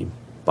because he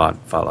bought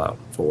Fallout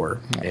 4.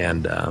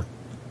 And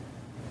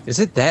Is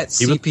it that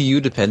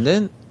CPU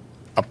dependent?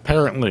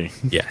 Apparently.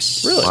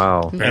 yes. Really?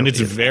 Wow. And it's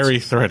very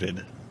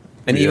threaded.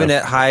 And even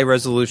at high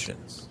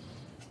resolutions.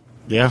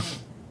 Yeah.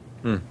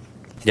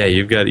 Yeah,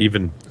 you've got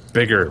even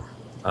bigger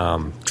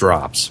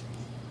drops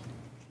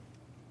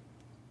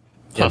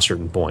at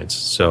certain points.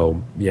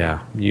 So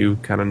yeah, you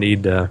kind of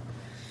need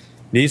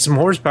some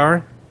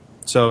horsepower.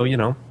 So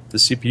the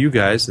CPU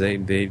guys they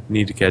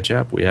need to catch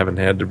up. We haven't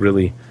had to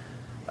really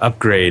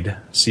upgrade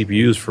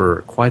CPUs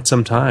for quite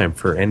some time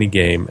for any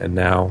game, and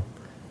now,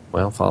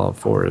 well, Fallout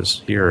 4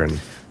 is here, and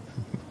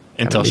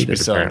Intel should be needed,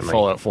 selling apparently.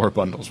 Fallout 4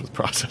 bundles with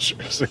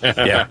processors.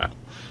 yeah.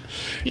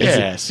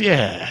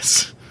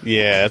 yes.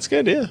 Yeah, that's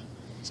good. Yeah.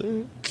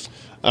 So,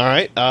 all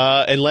right.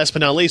 And last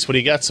but not least, what do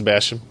you got,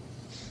 Sebastian?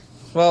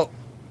 Well,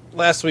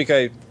 last week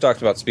I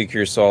talked about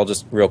speakers, so I'll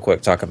just real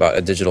quick talk about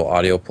a digital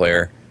audio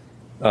player.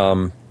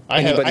 I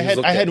Anybody who's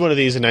looked had at- one of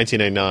these in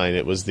 1999.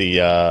 It was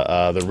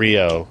the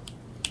Rio.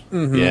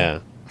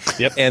 Yeah.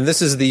 Yep. And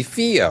this is the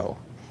FIO.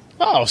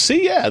 Oh,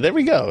 see, yeah, there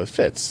we go. It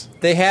fits.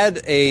 They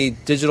had a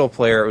digital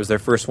player. It was their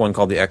first one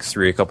called the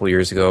X3 a couple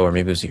years ago, or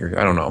maybe it was a year ago.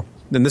 I don't know.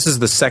 Then this is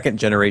the second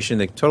generation.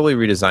 They totally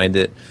redesigned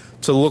it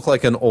to look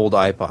like an old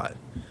iPod.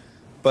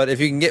 But if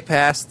you can get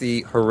past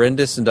the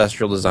horrendous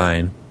industrial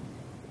design,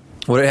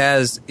 what it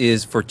has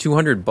is for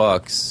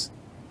 $200,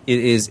 it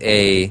is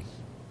a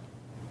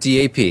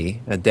DAP,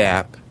 a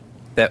DAP,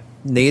 that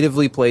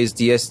natively plays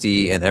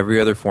DSD and every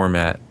other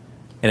format.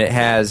 And it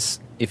has,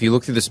 if you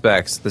look through the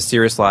specs, the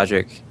Cirrus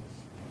Logic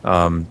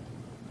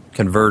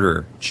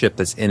converter chip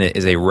that's in it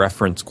is a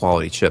reference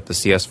quality chip, the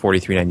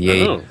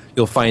CS4398. Oh.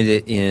 You'll find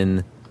it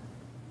in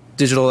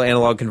digital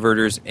analog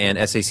converters and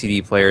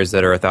SACD players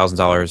that are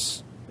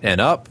 $1,000 and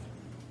up.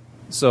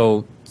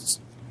 So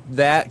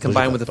that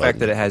combined with the fact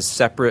that it has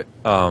separate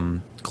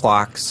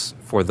clocks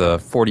for the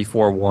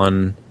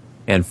 44.1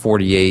 and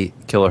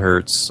 48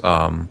 kilohertz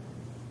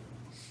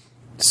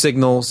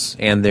signals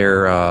and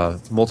their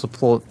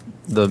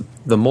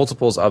the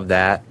multiples of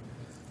that.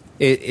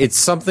 It's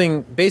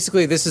something.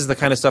 Basically, this is the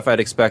kind of stuff I'd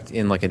expect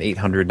in like an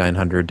 $800,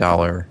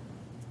 $900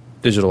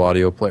 digital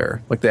audio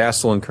player, like the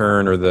Astel &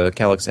 Kern or the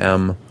Calyx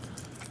M.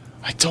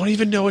 I don't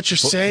even know what you're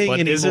saying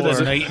But anymore. is it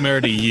a nightmare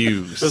to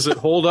use? Does it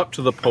hold up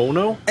to the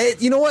Pono?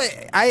 You know what?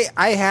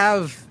 I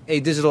have a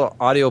digital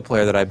audio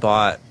player that I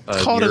bought.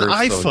 It's called an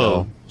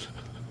iPhone.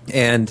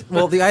 And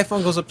well, the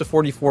iPhone goes up to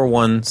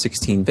 44.1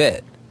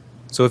 16-bit.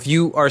 So if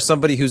you are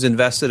somebody who's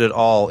invested at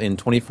all in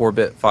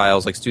 24-bit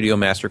files like Studio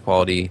Master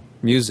quality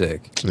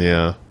music,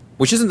 Yeah.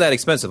 which isn't that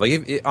expensive,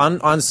 like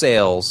on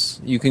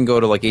sales, you can go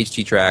to like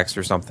HT Tracks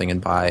or something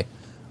and buy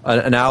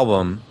an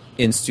album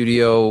in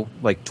studio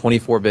like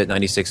 24-bit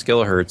 96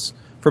 kilohertz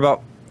for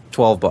about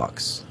 $12.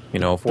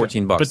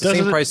 $14. But The same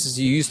doesn't it- price as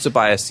you used to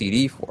buy a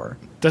CD for.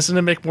 Doesn't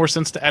it make more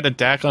sense to add a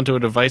DAC onto a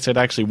device I'd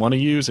actually want to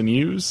use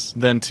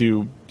than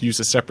to use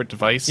a separate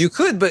device? You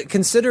could, but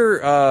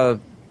consider,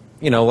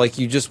 like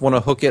you just want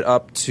to hook it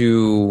up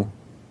to,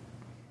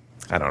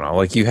 I don't know,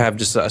 like you have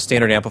just a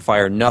standard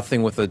amplifier,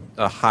 nothing with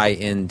a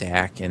high-end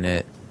DAC in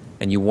it,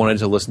 and you wanted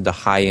to listen to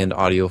high-end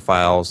audio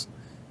files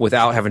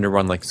without having to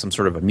run like some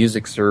sort of a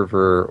music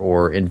server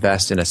or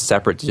invest in a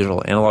separate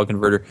digital analog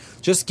converter.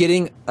 Just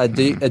getting a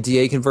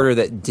DA converter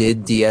that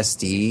did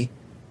DSD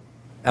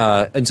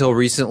until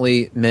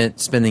recently meant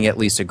spending at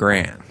least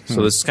 $1,000.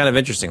 So this is kind of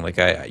interesting. Like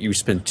you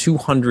spend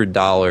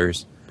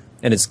 $200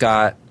 and it's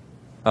got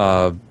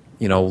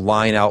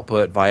line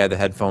output via the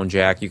headphone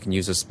jack. You can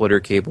use a splitter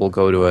cable,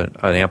 go to an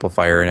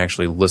amplifier, and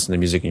actually listen to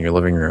music in your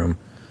living room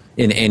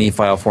in any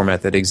file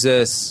format that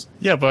exists.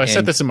 Yeah, but I set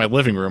And- this in my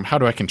living room. How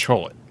do I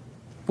control it?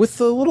 With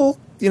the little,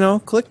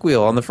 click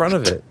wheel on the front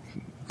of it.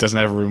 Doesn't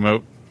have a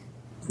remote.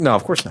 No,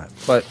 of course not.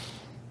 But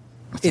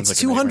it's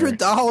like a nightmare.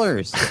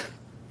 $200.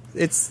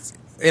 It's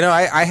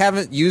I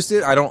haven't used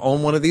it. I don't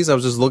own one of these. I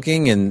was just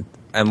looking, and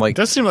I'm like, It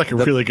does seem like a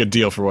really good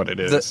deal for what it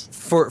is.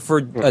 for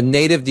a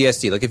native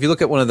DSD. Like if you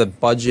look at one of the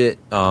budget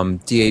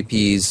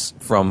DAPs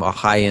from a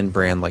high end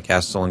brand like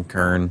Astel &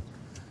 Kern,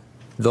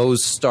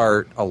 those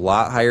start a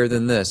lot higher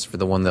than this for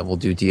the one that will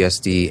do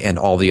DSD and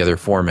all the other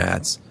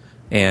formats.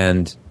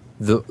 And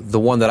the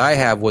one that I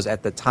have was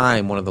at the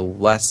time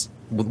was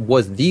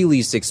the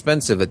least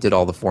expensive that did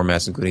all the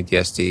formats, including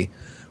DSD,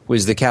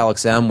 was the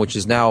Calyx M, which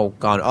has now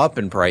gone up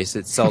in price.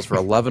 It sells for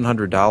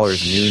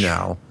 $1,100 new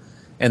now.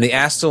 And the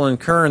Astel &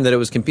 Kern that it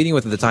was competing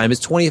with at the time is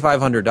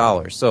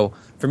 $2,500. So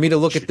for me to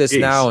look at this Jeez.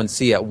 now and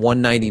see at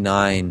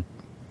 $199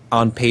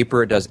 on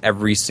paper, it does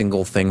every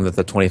single thing that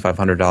the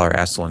 $2,500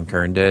 Astel &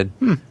 Kern did.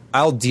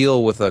 I'll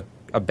deal with a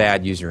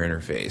bad user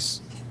interface.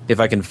 If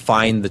I can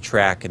find the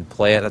track and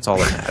play it, that's all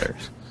that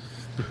matters.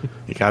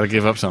 You got to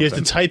give up You something. have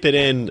to type it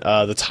in,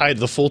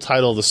 the full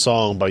title of the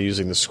song by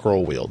using the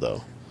scroll wheel,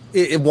 though.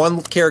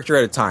 One character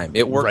at a time.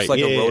 It works Right, like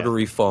yeah, a yeah, yeah.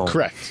 rotary phone.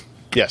 Correct.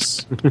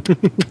 Yes.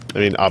 I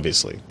mean,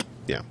 obviously.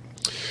 Yeah.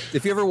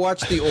 If you ever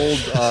watch the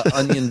old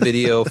Onion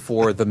video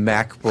for the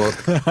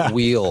MacBook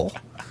wheel,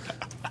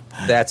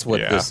 that's what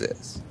this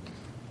is.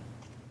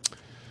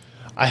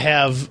 I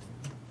have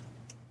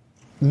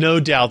no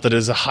doubt that it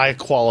is a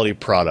high-quality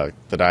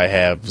product that I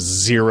have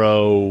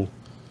zero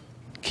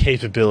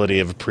capability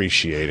of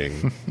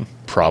appreciating,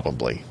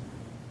 probably.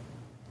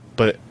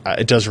 But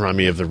it does remind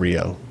me of the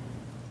Rio.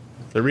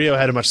 The Rio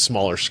had a much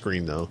smaller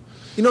screen, though.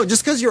 You know,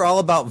 just because you're all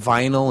about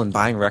vinyl and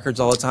buying records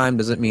all the time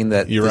doesn't mean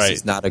that You're this right.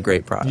 is not a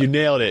great product. You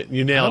nailed it.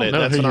 You nailed it.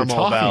 That's what I'm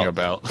all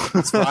about.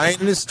 It's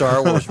buying a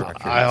Star Wars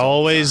record.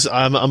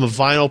 I'm a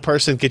vinyl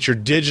person. Get your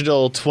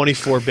digital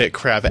 24-bit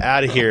crap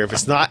out of here. If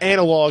it's not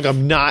analog,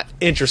 I'm not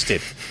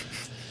interested.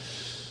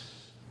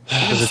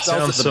 Because it Spells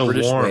sounds the so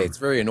British warm. way. It's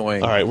very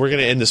annoying. All right, we're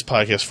going to end this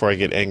podcast before I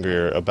get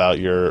angrier about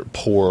your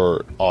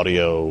poor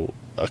audio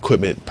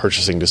equipment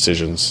purchasing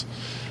decisions.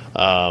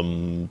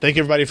 Thank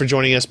you, everybody, for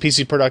joining us.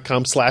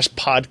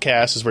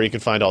 PCPer.com/podcast is where you can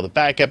find all the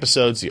back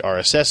episodes, the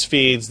RSS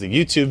feeds, the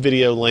YouTube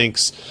video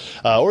links,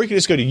 or you can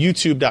just go to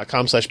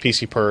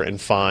youtube.com/PCPer and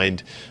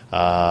find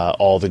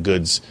all the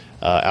goods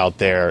out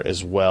there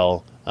as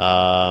well.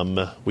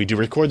 We do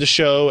record the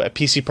show at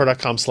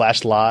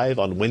PCPer.com/live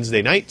on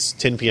Wednesday nights,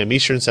 10 p.m.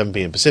 Eastern, 7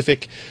 p.m.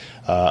 Pacific.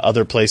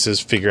 Other places,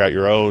 figure out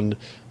your own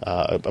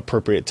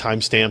appropriate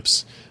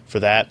timestamps for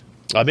that.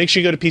 Make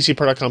sure you go to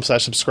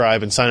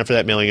PCPer.com/subscribe and sign up for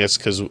that mailing list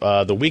because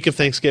the week of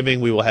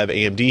Thanksgiving we will have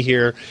AMD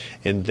here,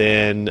 and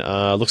then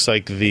looks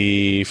like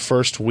the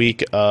second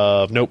week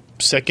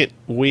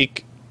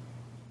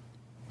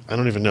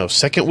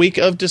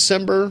of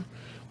December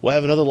we'll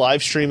have another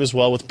live stream as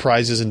well with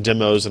prizes and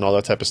demos and all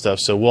that type of stuff.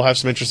 So we'll have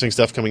some interesting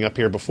stuff coming up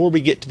here before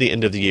we get to the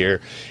end of the year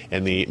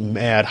and the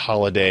mad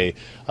holiday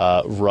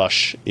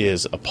rush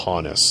is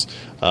upon us.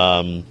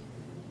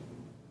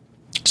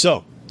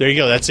 So there you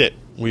go. That's it.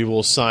 We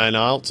will sign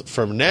out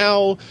from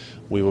now.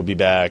 We will be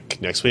back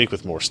next week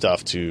with more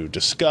stuff to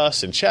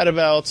discuss and chat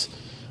about.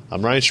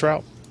 I'm Ryan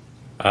Shrout.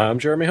 I'm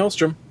Jeremy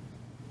Hellstrom.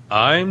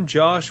 I'm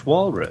Josh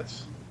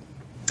Walrath.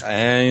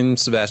 I'm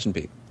Sebastian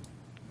P.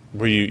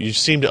 Were you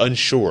seemed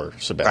unsure,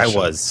 Sebastian. I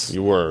was.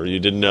 You were. You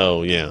didn't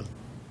know. Yeah.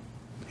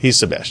 He's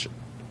Sebastian.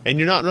 And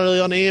you're not really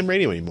on AM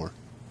radio anymore.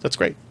 That's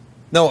great.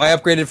 No, I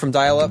upgraded from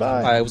dial-up.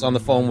 Bye. I was on the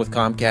phone with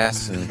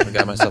Comcast and I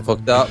got myself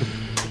hooked up.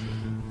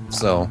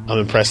 So I'm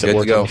impressed it good to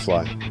worked go. on the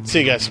fly. See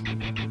you guys.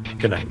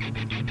 Good night.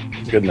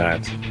 Good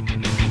night.